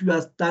 If you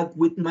are stuck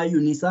with My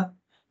UNISA,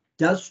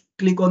 just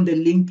click on the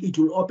link, it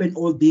will open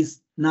all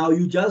this. Now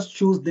you just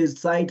choose the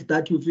site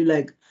that you feel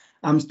like,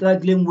 I'm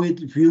struggling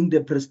with viewing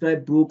the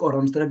prescribed book, or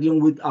I'm struggling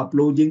with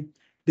uploading.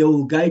 They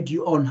will guide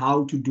you on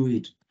how to do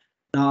it.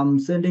 Now I'm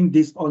sending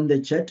this on the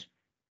chat.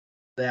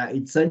 There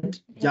it's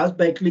sent. Just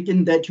by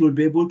clicking that, you'll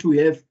be able to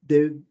have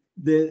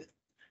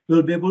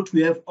you'll be able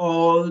to have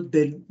all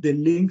the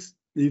links.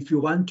 If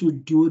you want to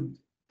do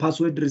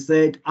password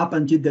reset up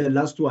until the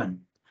last one.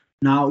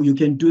 Now you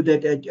can do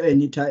that at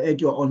any time,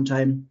 at your own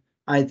time.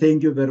 I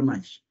thank you very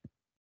much.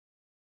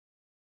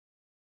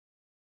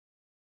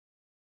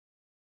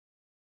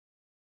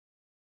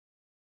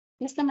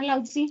 Mr.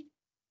 Malaudzi?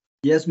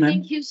 Yes, ma'am.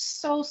 Thank you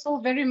so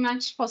very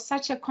much for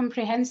such a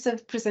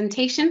comprehensive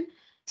presentation.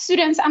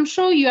 Students, I'm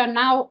sure you are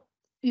now,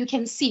 you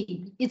can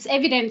see, it's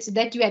evident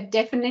that you are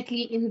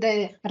definitely in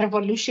the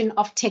revolution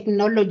of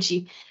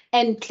technology.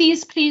 And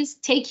please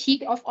take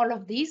heed of all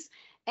of these.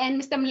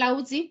 And Mr.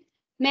 Malaudzi,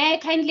 may I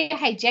kindly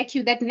hijack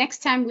you that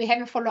next time we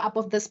have a follow-up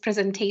of this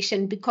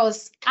presentation,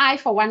 because I,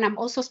 for one, I'm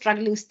also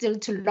struggling still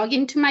to log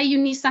into My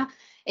UNISA.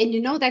 And you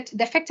know that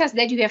the factors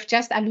that you have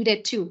just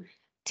alluded to,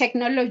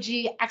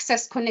 technology,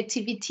 access,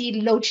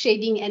 connectivity, load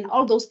shedding, and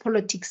all those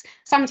politics,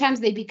 sometimes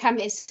they become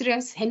a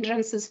serious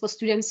hindrances for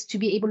students to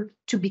be able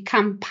to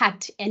become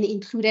part and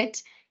included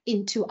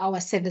into our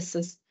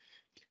services.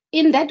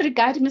 In that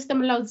regard, Mr.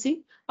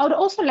 Malaudzi, I would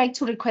also like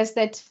to request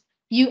that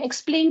you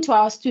explain to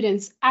our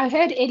students. I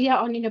heard earlier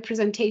on in your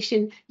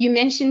presentation, you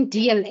mentioned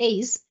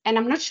DLAs, and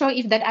I'm not sure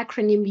if that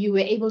acronym you were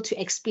able to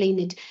explain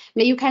it.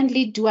 May you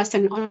kindly do us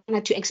an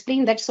honor to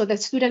explain that so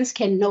that students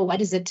can know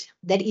what is it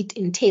that it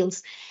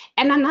entails.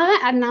 And another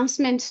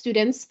announcement,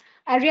 students,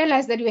 I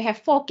realize that we have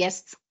 4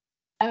 guests,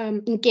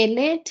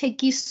 Nkele,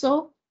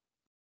 Tekiso,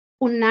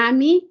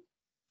 Unami,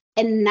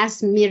 and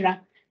Nasmira.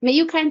 May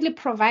you kindly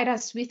provide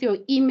us with your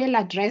email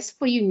address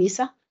for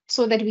UNISA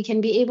so that we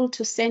can be able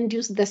to send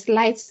you the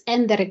slides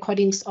and the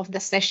recordings of the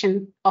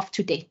session of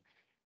today.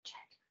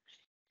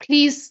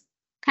 Please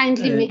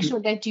kindly make sure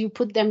that you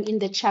put them in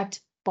the chat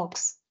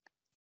box.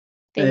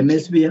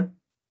 Ms. Bia?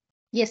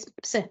 Yes,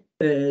 sir.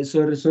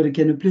 Sorry,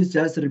 can you please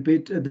just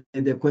repeat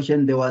the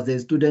question? There was a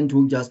student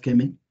who just came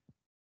in.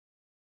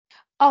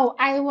 Oh,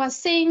 I was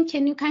saying,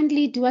 can you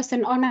kindly do us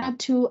an honor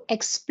to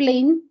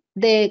explain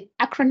the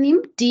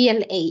acronym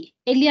DLA?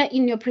 Earlier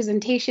in your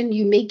presentation,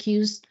 you make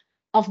use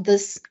of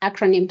this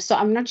acronym. So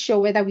I'm not sure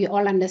whether we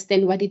all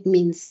understand what it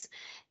means,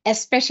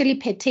 especially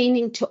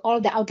pertaining to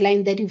all the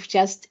outline that you've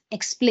just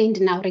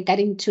explained now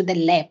regarding to the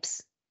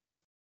labs.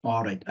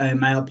 All right,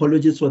 my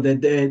apologies for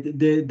that.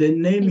 The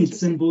name is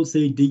simple,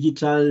 say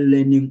Digital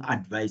Learning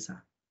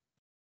Advisor.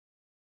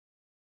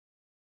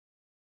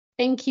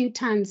 Thank you,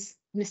 Tans,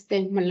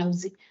 Mr.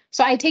 Malaudzi.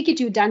 So I take it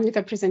you're done with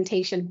the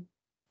presentation?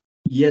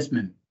 Yes,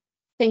 ma'am.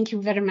 Thank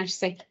you very much,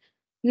 sir.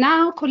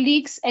 Now,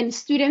 colleagues and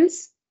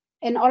students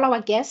and all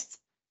our guests,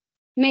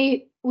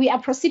 we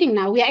are proceeding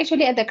now. We are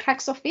actually at the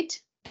crux of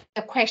it,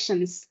 the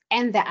questions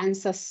and the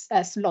answers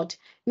slot.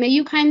 May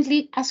you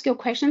kindly ask your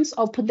questions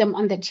or put them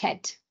on the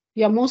chat.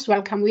 You are most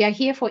welcome. We are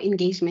here for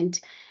engagement.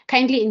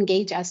 Kindly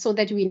engage us so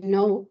that we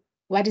know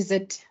what is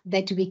it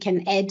that we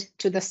can add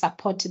to the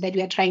support that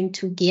we are trying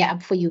to gear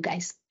up for you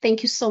guys.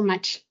 Thank you so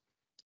much.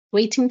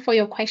 Waiting for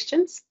your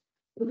questions.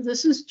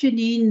 This is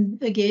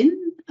Janine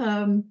again.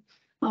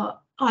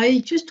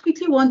 I just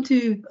quickly want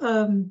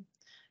to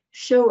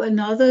show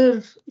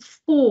another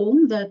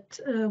form that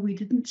we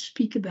didn't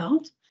speak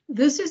about.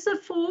 This is the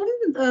form,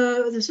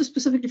 this is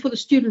specifically for the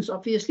students,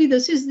 obviously.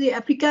 This is the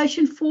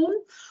application form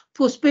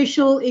for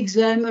special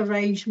exam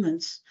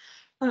arrangements.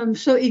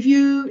 So if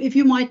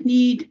you might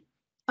need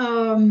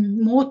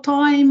more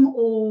time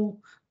or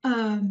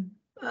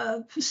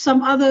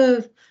some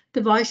other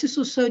devices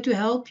or so to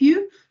help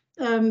you,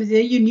 then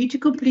you need to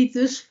complete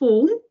this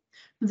form.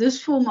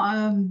 This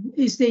form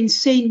is then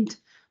sent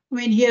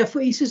when here, for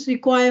instance,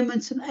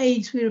 requirements and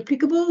aids where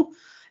applicable,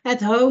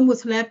 at home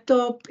with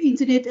laptop,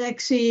 internet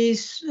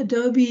access,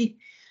 Adobe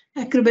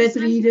Acrobat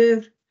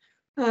Reader.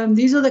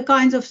 These are the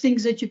kinds of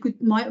things that you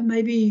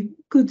maybe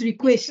could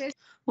request.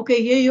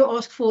 Okay, here you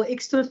ask for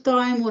extra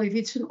time, or if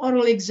it's an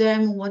oral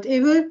exam or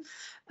whatever.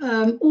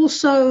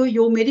 Also,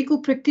 your medical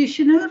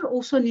practitioner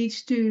also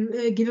needs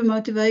to give a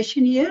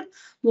motivation here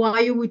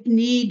why you would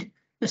need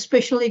a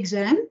special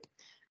exam.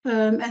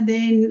 And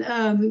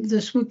then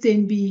this would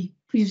then be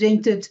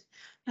presented.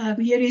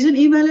 Here is an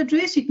email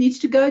address. It needs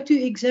to go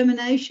to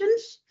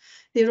examinations.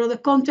 There are the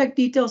contact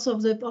details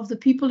of the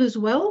people as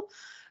well.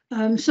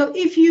 So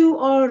if you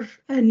are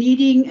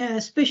needing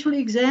special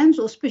exams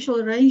or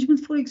special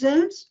arrangement for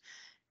exams,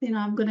 then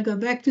I'm going to go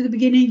back to the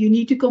beginning. You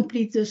need to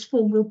complete this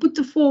form. We'll put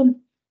the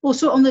form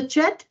also on the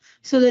chat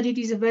so that it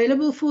is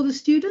available for the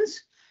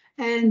students.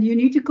 And you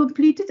need to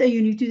complete it, and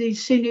you need to then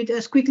send it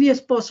as quickly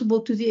as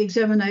possible to the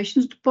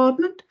examinations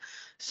department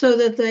so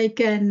that they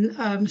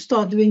can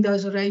start doing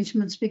those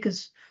arrangements,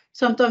 because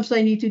sometimes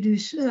they need to do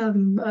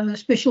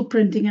special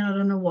printing and I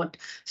don't know what.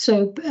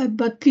 So,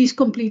 but please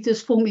complete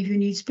this form if you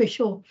need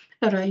special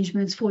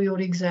arrangements for your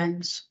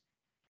exams.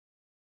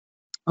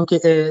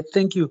 Okay,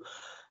 thank you.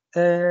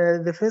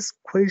 The first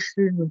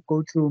question will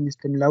go to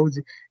Mr.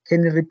 Mlauzi.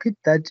 Can you repeat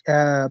that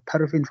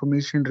part of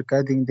information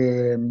regarding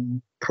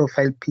the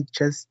profile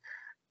pictures?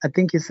 I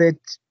think he said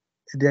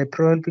the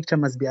profile picture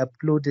must be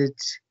uploaded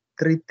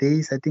 3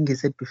 days, I think he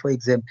said, before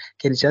exam.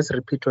 Can you just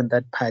repeat on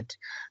that part?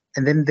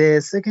 And then the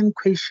second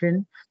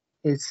question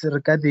is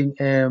regarding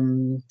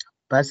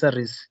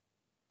bursaries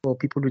for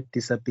people with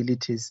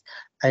disabilities.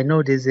 I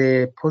know there's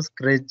a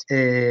postgrad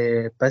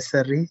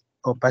bursary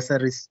or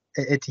bursaries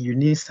at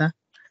UNISA,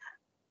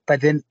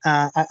 but then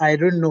I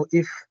don't know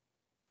if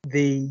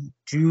they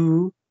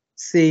do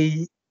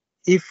say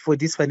if for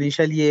this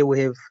financial year we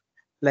have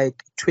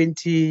like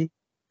 20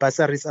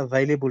 bursaries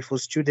available for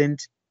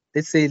students.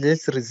 Let's say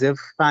let's reserve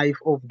 5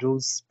 of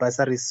those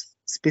bursaries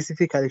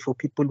specifically for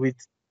people with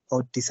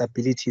or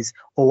disabilities,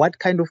 or what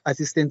kind of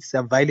assistance is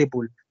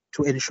available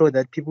to ensure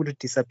that people with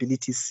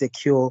disabilities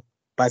secure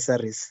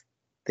bursaries?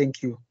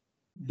 Thank you.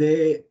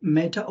 The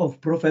matter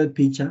of profile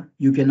picture,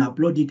 you can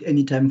upload it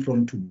anytime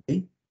from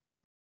today.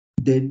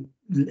 The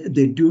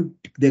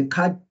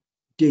cut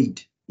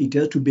date, it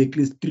has to be at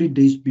least 3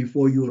 days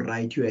before you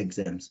write your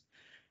exams.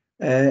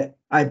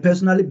 I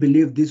personally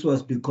believe this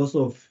was because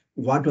of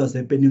what was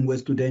happening where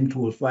students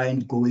will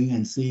find going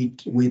and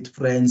sit with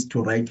friends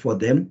to write for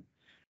them.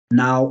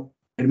 Now,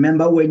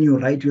 remember when you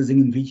write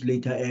using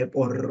Invigilator app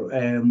or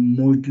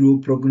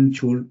Moodle program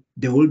tool,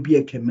 there will be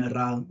a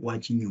camera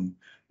watching you.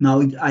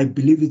 Now, I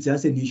believe it's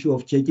just an issue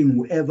of checking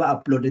whoever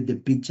uploaded the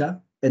picture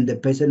and the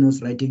person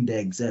who's writing the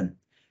exam,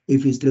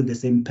 if it's still the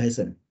same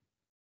person.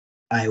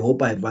 I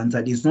hope I've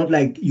answered. It's not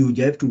like you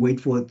have to wait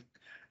for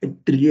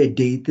 3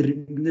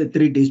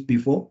 days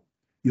before.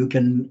 You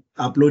can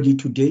upload it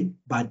today,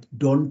 but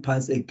don't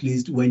pass at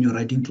least when you're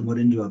writing tomorrow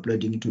and you're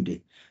uploading it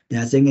today. They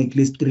are saying at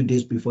least 3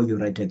 days before you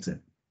write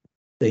exam.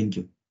 Thank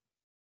you.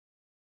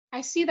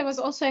 I see there was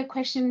also a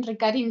question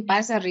regarding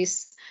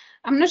bursaries.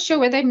 I'm not sure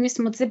whether Ms.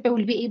 Motsepe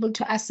will be able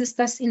to assist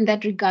us in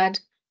that regard.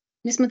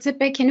 Ms.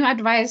 Motsepe, can you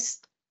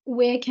advise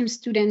where can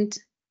students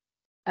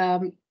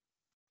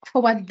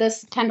forward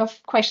this kind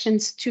of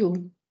questions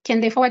to?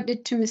 Can they forward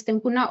it to Mr.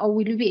 Nkuna, or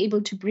will you be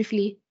able to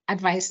briefly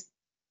advise?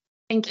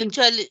 Thank you.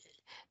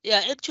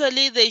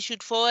 Actually, they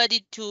should forward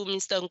it to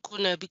Mr.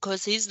 Nkuna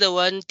because he's the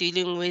one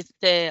dealing with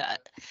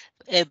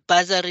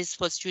bursaries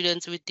for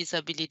students with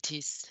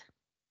disabilities.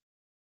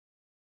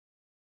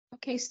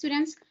 Okay,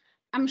 students,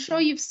 I'm sure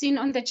you've seen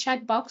on the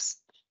chat box,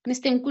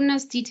 Mr.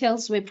 Nkuna's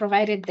details were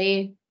provided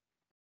there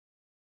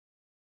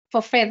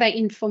for further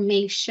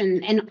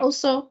information. And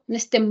also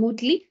Mr.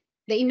 Moodley,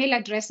 the email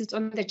address is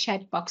on the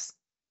chat box.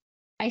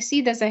 I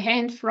see there's a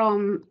hand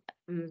from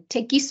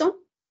Tekiso.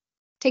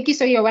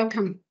 Tekiso, you're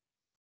welcome.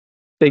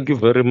 Thank you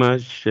very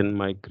much, and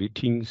my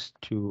greetings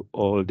to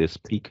all the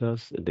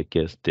speakers and the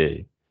guests there.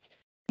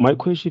 My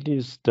question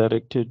is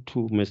directed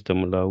to Mr.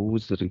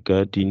 Mlauzi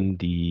regarding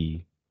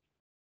the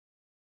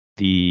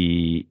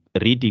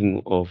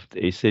reading of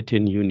a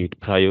certain unit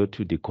prior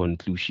to the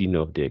conclusion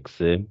of the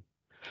exam.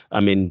 I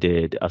mean,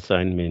 the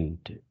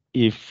assignment.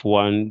 If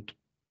one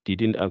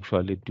didn't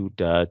actually do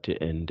that,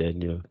 and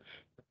then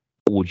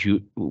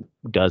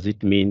does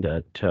it mean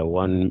that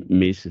one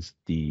misses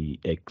the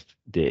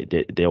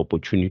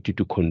opportunity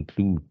to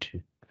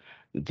conclude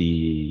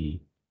the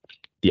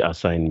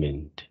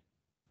assignment?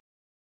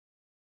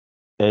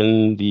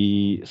 And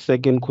the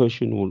second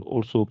question will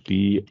also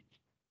be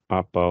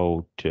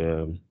about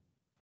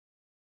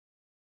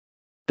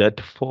that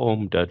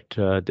form that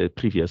the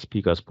previous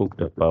speaker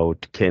spoke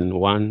about. Can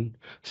one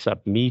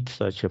submit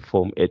such a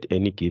form at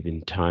any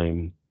given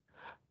time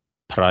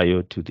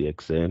prior to the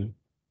exam,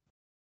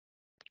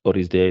 or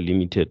is there a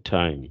limited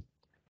time?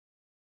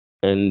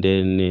 And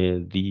then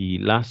the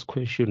last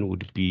question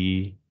would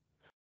be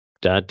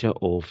data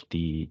of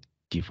the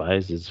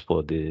devices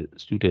for the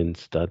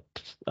students that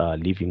are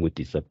living with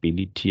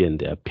disability and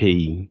they are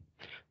paying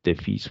the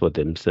fees for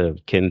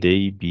themselves. Can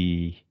they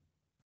be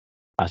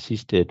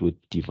assisted with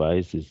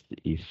devices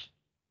if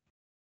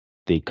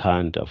they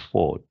can't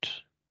afford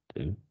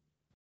them?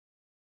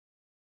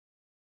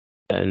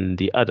 And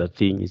the other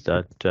thing is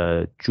that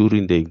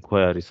during the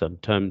inquiry,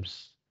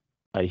 sometimes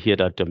I hear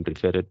that I'm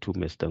referred to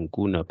Mr.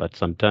 Nkuna, but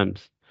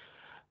sometimes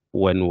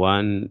when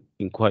one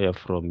inquire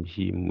from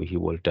him, he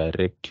will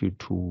direct you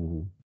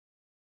to,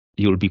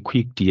 he'll be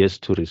quick, yes,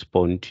 to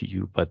respond to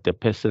you, but the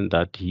person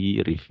that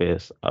he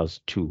refers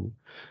us to,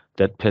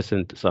 that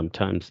person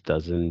sometimes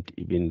doesn't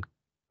even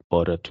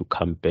bother to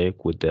come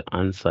back with the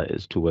answer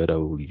as to whether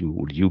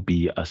will you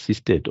be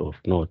assisted or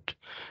not.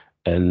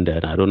 And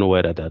I don't know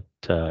whether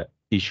that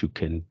issue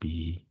can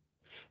be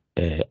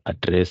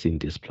addressed in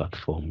this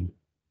platform.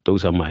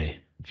 Those are my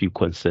few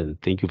concerns.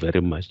 Thank you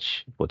very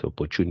much for the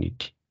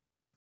opportunity.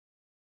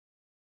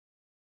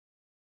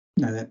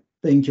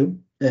 Thank you.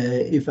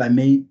 If I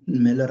may,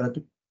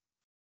 Melaratu.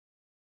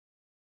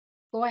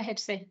 Go ahead,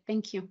 sir.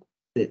 Thank you.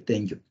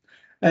 Thank you.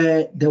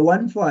 The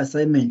one for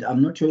assignment,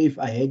 I'm not sure if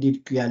I heard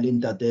it clearly in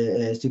that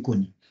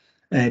Sikuni,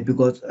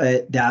 because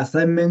the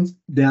assignments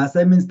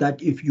that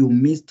if you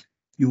missed,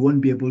 you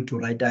won't be able to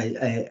write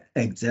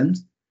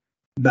exams.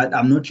 But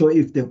I'm not sure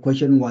if the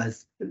question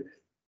was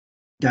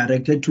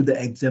directed to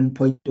the exam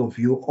point of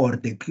view or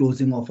the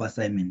closing of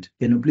assignment.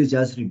 Can you please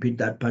just repeat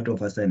that part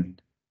of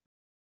assignment?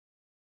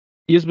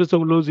 Yes,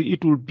 Mr. Mlozi,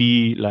 it will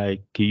be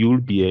like you'll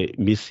be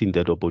missing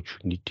that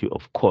opportunity,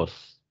 of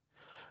course,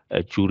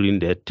 during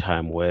that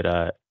time where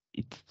that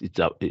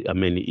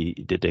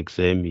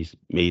exam is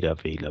made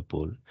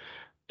available,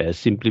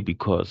 simply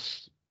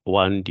because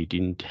one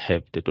didn't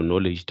have the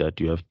knowledge that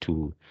you have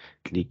to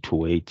click to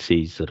where it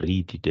says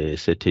read the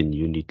certain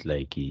unit,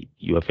 like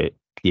you have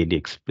clearly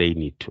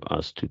explained it to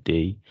us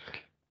today.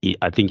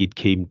 I think it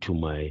came to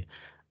my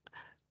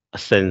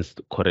sense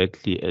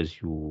correctly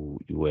as you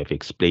were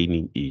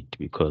explaining it,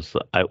 because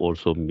I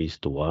also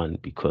missed one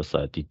because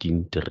I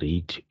didn't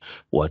read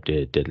what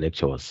the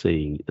lecture was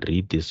saying.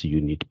 Read this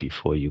unit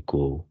before you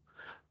go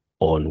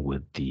on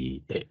with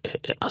the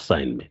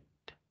assignment.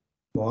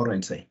 All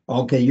right, say.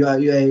 Okay, you are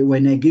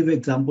when I give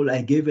example,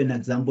 I gave an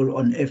example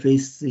on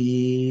FAC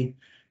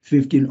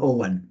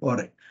 1501. All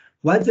right.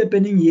 What's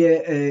happening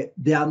here?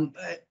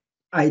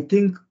 I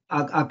think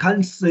I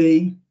can't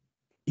say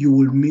you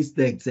will miss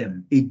the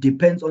exam. It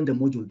depends on the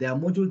module. There are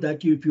modules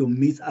that if you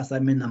miss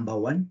assignment number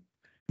 1,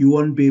 you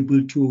won't be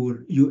able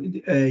to,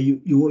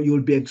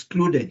 you'll be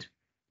excluded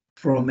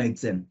from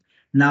exam.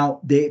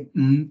 Now, the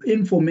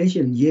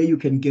information here you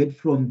can get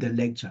from the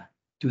lecture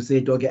to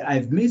say, okay,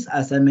 I've missed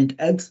assignment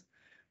X.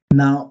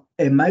 Now,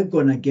 am I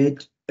gonna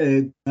get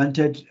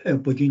granted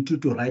opportunity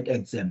to write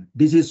exam?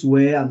 This is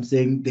where I'm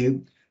saying the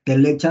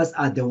lectures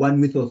are the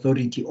one with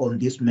authority on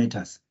these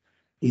matters.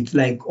 It's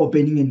like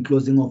opening and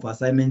closing of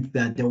assignments.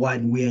 That the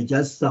one we are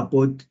just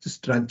support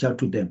structure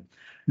to them.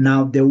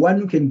 Now, the one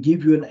who can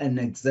give you an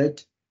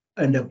exact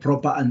and a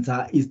proper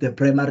answer is the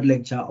primary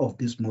lecture of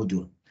this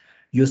module.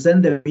 You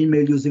send the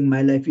email using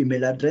my life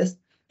email address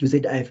to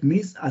say I've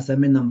missed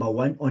assignment number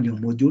 1 on your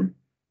module.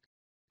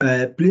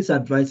 Please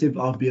advise if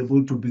I'll be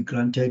able to be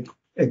granted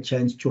a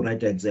chance to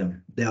write the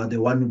exam. They are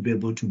the one who will be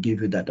able to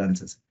give you that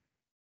answers.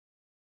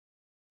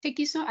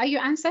 Tekiso, are you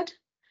answered?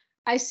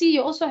 I see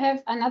you also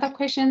have another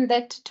question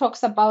that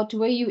talks about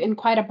where you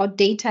inquired about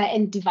data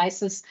and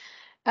devices.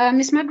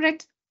 Ms.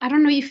 Margaret, I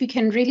don't know if you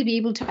can really be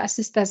able to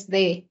assist us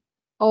there,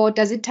 or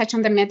does it touch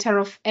on the matter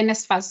of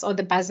NSFAS or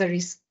the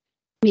bursaries?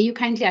 May you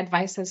kindly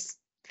advise us?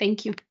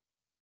 Thank you.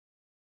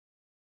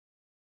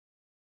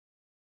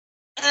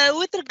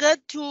 With regard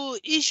to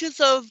issues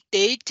of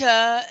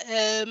data,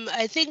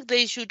 I think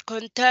they should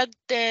contact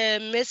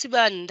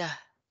Mesibanda,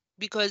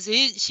 because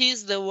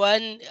she's the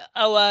one,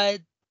 our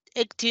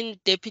acting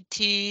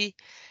deputy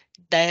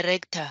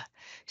director.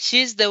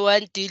 She's the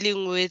one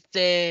dealing with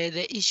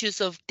the issues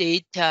of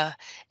data.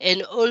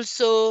 And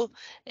also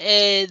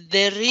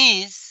there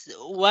is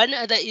one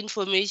other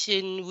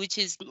information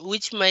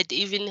which might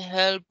even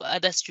help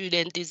other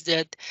students, is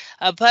that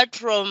apart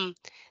from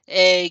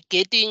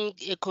getting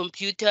a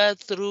computer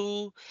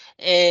through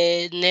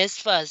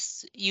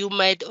NSFAS, you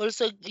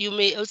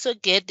may also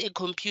get a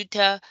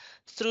computer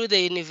through the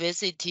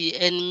university,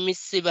 and Ms.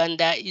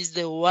 Sibanda is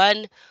the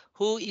one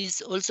who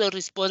is also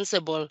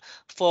responsible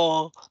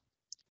for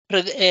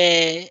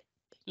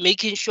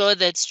making sure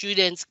that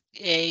students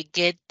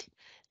get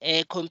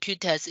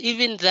computers,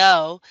 even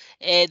though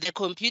the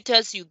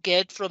computers you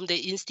get from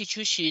the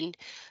institution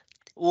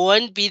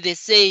won't be the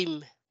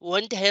same,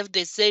 won't have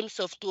the same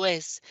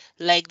softwares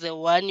like the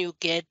one you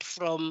get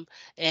from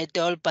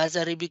DOL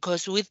bursary,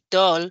 because with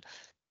DOL,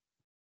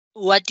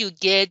 what you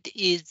get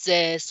is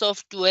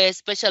software,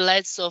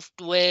 specialized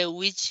software,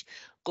 which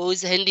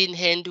goes hand in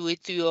hand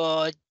with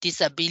your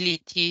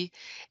disability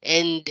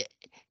and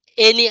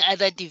any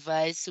other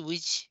device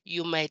which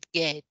you might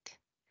get.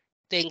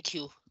 Thank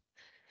you.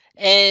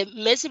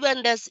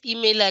 Mesibanda's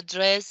email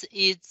address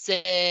is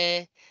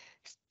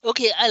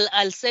okay.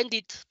 I'll send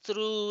it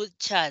through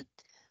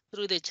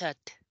the chat.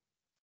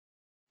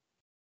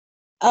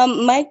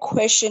 My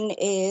question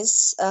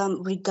is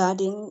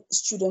regarding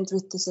students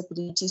with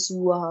disabilities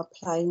who are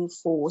applying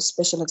for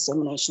special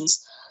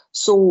examinations.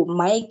 So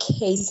my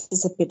case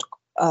is a bit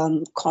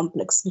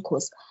complex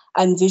because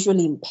I'm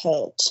visually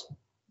impaired.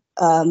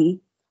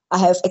 I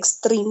have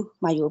extreme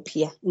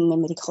myopia in my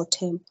medical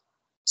term.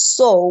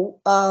 So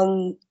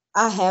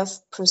I have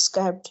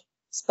prescribed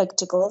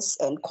spectacles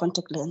and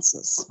contact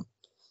lenses.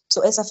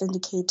 So as I've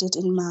indicated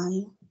in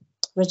my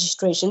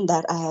registration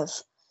that I have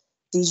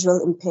visual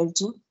impairment,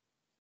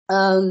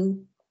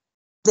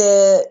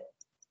 the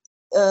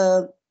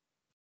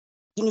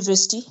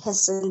university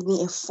has sent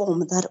me a form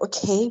that,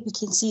 okay, we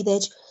can see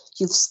that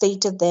you've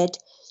stated that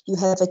you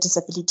have a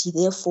disability.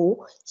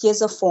 Therefore,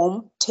 here's a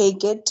form,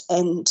 take it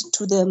and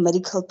to the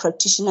medical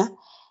practitioner,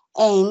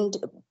 and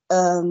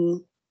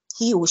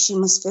he or she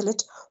must fill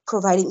it,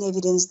 providing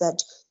evidence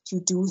that you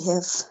do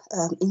have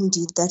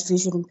indeed that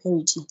visual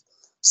impairment.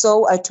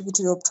 So I took it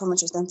to the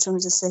optometrist, and the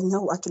optometrist said,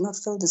 no, I cannot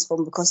fill this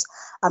form because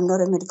I'm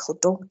not a medical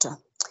doctor.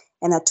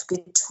 And I took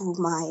it to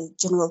my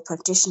general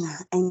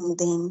practitioner, and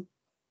then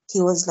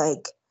he was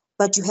like,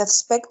 but you have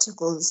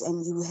spectacles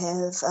and you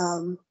have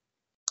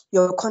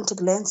your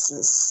contact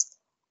lenses,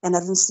 and I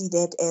don't see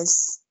that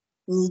as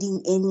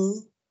needing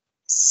any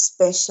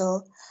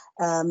special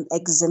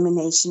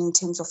examination in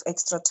terms of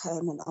extra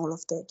time and all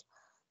of that.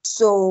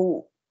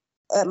 So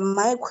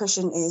my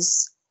question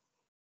is,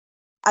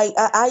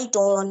 I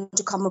don't want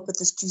to come up with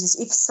excuses.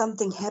 If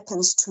something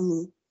happens to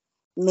me,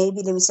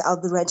 maybe let me say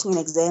I'll be writing an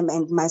exam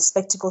and my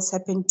spectacles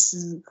happen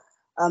to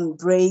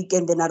break,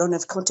 and then I don't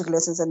have contact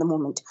lenses at the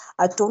moment.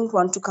 I don't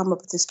want to come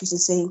up with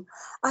excuses saying,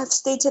 I've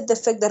stated the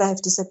fact that I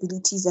have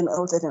disabilities and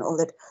all that and all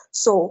that.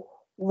 So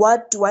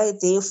what do I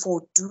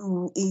therefore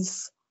do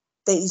if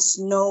there is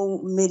no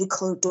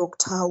medical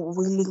doctor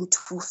willing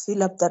to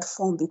fill up that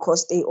form,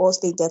 because they all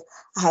state that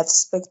I have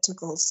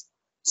spectacles,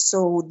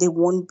 so there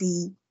won't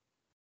be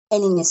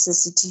any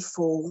necessity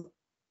for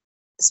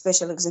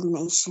special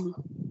examination?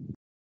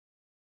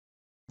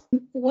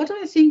 What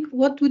I think,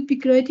 what would be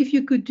great if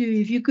you could do,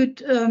 if you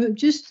could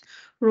just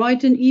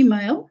write an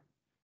email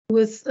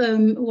with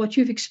what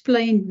you've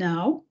explained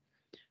now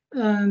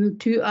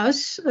to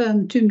us,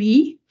 to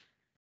me.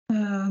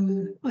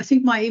 I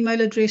think my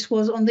email address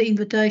was on the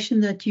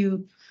invitation that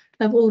you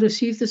have all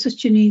received. This is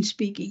Janine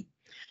speaking.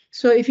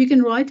 So if you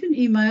can write an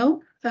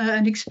email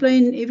and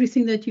explain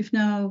everything that you've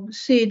now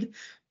said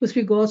with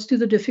regards to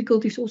the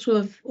difficulties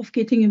also of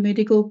getting a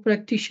medical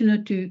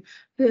practitioner to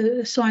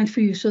sign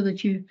for you, so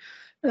that you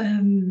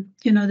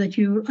that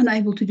you're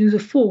unable to do the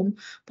form,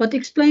 but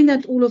explain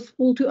that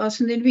all to us,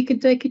 and then we can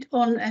take it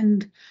on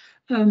and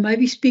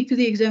maybe speak to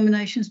the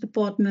examinations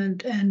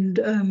department and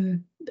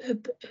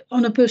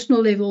on a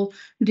personal level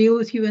deal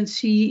with you and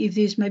see if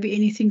there's maybe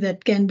anything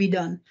that can be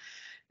done,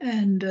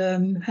 and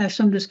have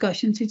some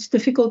discussions. It's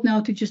difficult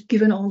now to just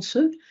give an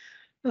answer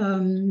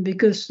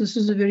because this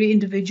is a very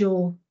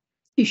individual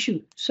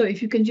issue. So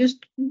if you can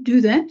just do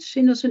that,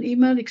 send us an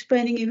email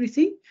explaining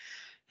everything,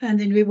 and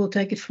then we will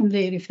take it from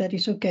there, if that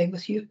is okay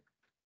with you.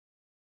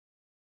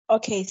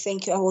 Okay,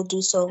 thank you. I will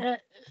do so.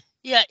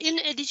 Yeah, in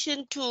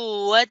addition to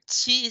what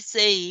she is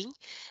saying,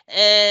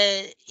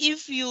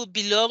 if you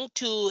belong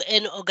to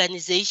an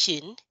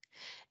organization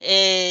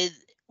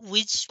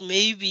which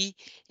maybe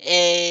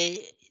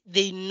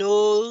they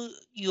know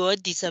your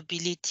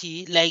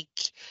disability,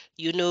 like,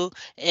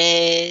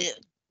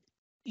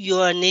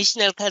 your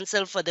National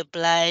Council for the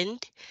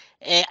Blind,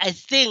 I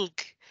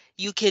think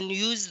you can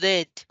use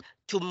that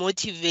to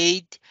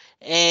motivate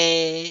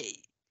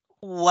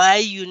why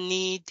you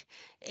need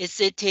a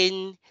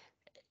certain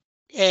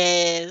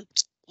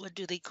what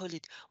do they call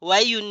it? Why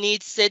you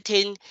need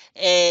certain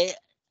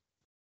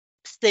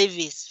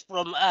service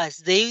from us.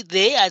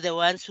 They are the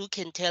ones who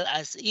can tell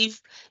us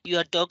if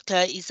your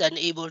doctor is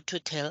unable to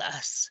tell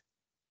us.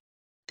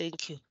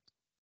 Thank you.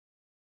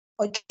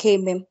 Okay,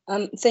 ma'am.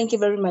 Thank you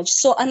very much.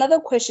 So another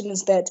question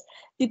is that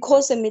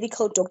because a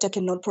medical doctor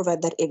cannot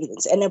provide that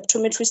evidence, an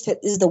optometrist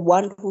is the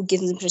one who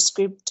gives the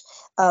prescribed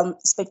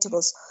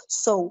spectacles.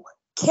 So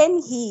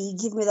can he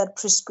give me that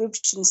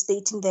prescription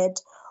stating that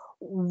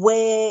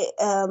where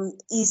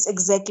is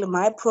exactly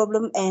my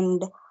problem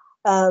and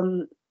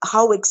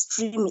how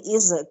extreme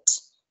is it?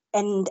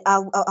 And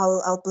I'll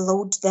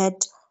upload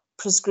that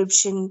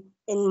prescription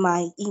in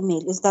my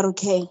email. Is that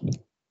okay?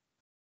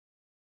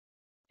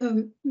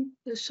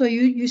 So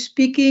you're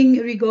speaking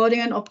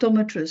regarding an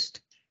optometrist?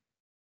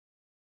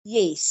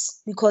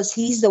 Yes, because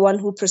he's the one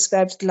who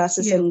prescribes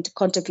glasses and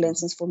contact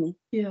lenses for me.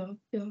 Yeah.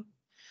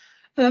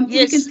 Yes,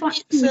 we can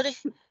find, sorry.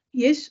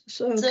 Yes,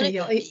 so okay, sorry.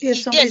 yeah.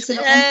 Yes, somebody's going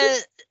to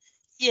answer.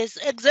 Yes,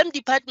 exam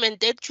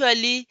department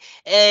actually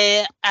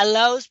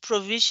allows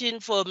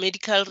provision for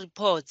medical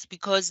reports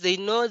because they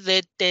know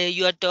that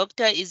your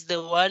doctor is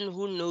the one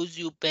who knows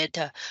you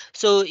better.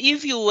 So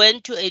if you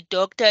went to a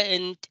doctor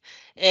and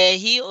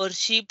he or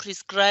she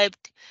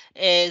prescribed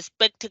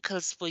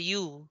spectacles for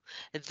you,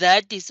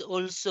 that is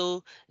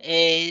also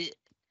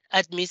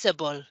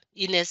admissible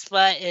in as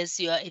far as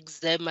your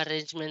exam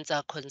arrangements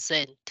are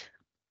concerned.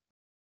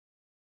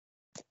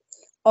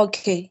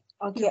 Okay,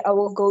 I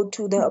will go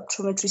to the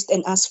optometrist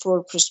and ask for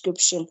a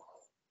prescription,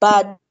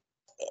 but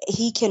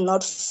he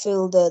cannot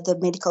fill the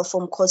medical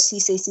form because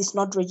he says he's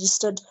not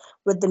registered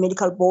with the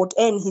medical board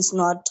and he's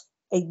not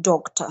a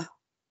doctor.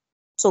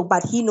 So,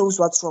 but he knows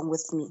what's wrong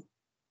with me.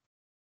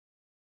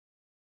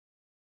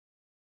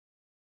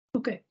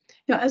 Okay.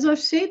 Yeah, as I've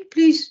said,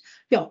 please,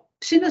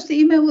 send us the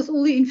email with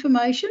all the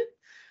information,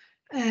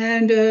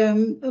 and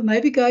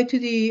maybe go to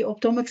the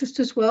optometrist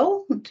as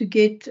well to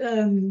get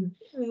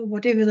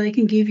whatever they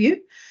can give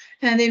you.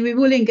 And then we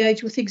will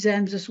engage with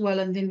exams as well,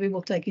 and then we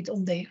will take it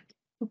on there.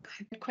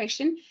 Okay.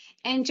 Question.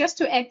 And just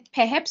to add,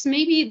 perhaps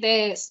maybe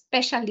the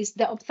specialist,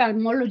 the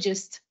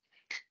ophthalmologist,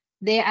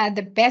 they are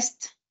the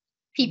best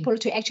people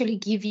to actually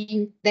give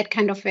you that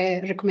kind of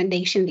a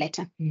recommendation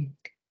letter.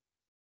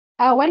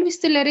 While we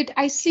still at it,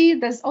 I see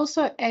there's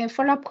also a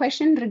follow-up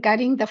question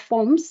regarding the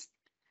forms.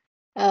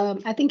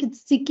 I think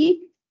it's Siki.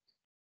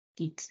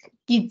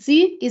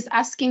 Gitzi is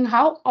asking,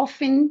 how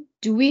often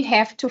do we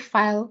have to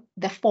file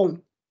the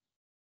form?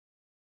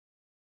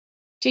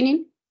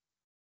 Janine,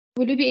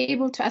 will you be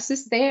able to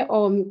assist there,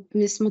 or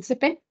Ms.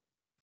 Motsepe?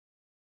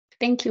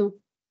 Thank you.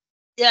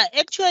 Yeah,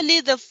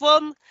 actually the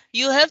form,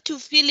 you have to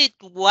fill it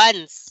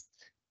once.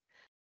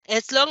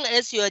 As long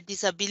as your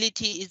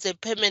disability is a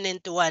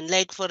permanent one.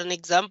 Like for an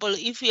example,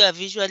 if you are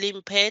visually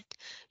impaired,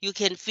 you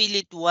can fill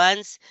it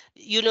once.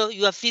 You know,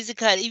 your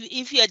physical,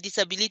 if your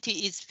disability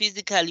is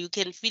physical, you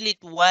can fill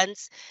it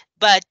once.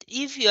 But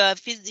if your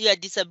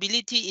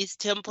disability is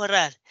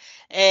temporal,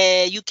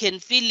 you can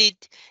fill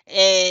it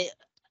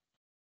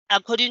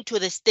according to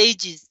the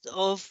stages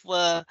of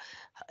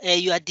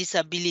your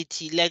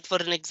disability. Like for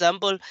an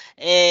example,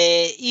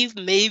 if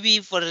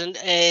maybe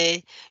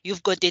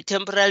you've got a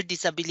temporal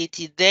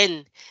disability,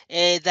 then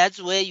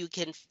that's where you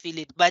can fill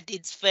it, but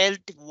it's filled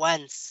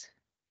once.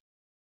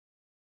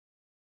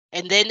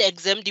 And then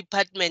exam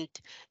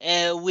department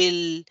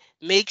will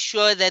make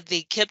sure that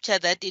they capture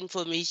that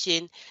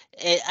information,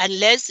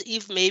 unless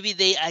if maybe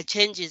there are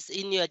changes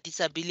in your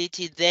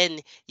disability, then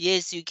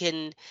yes, you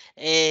can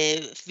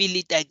fill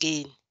it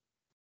again.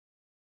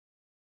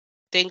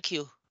 Thank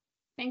you.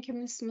 Thank you,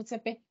 Ms.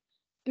 Motsepe.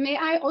 May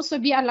I also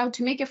be allowed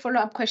to make a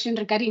follow-up question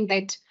regarding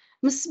that?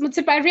 Ms.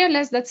 Motsepe, I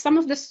realized that some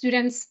of the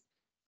students,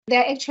 they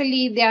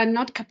are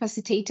not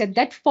capacitated.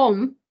 That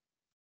form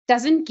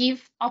doesn't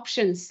give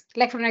options.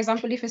 Like, for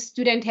example, if a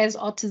student has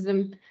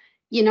autism,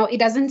 you know, it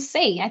doesn't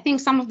say. I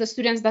think some of the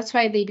students, that's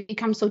why they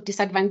become so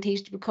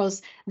disadvantaged,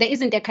 because there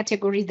isn't a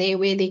category there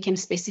where they can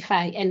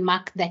specify and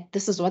mark that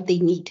this is what they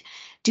need.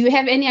 Do you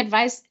have any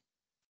advice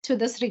to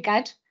this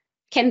regard?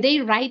 Can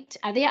they write,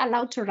 are they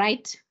allowed to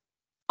write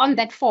on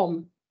that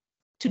form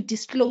to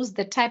disclose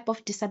the type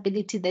of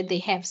disability that they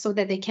have so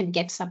that they can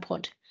get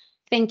support?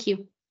 Thank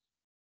you.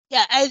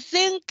 Yeah, I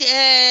think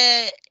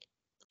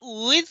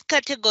with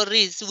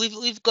categories,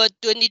 we've got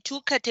 22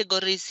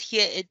 categories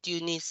here at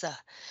UNISA,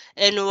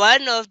 and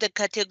one of the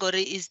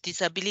category is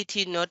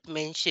disability not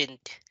mentioned.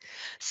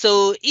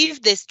 So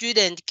if the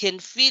student can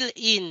fill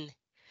in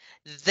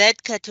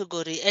that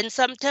category, and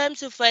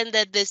sometimes you find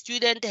that the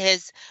student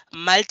has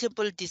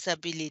multiple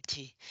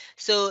disability.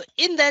 So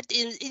in that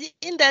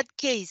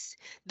case,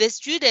 the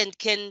student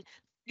can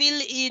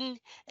fill in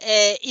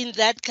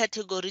that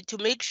category to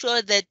make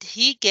sure that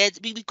he gets,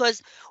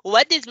 because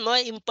what is more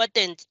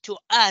important to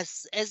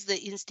us as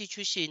the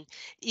institution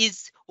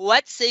is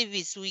what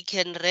service we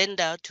can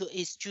render to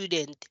a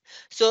student.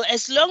 So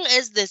as long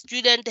as the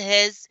student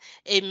has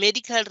a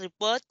medical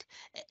report,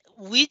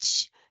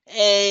 which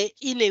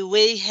in a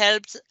way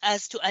helps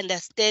us to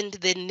understand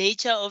the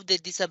nature of the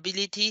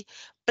disability,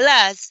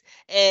 plus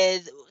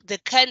the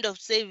kind of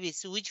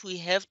service which we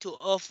have to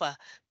offer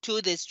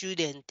to the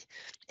student.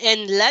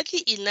 And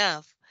lucky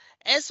enough,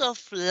 as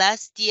of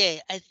last year,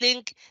 I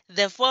think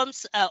the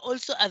forms are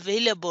also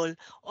available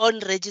on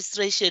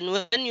registration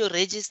when you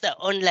register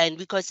online,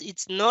 because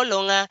it's no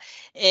longer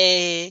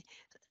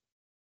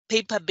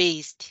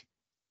paper-based.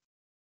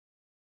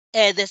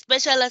 The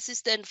special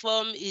assistant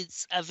form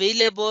is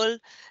available.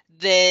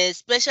 The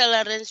special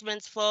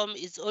arrangements form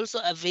is also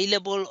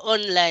available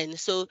online.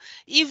 So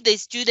if the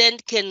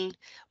student can,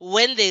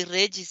 when they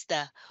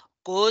register,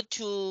 go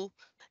to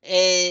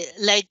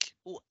like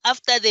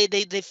after they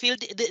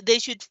filled, they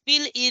should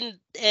fill in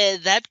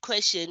that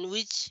question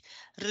which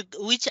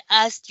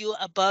asked you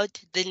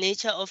about the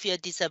nature of your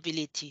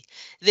disability.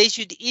 They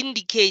should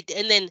indicate,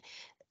 and then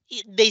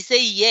they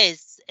say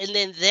yes, and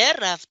then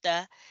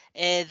thereafter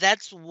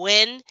that's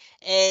when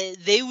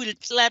they will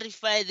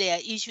clarify their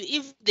issue,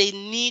 if they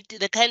need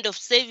the kind of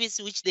service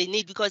which they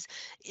need, because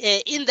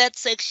in that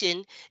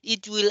section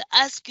it will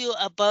ask you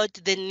about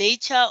the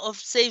nature of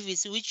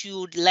service which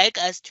you would like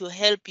us to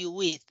help you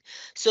with.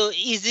 So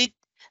is it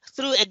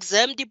through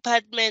exam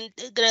department,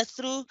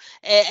 through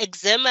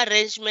exam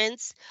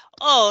arrangements,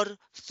 or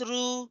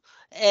through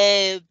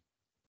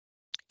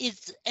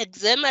its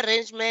exam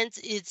arrangements,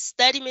 its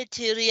study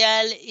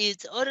material,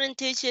 its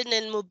orientation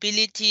and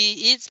mobility,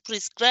 its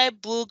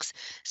prescribed books.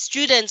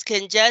 Students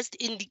can just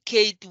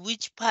indicate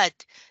which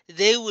part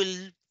they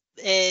will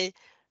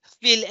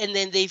fill, and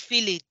then they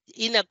fill it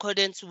in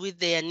accordance with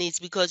their needs,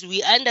 because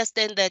we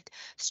understand that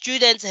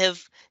students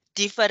have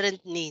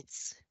different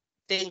needs.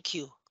 Thank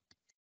you.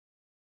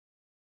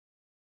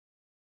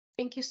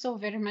 Thank you so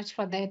very much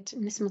for that,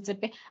 Ms.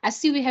 Motsepe. I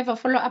see we have a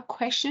follow-up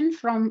question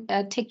from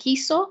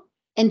Tekiso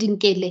and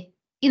Nkele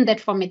in that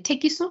format.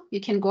 Tekiso,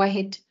 you can go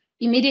ahead.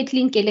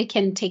 Immediately, Nkele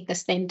can take the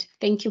stand.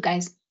 Thank you,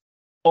 guys.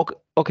 Okay,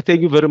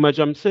 thank you very much.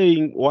 I'm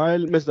saying while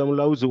Mr.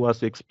 Mulauzi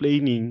was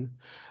explaining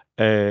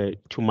to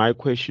my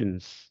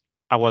questions,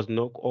 I was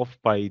knocked off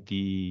by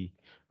the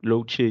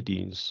load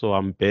shedding, so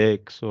I'm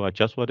back. So I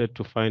just wanted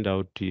to find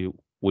out,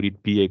 would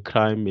it be a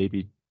crime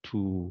maybe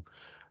to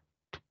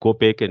go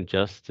back and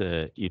just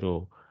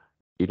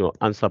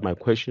answer my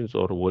questions,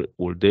 or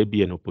will there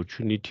be an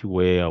opportunity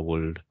where I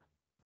will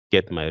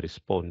get my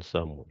response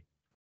somewhere?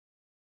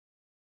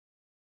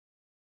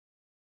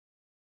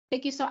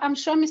 Thank you. So I'm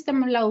sure Mr.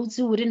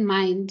 Mulauzi wouldn't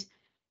mind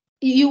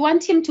You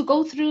want him to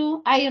go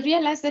through, I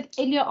realized that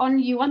earlier on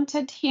you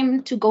wanted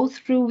him to go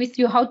through with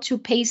you how to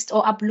paste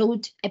or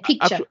upload a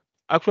picture.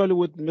 Actually,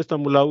 with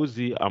Mr.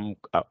 Mulauzi,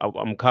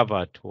 I'm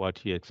covered what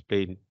he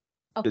explained.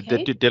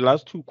 Okay. The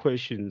last two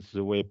questions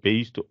were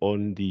based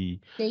on the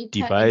Data and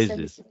devices.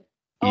 services.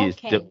 Yes,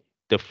 Okay.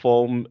 the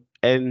form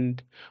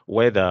and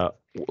whether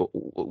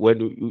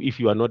if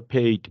you are not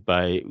paid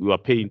you are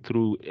paying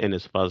through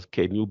NSFAS,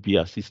 can you be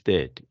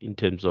assisted in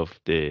terms of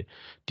the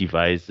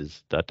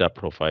devices that are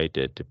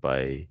provided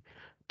by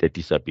the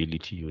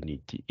disability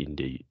unit in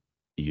the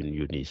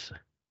UNISA?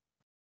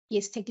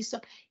 Yes, thank you. So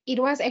it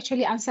was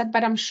actually answered,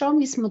 but I'm sure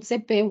Ms.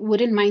 Motsepe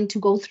wouldn't mind to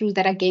go through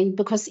that again,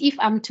 because if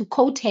I'm to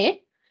quote her,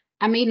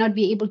 I may not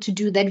be able to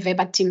do that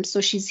verbatim.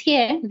 So she's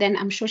here, then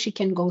I'm sure she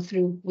can go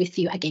through with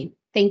you again.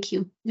 Thank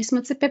you. Ms.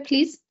 Motsepe,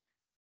 please.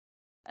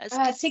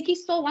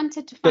 Tekiso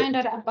wanted to find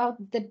out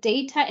about the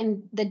data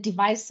and the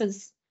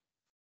devices.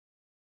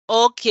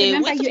 Okay.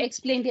 Remember you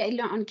explained it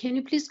earlier on. Can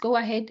you please go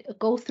ahead,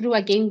 go through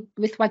again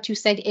with what you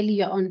said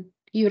earlier on?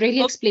 You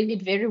really explained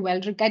it very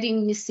well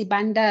regarding Ms.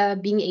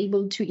 Sibanda being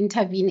able to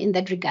intervene in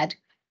that regard.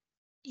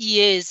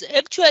 Yes,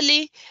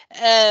 actually,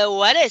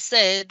 what I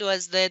said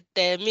was that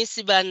Miss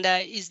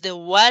Sibanda is the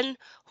one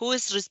who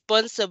is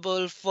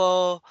responsible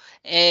for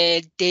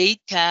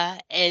data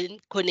and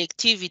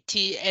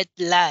connectivity at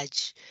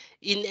large,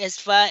 in as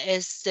far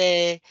as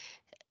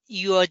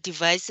your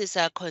devices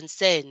are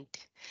concerned.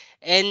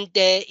 And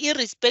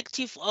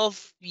irrespective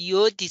of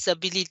your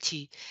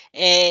disability,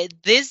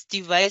 these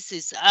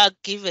devices are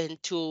given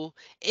to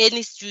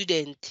any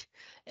student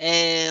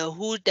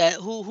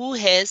who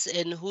has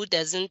and who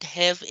doesn't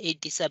have a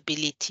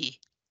disability.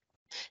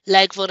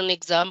 Like, for an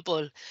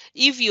example,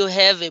 if you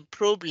have a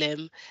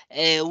problem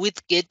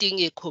with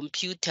getting a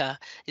computer,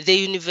 the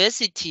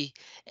university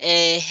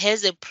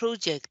has a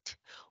project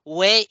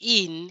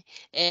wherein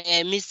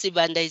Ms.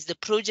 Sibanda is the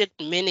project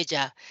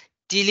manager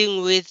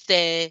dealing with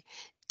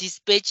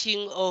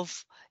dispatching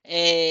of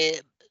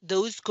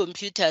those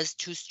computers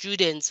to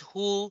students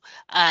who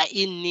are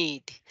in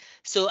need.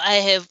 So I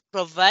have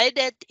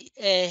provided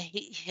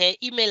her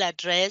email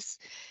address,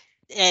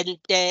 and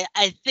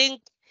I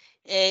think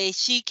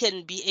she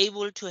can be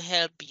able to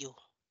help you.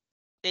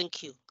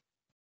 Thank you.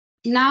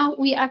 Now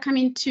we are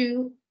coming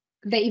to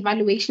the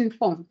evaluation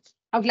form.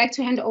 I would like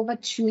to hand over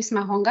to Ms.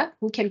 Mahonga,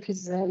 who can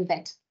present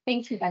that.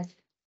 Thank you, guys.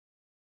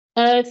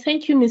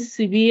 Thank you, Ms.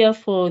 Sibia,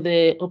 for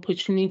the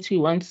opportunity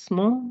once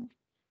more.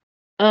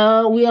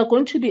 We are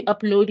going to be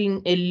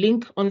uploading a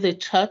link on the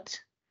chat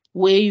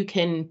where you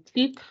can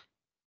click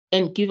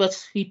and give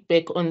us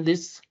feedback on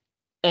this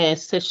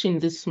session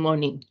this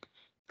morning.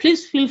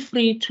 Please feel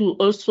free to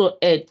also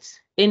add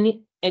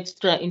any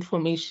extra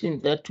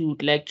information that you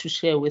would like to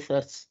share with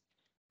us.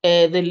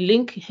 The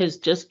link has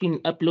just been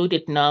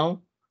uploaded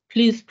now.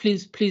 Please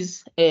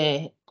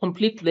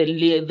complete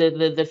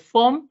the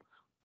form.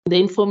 The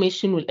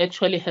information will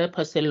actually help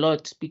us a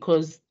lot,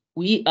 because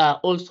we are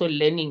also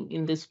learning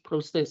in this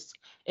process,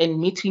 and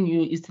meeting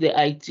you is the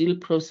ideal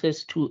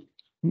process to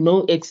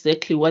know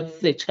exactly what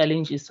the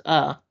challenges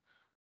are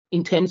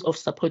in terms of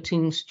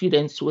supporting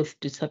students with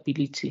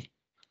disability.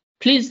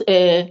 Please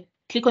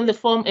click on the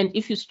form, and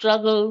if you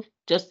struggle,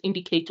 just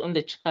indicate on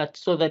the chat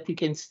so that we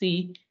can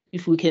see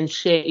if we can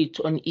share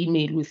it on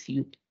email with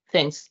you.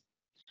 Thanks.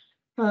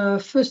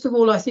 First of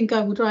all, I think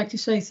I would like to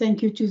say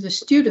thank you to the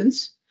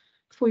students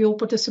for your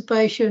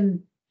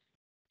participation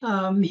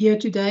here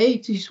today.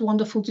 It is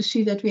wonderful to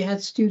see that we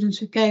had students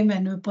who came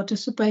and who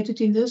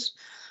participated in this.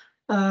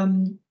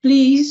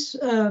 Please,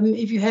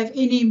 if you have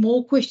any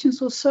more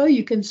questions or so,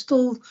 you can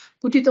still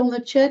put it on the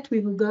chat.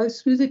 We will go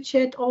through the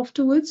chat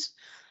afterwards,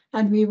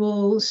 and we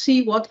will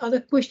see what other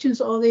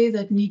questions are there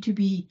that need to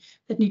be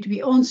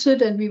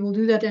answered, and we will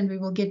do that, and we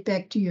will get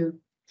back to you.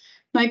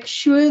 Make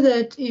sure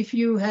that if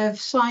you have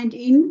signed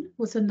in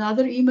with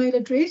another email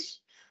address,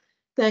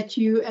 that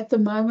you at the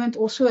moment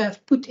also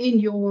have put in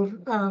your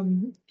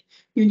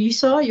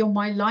UNISA, your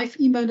My Life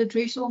email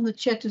address on the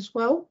chat as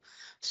well,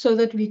 so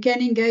that we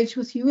can engage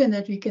with you and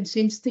that we can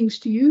send things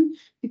to you.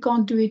 You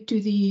can't do it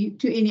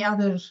to any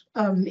other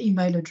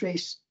email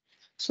address.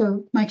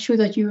 So make sure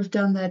that you have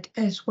done that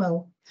as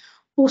well.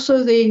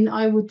 Also, then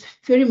I would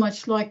very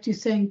much like to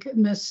thank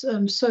Ms.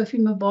 Sophie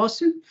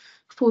Mabasu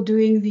for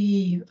doing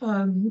the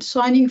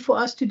signing for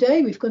us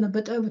today. We've gone a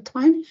bit over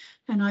time,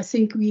 and I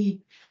think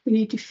we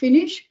need to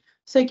finish.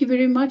 Thank you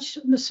very much,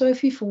 Ms.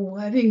 Sophie, for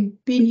having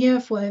been here,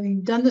 for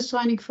having done the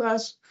signing for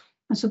us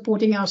and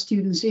supporting our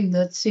students in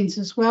that sense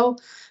as well.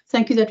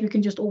 Thank you that we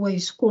can just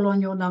always call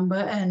on your number,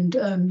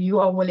 and you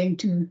are willing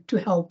to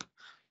help.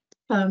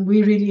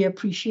 We really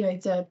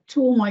appreciate that.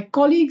 To all my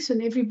colleagues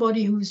and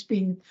everybody who's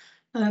been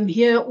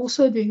here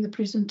also doing the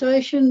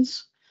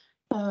presentations,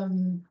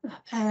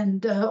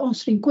 and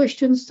answering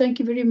questions. Thank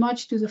you very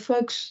much to the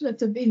folks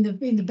at in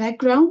the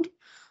background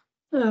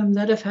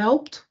that have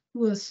helped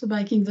with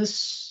making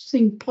this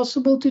thing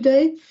possible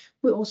today.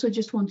 We also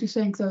just want to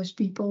thank those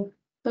people.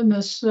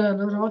 Ms.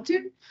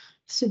 Loratu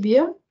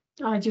Sibia,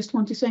 I just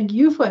want to thank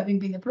you for having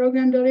been the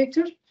program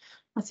director.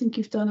 I think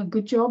you've done a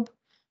good job.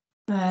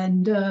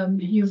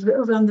 and you've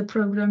run the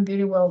program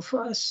very well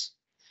for us.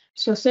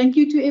 So thank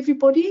you to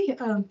everybody.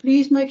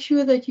 Please make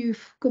sure that you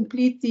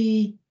complete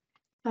the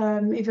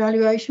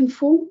evaluation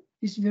form.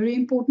 It's very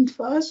important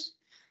for us.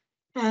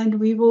 And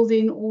we will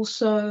then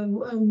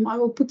also, I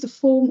will put the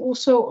form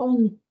also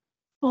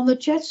on the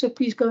chat, so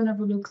please go and have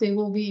a look. There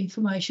will be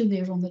information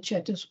there on the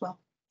chat as well.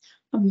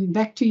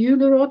 Back to you,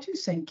 Loratu.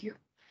 Thank you.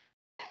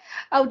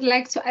 I would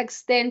like to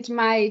extend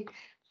my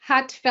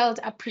heartfelt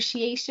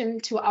appreciation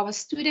to our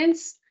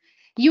students.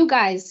 You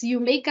guys, you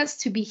make us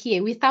to be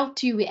here.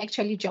 Without you, we're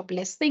actually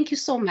jobless. Thank you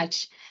so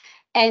much.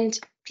 And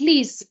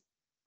please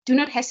do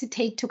not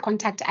hesitate to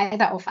contact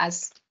either of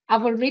us.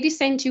 I've already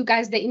sent you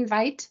guys the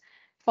invite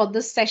for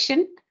this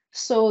session.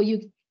 So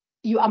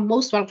you are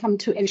most welcome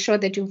to ensure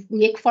that you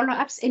make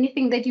follow-ups,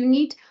 anything that you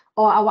need,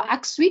 or our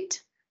ACT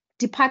Suite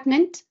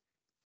department,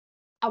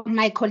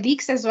 my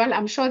colleagues as well.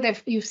 I'm sure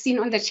that you've seen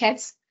on the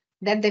chats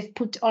that they've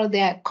put all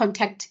their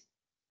contact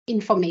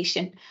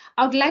information.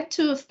 I would like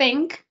to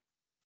thank,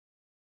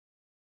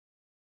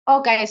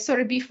 oh guys,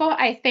 sorry, before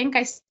I thank,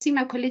 I see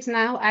my colleagues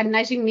now are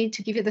nudging me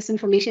to give you this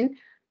information.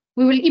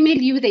 We will email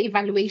you the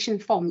evaluation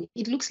form.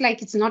 It looks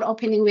like it's not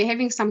opening. We're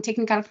having some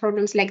technical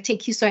problems like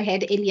Tekiso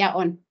had earlier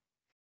on.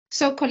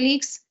 So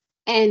colleagues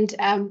and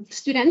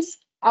students,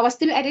 I was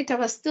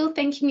still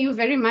thanking you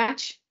very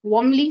much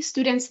warmly.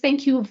 Students,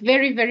 thank you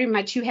very, very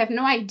much. You have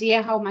no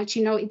idea how much,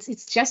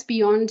 it's just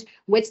beyond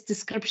words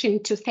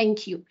description to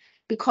thank you.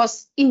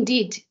 Because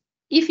indeed,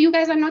 if you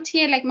guys are not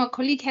here, like my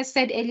colleague has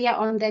said earlier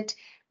on, that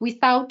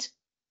without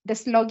the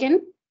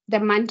slogan, the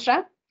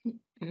mantra,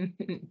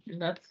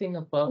 nothing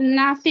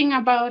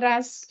about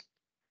us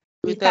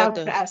without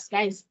us,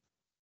 guys.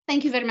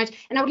 Thank you very much.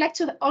 And I would like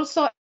to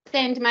also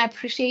extend my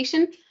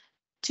appreciation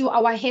to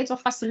our heads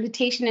of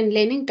facilitation and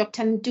learning,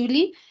 Dr.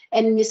 Nduli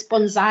and Ms.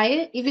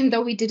 Bonzai. Even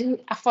though we didn't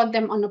afford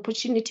them an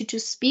opportunity to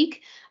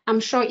speak, I'm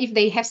sure if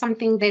they have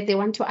something that they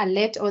want to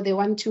alert or they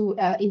want to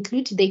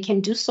include, they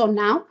can do so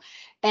now.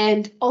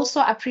 And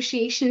also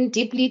appreciation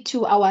deeply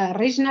to our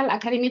regional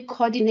academic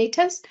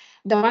coordinators,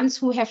 the ones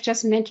who have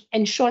just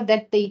ensured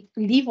that they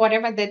leave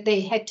whatever that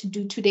they had to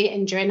do today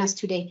and join us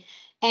today,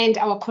 and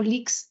our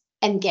colleagues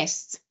and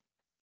guests.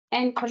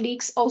 And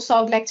colleagues, also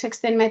I would like to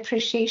extend my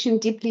appreciation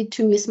deeply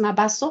to Ms.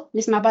 Mabaso.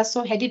 Ms.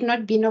 Mabaso, had it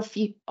not been of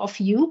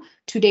you,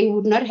 today we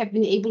would not have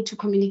been able to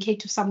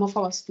communicate to some of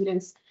our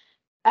students.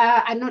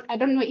 I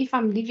don't know if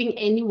I'm leaving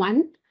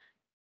anyone.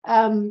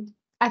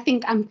 I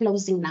think I'm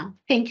closing now.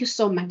 Thank you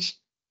so much.